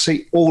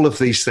cryptocurrency, all of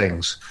these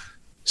things.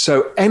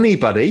 So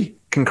anybody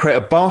can create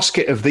a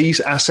basket of these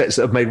assets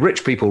that have made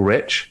rich people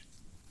rich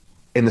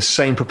in the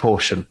same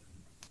proportion.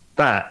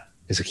 That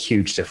is a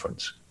huge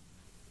difference.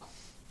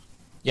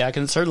 Yeah, I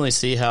can certainly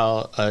see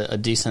how a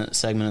decent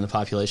segment of the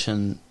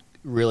population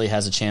really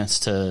has a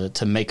chance to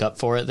make up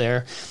for it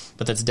there.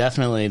 But that's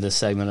definitely the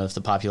segment of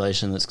the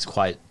population that's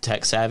quite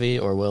tech savvy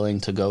or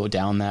willing to go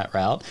down that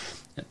route.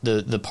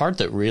 The part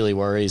that really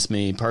worries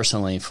me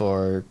personally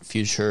for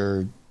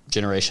future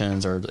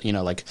generations, or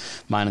like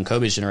mine and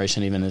Kobe's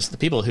generation even, is the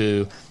people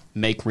who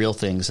make real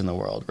things in the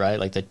world, right?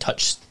 Like they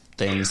touch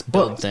things,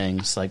 build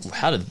things. Like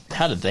how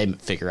did they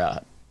figure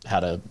out how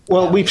to?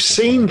 Well, we've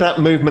seen that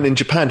movement in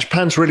Japan.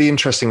 Japan's really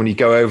interesting when you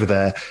go over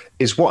there.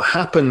 Is what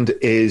happened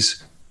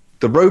is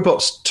the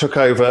robots took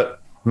over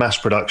mass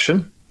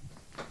production,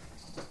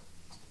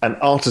 and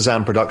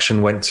artisan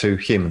production went to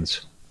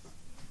humans.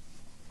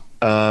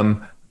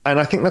 And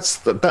I think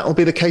that'll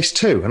be the case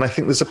too. And I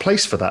think there's a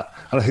place for that.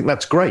 And I think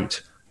that's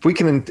great. If we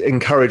can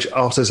encourage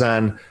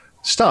artisan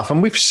stuff,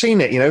 and we've seen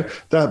it,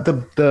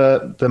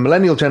 the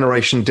millennial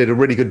generation did a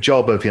really good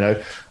job of,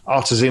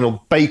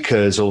 artisanal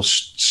bakers or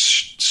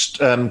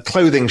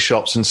clothing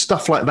shops and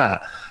stuff like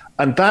that.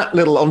 And that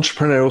little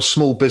entrepreneurial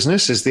small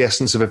business is the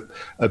essence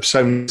of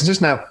so many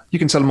businesses. Now, you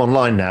can sell them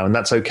online now, and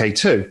that's okay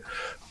too.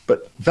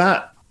 But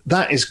that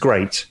is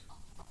great.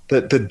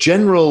 The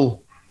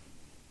general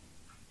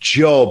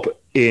job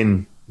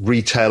in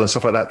retail and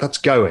stuff like that, that's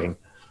going.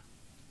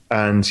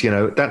 And,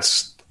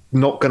 that's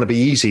not going to be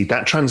easy.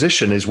 That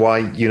transition is why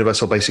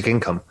universal basic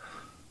income,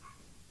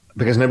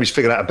 because nobody's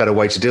figured out a better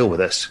way to deal with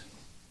this.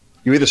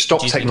 You either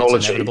stop technology. Think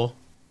it's inevitable?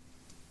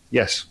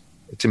 Yes,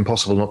 it's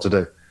impossible not to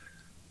do,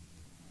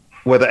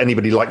 whether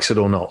anybody likes it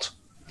or not.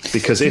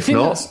 Because if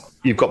not,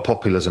 you've got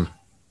populism.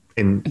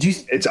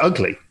 It's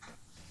ugly.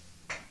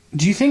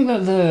 Do you think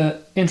that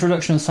the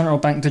introduction of central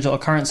bank digital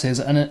currencies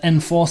and an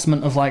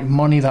enforcement of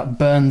money that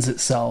burns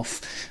itself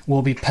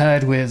will be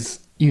paired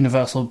with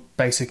universal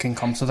basic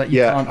income so that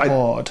you can't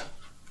hoard?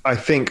 I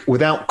think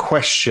without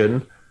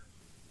question,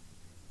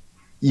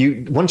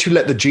 once you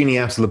let the genie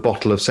out of the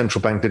bottle of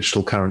central bank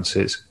digital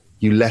currencies,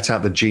 you let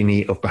out the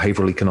genie of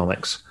behavioral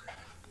economics.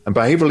 And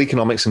behavioral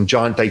economics and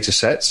giant data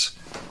sets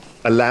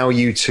allow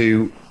you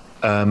to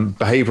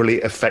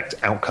behaviorally affect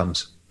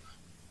outcomes.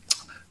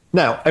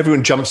 Now,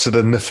 everyone jumps to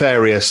the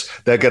nefarious,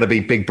 they're going to be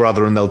big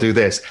brother and they'll do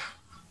this.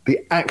 The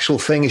actual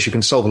thing is you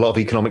can solve a lot of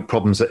economic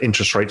problems that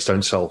interest rates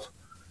don't solve.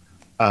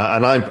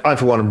 And I'm,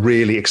 for one,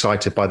 really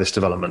excited by this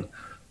development,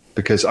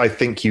 because I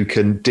think you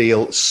can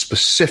deal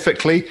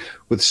specifically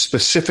with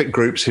specific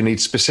groups who need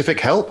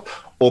specific help,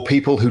 or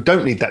people who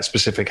don't need that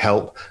specific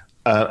help.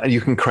 And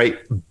you can create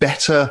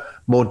better,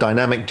 more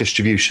dynamic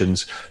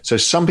distributions. So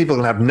some people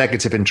can have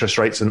negative interest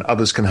rates and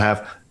others can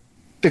have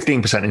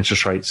 15%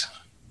 interest rates.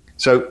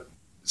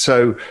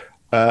 So,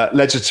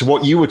 Ledger, to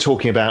what you were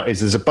talking about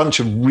is there's a bunch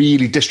of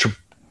really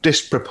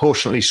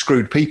disproportionately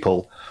screwed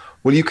people.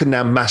 Well, you can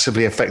now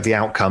massively affect the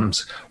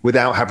outcomes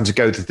without having to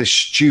go to this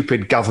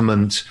stupid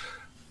government,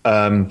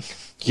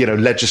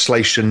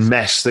 legislation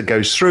mess that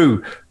goes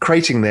through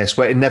creating this,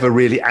 where it never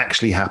really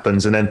actually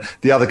happens, and then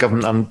the other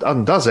government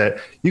undoes it.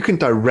 You can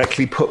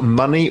directly put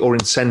money or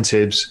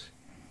incentives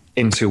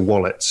into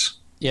wallets.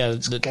 Yeah,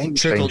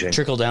 the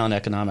trickle-down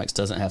economics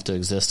doesn't have to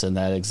exist in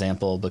that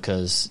example,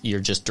 because you're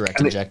just direct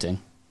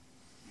injecting.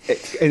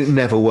 It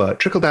never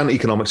worked. Trickle-down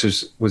economics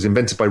was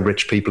invented by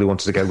rich people who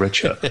wanted to get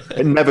richer.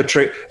 It never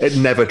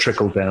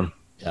trickled down.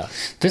 Yeah.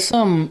 This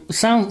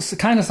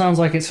sounds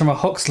like it's from a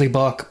Huxley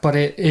book, but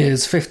it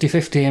is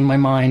 50-50 in my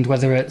mind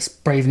whether it's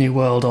Brave New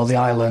World or The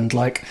Island.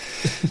 Like,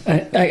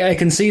 I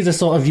can see the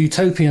sort of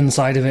utopian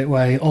side of it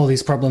where all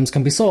these problems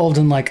can be solved,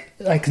 and like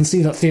I can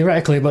see that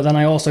theoretically. But then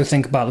I also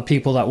think about the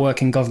people that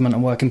work in government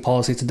and work in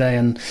policy today,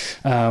 and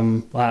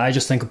I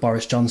just think of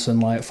Boris Johnson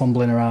like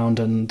fumbling around,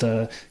 and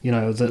the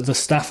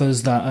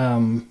staffers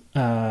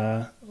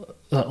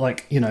that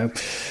like, you know,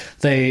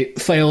 they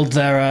failed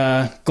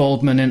their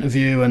Goldman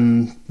interview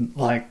and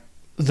like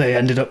they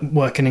ended up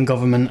working in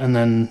government, and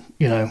then,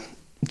 you know,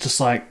 just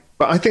like.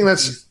 But I think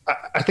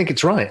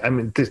it's right. I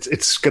mean,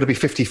 it's going to be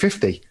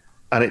 50-50,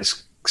 and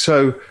it's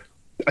so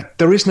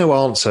there is no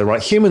answer,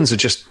 right? Humans are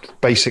just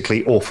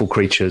basically awful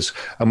creatures,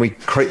 and we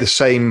create the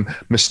same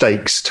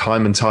mistakes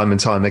time and time and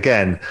time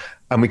again,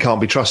 and we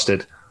can't be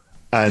trusted.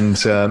 And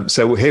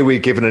so here we're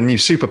given a new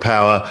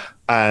superpower,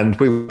 and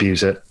we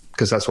abuse it,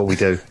 because that's what we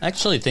do. I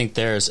actually think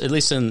there's, at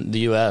least in the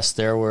U.S.,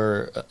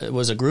 it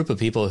was a group of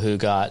people who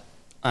got,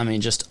 I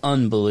mean, just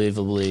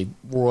unbelievably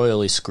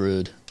royally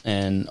screwed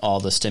in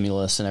all the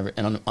stimulus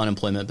and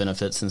unemployment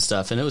benefits and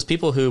stuff. And it was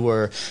people who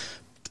were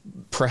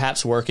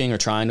perhaps working or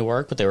trying to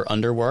work, but they were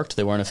underworked.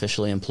 They weren't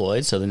officially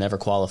employed, so they never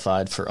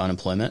qualified for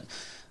unemployment.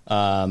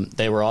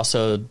 They were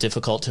also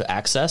difficult to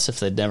access if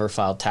they'd never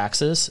filed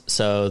taxes,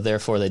 so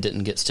therefore they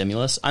didn't get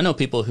stimulus. I know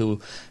people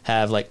who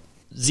have like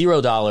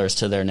 $0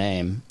 to their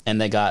name,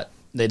 and they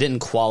didn't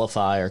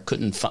qualify or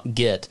couldn't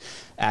get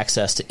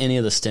access to any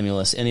of the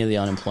stimulus, any of the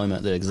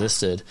unemployment that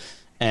existed,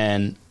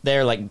 and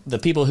they're like the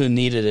people who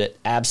needed it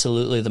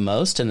absolutely the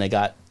most, and they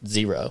got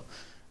zero.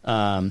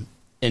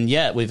 And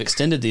yet we've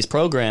extended these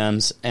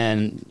programs,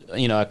 and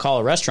you know, I call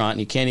a restaurant and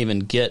you can't even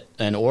get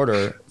an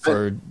order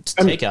for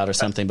takeout or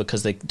something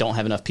because they don't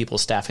have enough people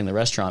staffing the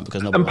restaurant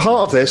because nobody. And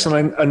part of this,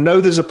 and I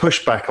know there's a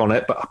pushback on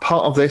it, but a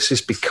part of this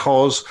is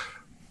because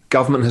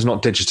government has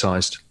not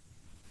digitized.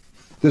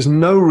 There's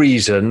no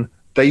reason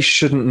they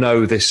shouldn't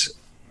know this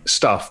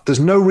stuff.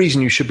 There's no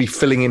reason you should be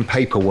filling in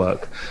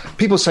paperwork.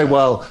 People say,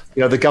 well,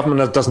 you know, the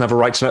government doesn't have a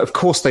right to know. Of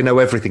course they know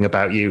everything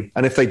about you.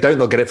 And if they don't,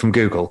 they'll get it from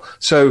Google.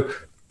 So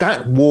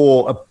that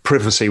war of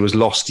privacy was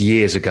lost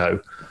years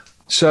ago.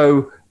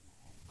 So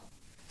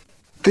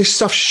this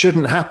stuff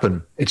shouldn't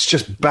happen. It's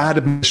just bad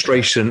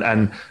administration,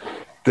 and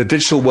the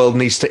digital world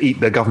needs to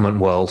eat the government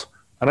world.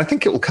 And I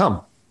think it will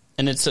come.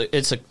 And it's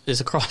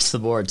across the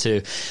board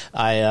too.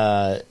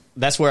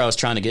 That's where I was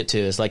trying to get to,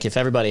 is like if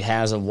everybody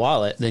has a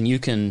wallet, then you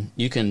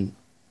can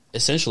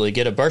essentially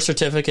get a birth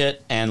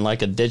certificate and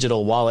like a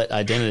digital wallet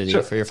identity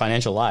for your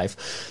financial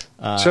life.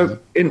 So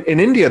in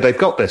India they've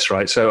got this,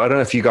 right? So I don't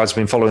know if you guys have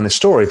been following this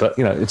story, but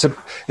you know,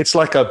 it's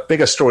like a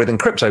bigger story than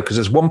crypto, because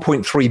there's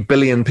 1.3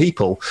 billion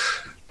people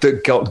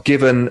that got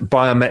given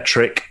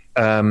biometric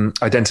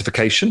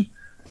identification.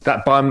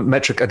 That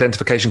biometric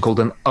identification called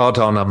an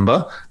Aadhaar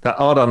number. That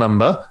Aadhaar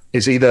number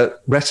is either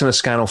retina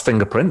scan or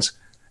fingerprint.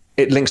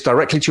 It links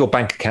directly to your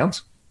bank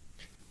account.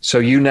 So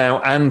you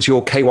now, and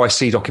your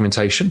KYC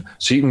documentation.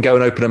 So you can go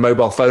and open a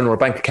mobile phone or a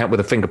bank account with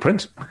a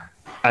fingerprint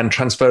and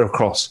transfer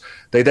across.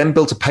 They then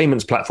built a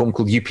payments platform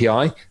called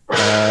UPI.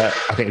 I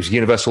think it was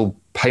Universal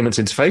Payments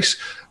Interface.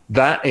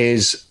 That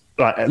is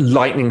like a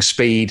lightning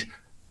speed,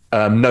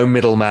 no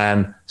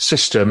middleman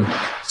system.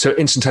 So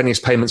instantaneous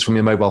payments from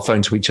your mobile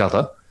phone to each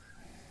other.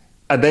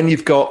 And then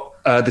you've got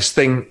this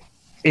thing,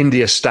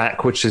 India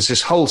Stack, which is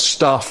this whole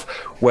stuff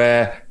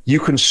where you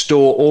can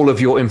store all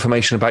of your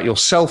information about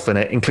yourself in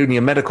it, including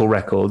your medical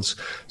records.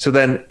 So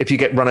then if you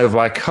get run over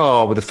by a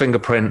car with a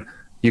fingerprint,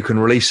 you can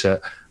release it.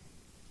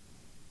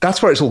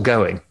 That's where it's all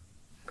going,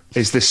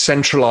 is this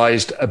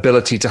centralized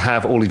ability to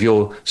have all of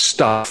your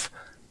stuff.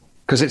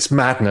 Because it's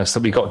madness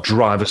that we got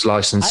driver's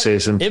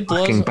licenses and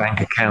fucking bank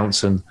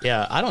accounts. And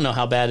yeah, I don't know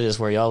how bad it is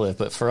where y'all live,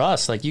 but for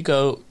us, like you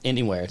go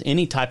anywhere,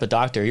 any type of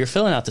doctor, you're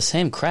filling out the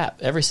same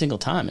crap every single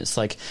time. It's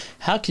like,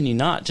 how can you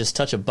not just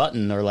touch a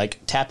button or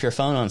like tap your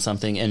phone on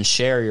something and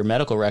share your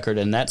medical record?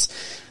 And that's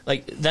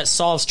like, that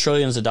solves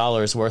trillions of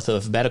dollars worth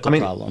of medical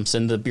problems,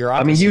 and the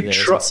bureaucracy there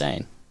is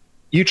insane.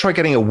 You try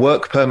getting a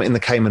work permit in the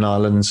Cayman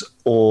Islands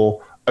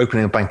or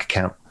opening a bank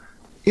account.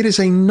 It is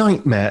a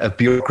nightmare of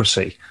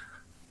bureaucracy.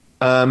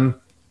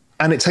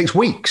 And it takes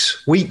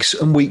weeks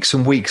and weeks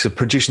and weeks of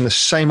producing the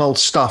same old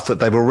stuff that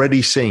they've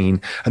already seen.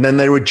 And then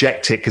they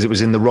reject it because it was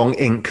in the wrong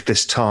ink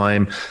this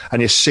time.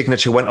 And your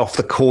signature went off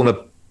the corner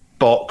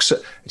box.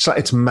 It's like,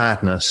 it's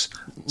madness.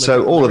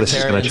 So all of this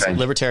is going to change.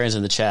 Libertarians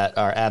in the chat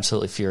are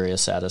absolutely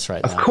furious at us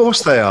right now. Of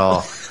course they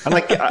are. And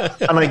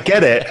I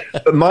get it.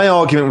 But my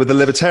argument with the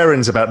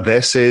libertarians about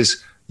this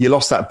is you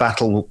lost that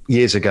battle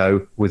years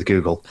ago with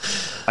Google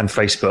and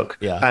Facebook.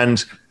 Yeah.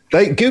 And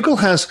Google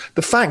has,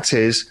 the fact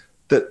is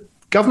that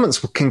governments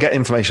can get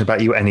information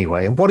about you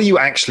anyway. And what are you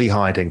actually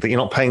hiding? That you're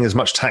not paying as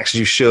much tax as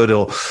you should,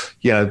 or,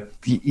 you know,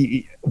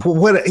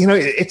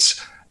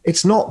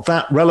 it's not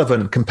that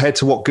relevant compared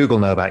to what Google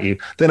know about you.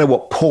 They know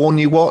what porn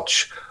you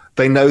watch.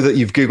 They know that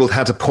you've Googled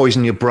how to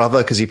poison your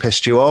brother because he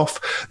pissed you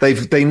off.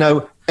 They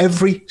know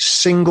every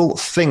single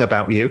thing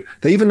about you.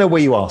 They even know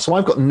where you are. So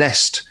I've got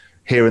Nest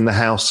here in the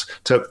house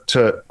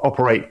to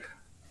operate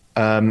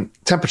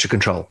temperature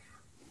control.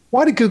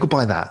 Why did Google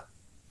buy that?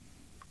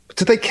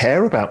 Do they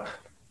care about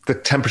the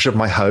temperature of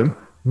my home?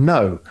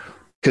 No,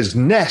 because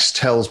Nest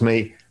tells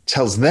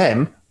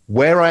them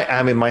where I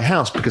am in my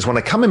house, because when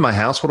I come in my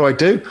house, what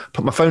do?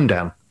 Put my phone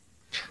down.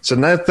 So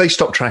now they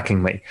stop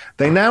tracking me.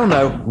 They now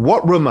know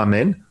what room I'm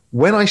in,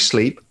 when I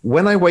sleep,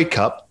 when I wake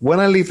up, when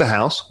I leave the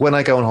house, when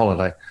I go on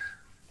holiday.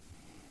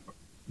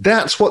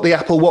 That's what the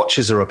Apple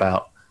Watches are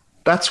about.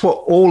 That's what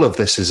all of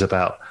this is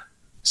about.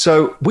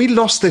 So we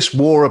lost this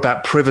war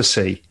about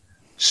privacy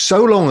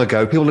so long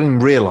ago, people didn't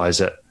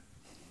realize it.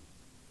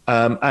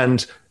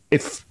 And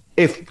if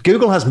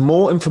Google has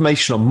more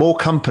information on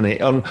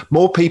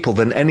more people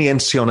than any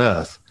entity on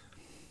earth,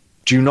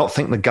 do you not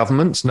think the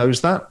government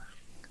knows that?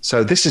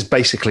 So this is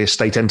basically a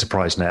state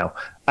enterprise now,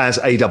 as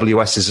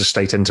AWS is a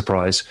state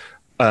enterprise,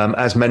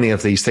 as many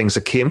of these things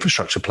are key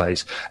infrastructure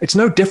plays. It's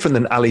no different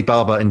than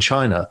Alibaba in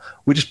China.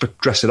 We just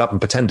dress it up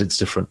and pretend it's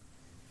different.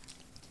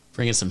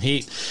 Bringing some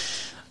heat.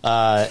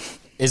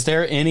 Is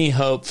there any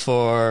hope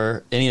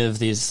for any of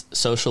these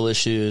social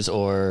issues,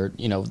 or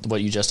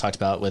what you just talked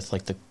about with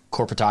like the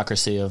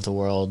corporatocracy of the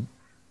world?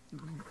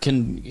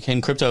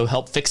 Can crypto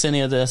help fix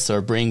any of this,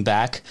 or bring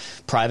back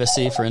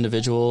privacy for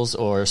individuals,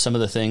 or some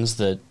of the things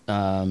that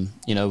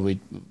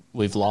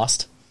we've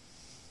lost?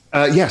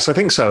 Yes, I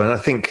think so, and I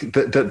think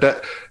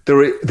that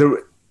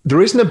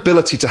there is an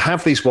ability to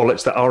have these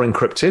wallets that are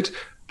encrypted,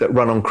 that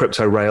run on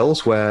crypto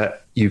rails, where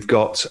you've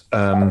got.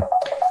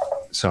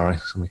 Sorry,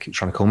 somebody keeps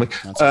trying to call me.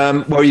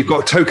 Where you've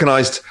got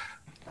tokenized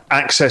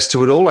access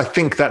to it all. I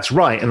think that's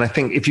right, and I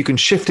think if you can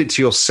shift it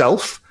to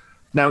yourself.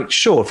 Now,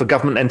 sure, if a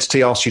government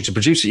entity asks you to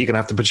produce it, you're going to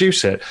have to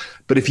produce it.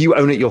 But if you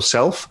own it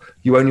yourself,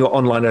 you own your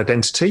online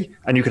identity,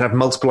 and you can have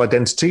multiple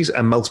identities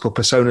and multiple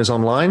personas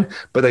online,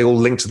 but they all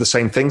link to the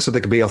same thing so they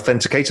can be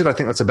authenticated. I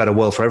think that's a better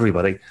world for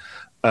everybody.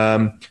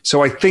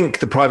 So I think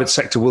the private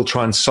sector will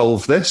try and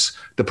solve this.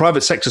 The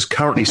private sector's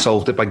currently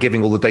solved it by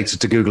giving all the data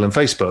to Google and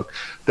Facebook.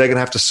 They're going to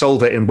have to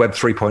solve it in Web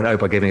 3.0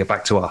 by giving it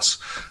back to us.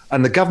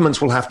 And the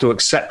governments will have to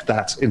accept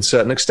that in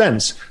certain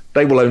extents.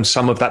 They will own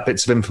some of that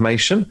bits of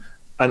information,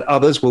 and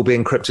others will be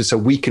encrypted so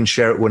we can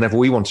share it whenever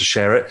we want to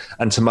share it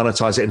and to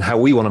monetize it in how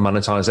we want to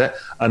monetize it,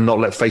 and not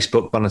let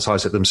Facebook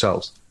monetize it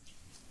themselves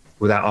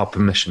without our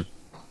permission.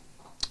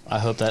 I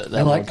hope that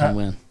world can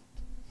win.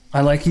 I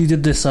like you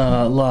did this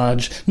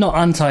large, not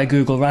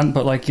anti-Google rant,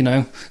 but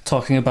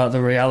talking about the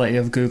reality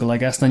of Google, I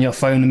guess. Then your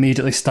phone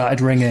immediately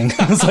started ringing.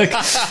 I was like,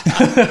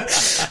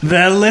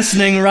 they're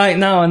listening right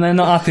now and they're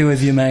not happy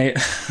with you, mate.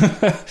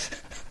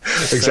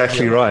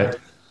 Exactly right.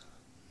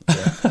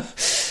 Yeah.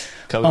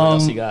 Kobe, what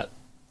else you got?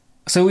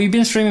 So we've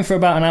been streaming for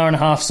about an hour and a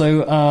half.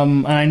 So,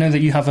 and I know that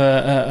you have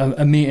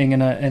a meeting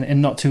in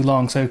not too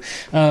long. So,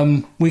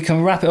 we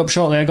can wrap it up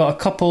shortly. I got a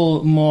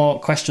couple more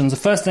questions. The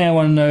first thing I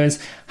want to know is,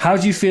 how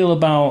do you feel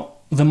about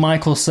the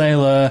Michael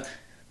Saylor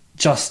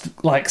just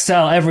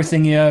sell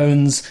everything he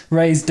owns,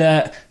 raise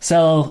debt,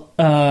 sell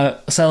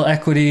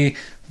equity,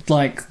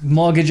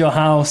 mortgage your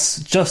house,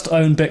 just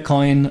own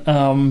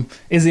Bitcoin?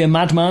 Is he a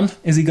madman?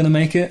 Is he going to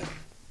make it?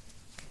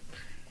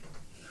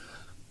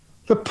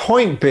 The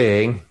point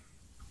being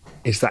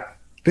is that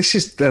this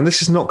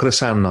is not going to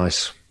sound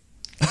nice.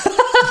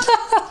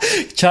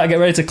 Chat, get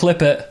ready to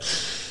clip it.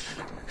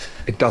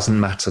 It doesn't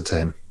matter to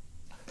him.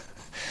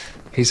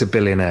 He's a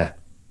billionaire.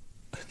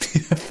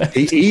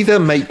 He either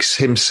makes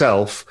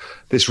himself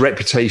this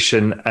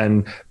reputation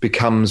and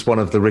becomes one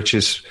of the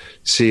richest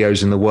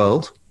CEOs in the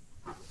world,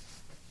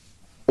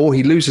 or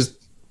he loses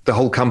the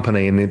whole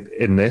company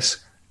in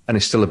this and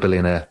is still a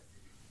billionaire.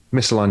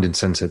 Misaligned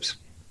incentives.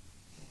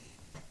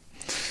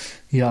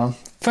 Yeah.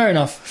 Fair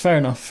enough.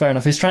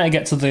 He's trying to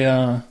get to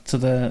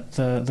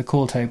the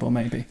core table,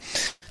 maybe.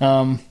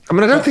 I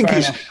don't think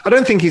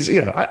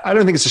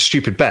it's a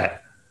stupid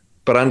bet,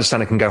 but I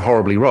understand it can go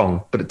horribly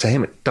wrong. But to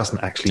him, it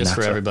doesn't actually matter.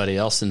 Just for everybody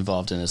else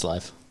involved in his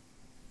life.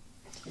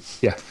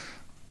 Yeah.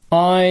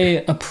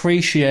 I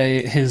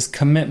appreciate his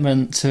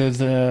commitment to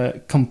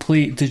the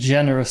complete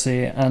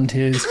degeneracy and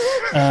his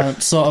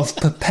sort of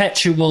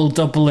perpetual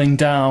doubling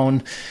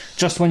down.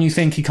 Just when you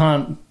think he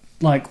can't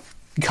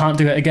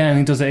do it again,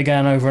 he does it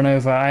again over and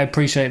over. I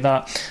appreciate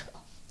that.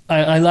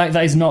 I like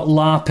that he's not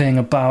LARPing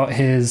about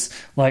his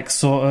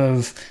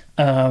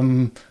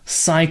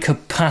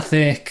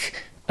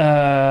psychopathic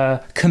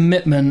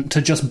commitment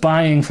to just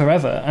buying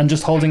forever and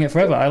just holding it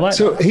forever. I like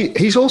so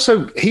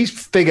that. He's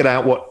figured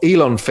out what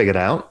Elon figured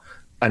out,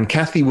 and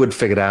Cathie Wood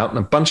figured out, and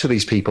a bunch of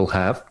these people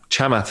have,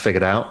 Chamath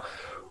figured out,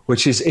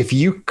 which is if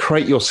you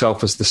create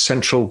yourself as the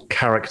central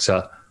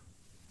character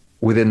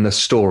within the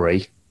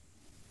story,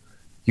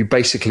 you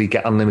basically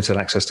get unlimited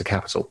access to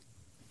capital.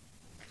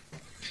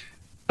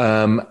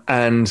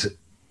 And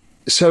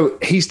so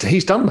he's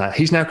done that.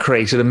 He's now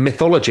created a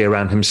mythology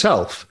around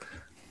himself.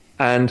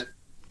 And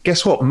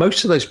guess what?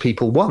 Most of those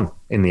people won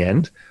in the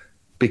end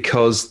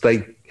because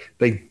they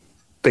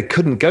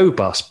couldn't go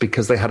bust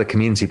because they had a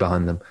community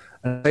behind them.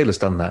 And Taylor's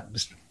done that.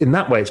 In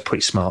that way, it's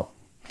pretty smart.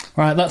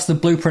 Right, that's the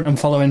blueprint I'm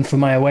following for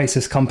my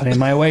Oasis company.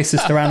 My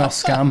Oasis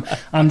Theranos scam.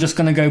 I'm just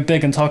going to go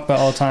big and talk about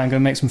it all the time. Go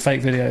make some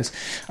fake videos.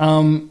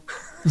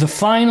 the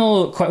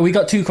final, we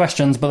got 2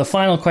 questions, but the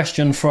final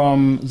question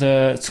from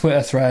the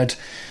Twitter thread,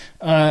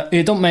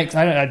 it don't make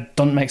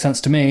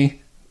sense to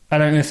me. I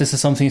don't know if this is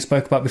something you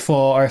spoke about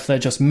before or if they're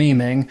just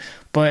memeing,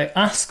 but it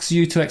asks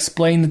you to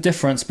explain the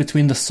difference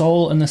between the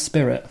soul and the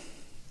spirit.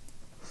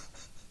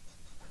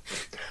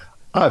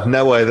 I have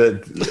no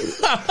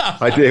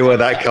idea where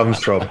that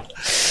comes from.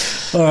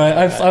 All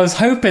right, I was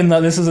hoping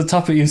that this was a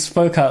topic you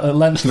spoke at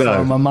length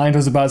for. My mind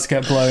was about to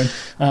get blown.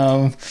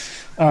 No,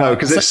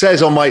 because it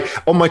says on my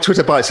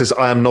Twitter bio, it says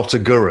I am not a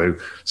guru,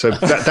 so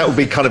that would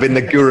be kind of in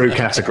the guru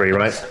category,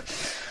 right?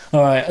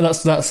 All right,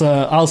 that's.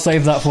 I'll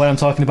save that for when I'm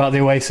talking about the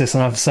Oasis,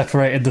 and I've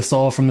separated the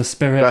soul from the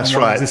spirit. That's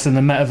and right. Exists in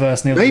the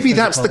metaverse. And Maybe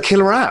that's the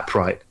killer app,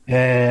 right?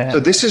 Yeah. So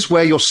this is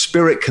where your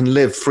spirit can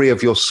live free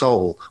of your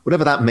soul,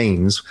 whatever that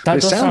means. That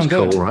it does sounds sound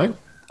good, cool, right?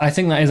 I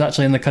think that is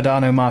actually in the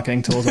Cardano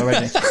marketing tools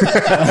already.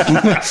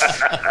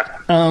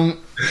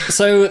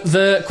 So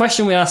the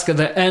question we ask at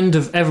the end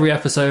of every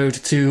episode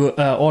to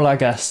all our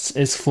guests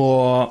is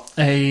for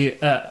a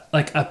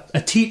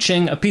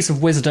teaching, a piece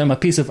of wisdom, a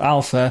piece of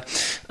alpha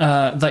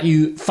that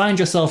you find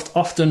yourself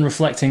often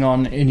reflecting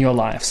on in your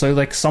life. So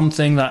like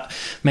something that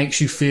makes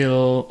you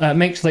feel,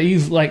 makes that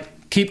you've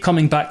keep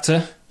coming back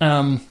to.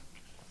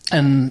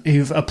 And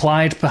you've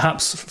applied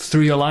perhaps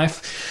through your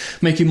life,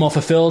 make you more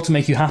fulfilled, to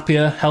make you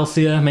happier,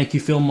 healthier, make you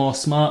feel more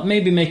smart,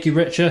 maybe make you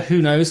richer,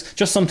 who knows?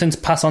 Just something to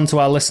pass on to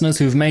our listeners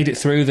who've made it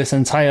through this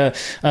entire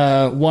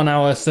 1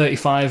 hour,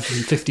 35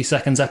 and 50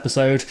 seconds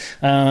episode.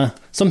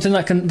 Something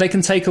that they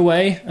can take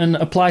away and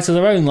apply to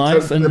their own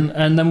life,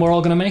 and then we're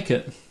all going to make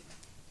it.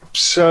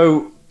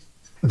 So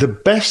the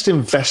best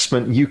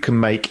investment you can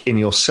make in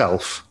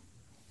yourself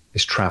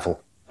is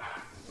travel.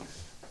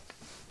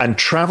 And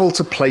travel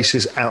to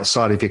places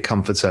outside of your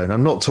comfort zone.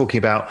 I'm not talking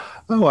about,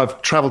 I've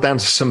traveled down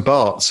to St.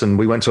 Bart's and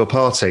we went to a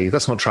party.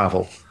 That's not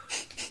travel.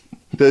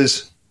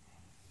 There's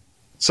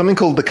something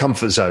called the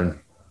comfort zone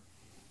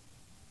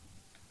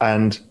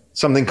and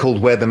something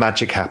called where the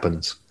magic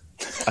happens.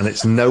 And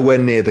it's nowhere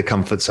near the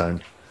comfort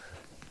zone.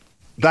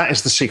 That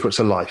is the secret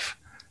to life,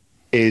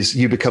 is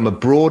you become a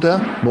broader,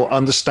 more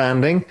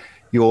understanding.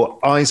 Your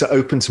eyes are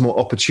open to more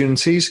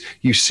opportunities.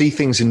 You see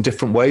things in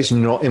different ways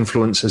and you're not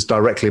influenced as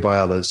directly by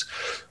others.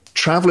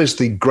 Travel is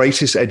the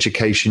greatest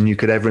education you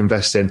could ever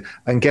invest in.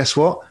 And guess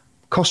what?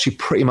 It costs you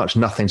pretty much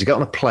nothing to get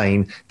on a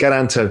plane, get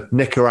down to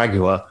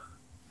Nicaragua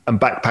and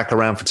backpack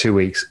around for 2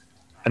 weeks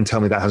and tell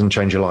me that hasn't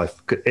changed your life.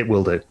 It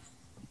will do.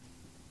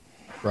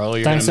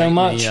 Bro, thanks so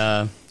much.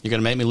 You're going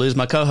to make me lose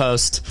my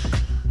co-host.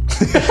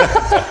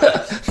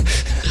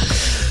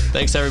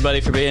 Thanks, everybody,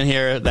 for being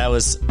here. That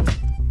was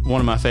one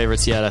of my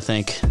favorites yet, I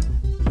think.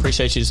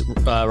 Appreciate you,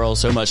 Raul,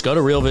 so much. Go to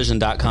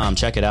realvision.com.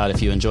 Check it out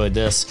if you enjoyed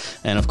this.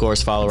 And, of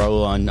course, follow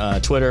Raul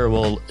on Twitter.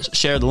 We'll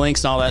share the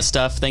links and all that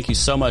stuff. Thank you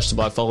so much to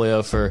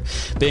Blockfolio for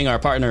being our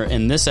partner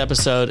in this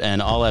episode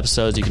and all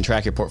episodes. You can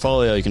track your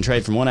portfolio. You can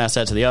trade from one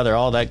asset to the other,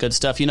 all that good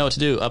stuff. You know what to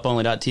do.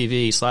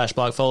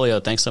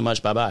 Uponly.tv/Blockfolio. Thanks so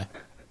much. Bye-bye.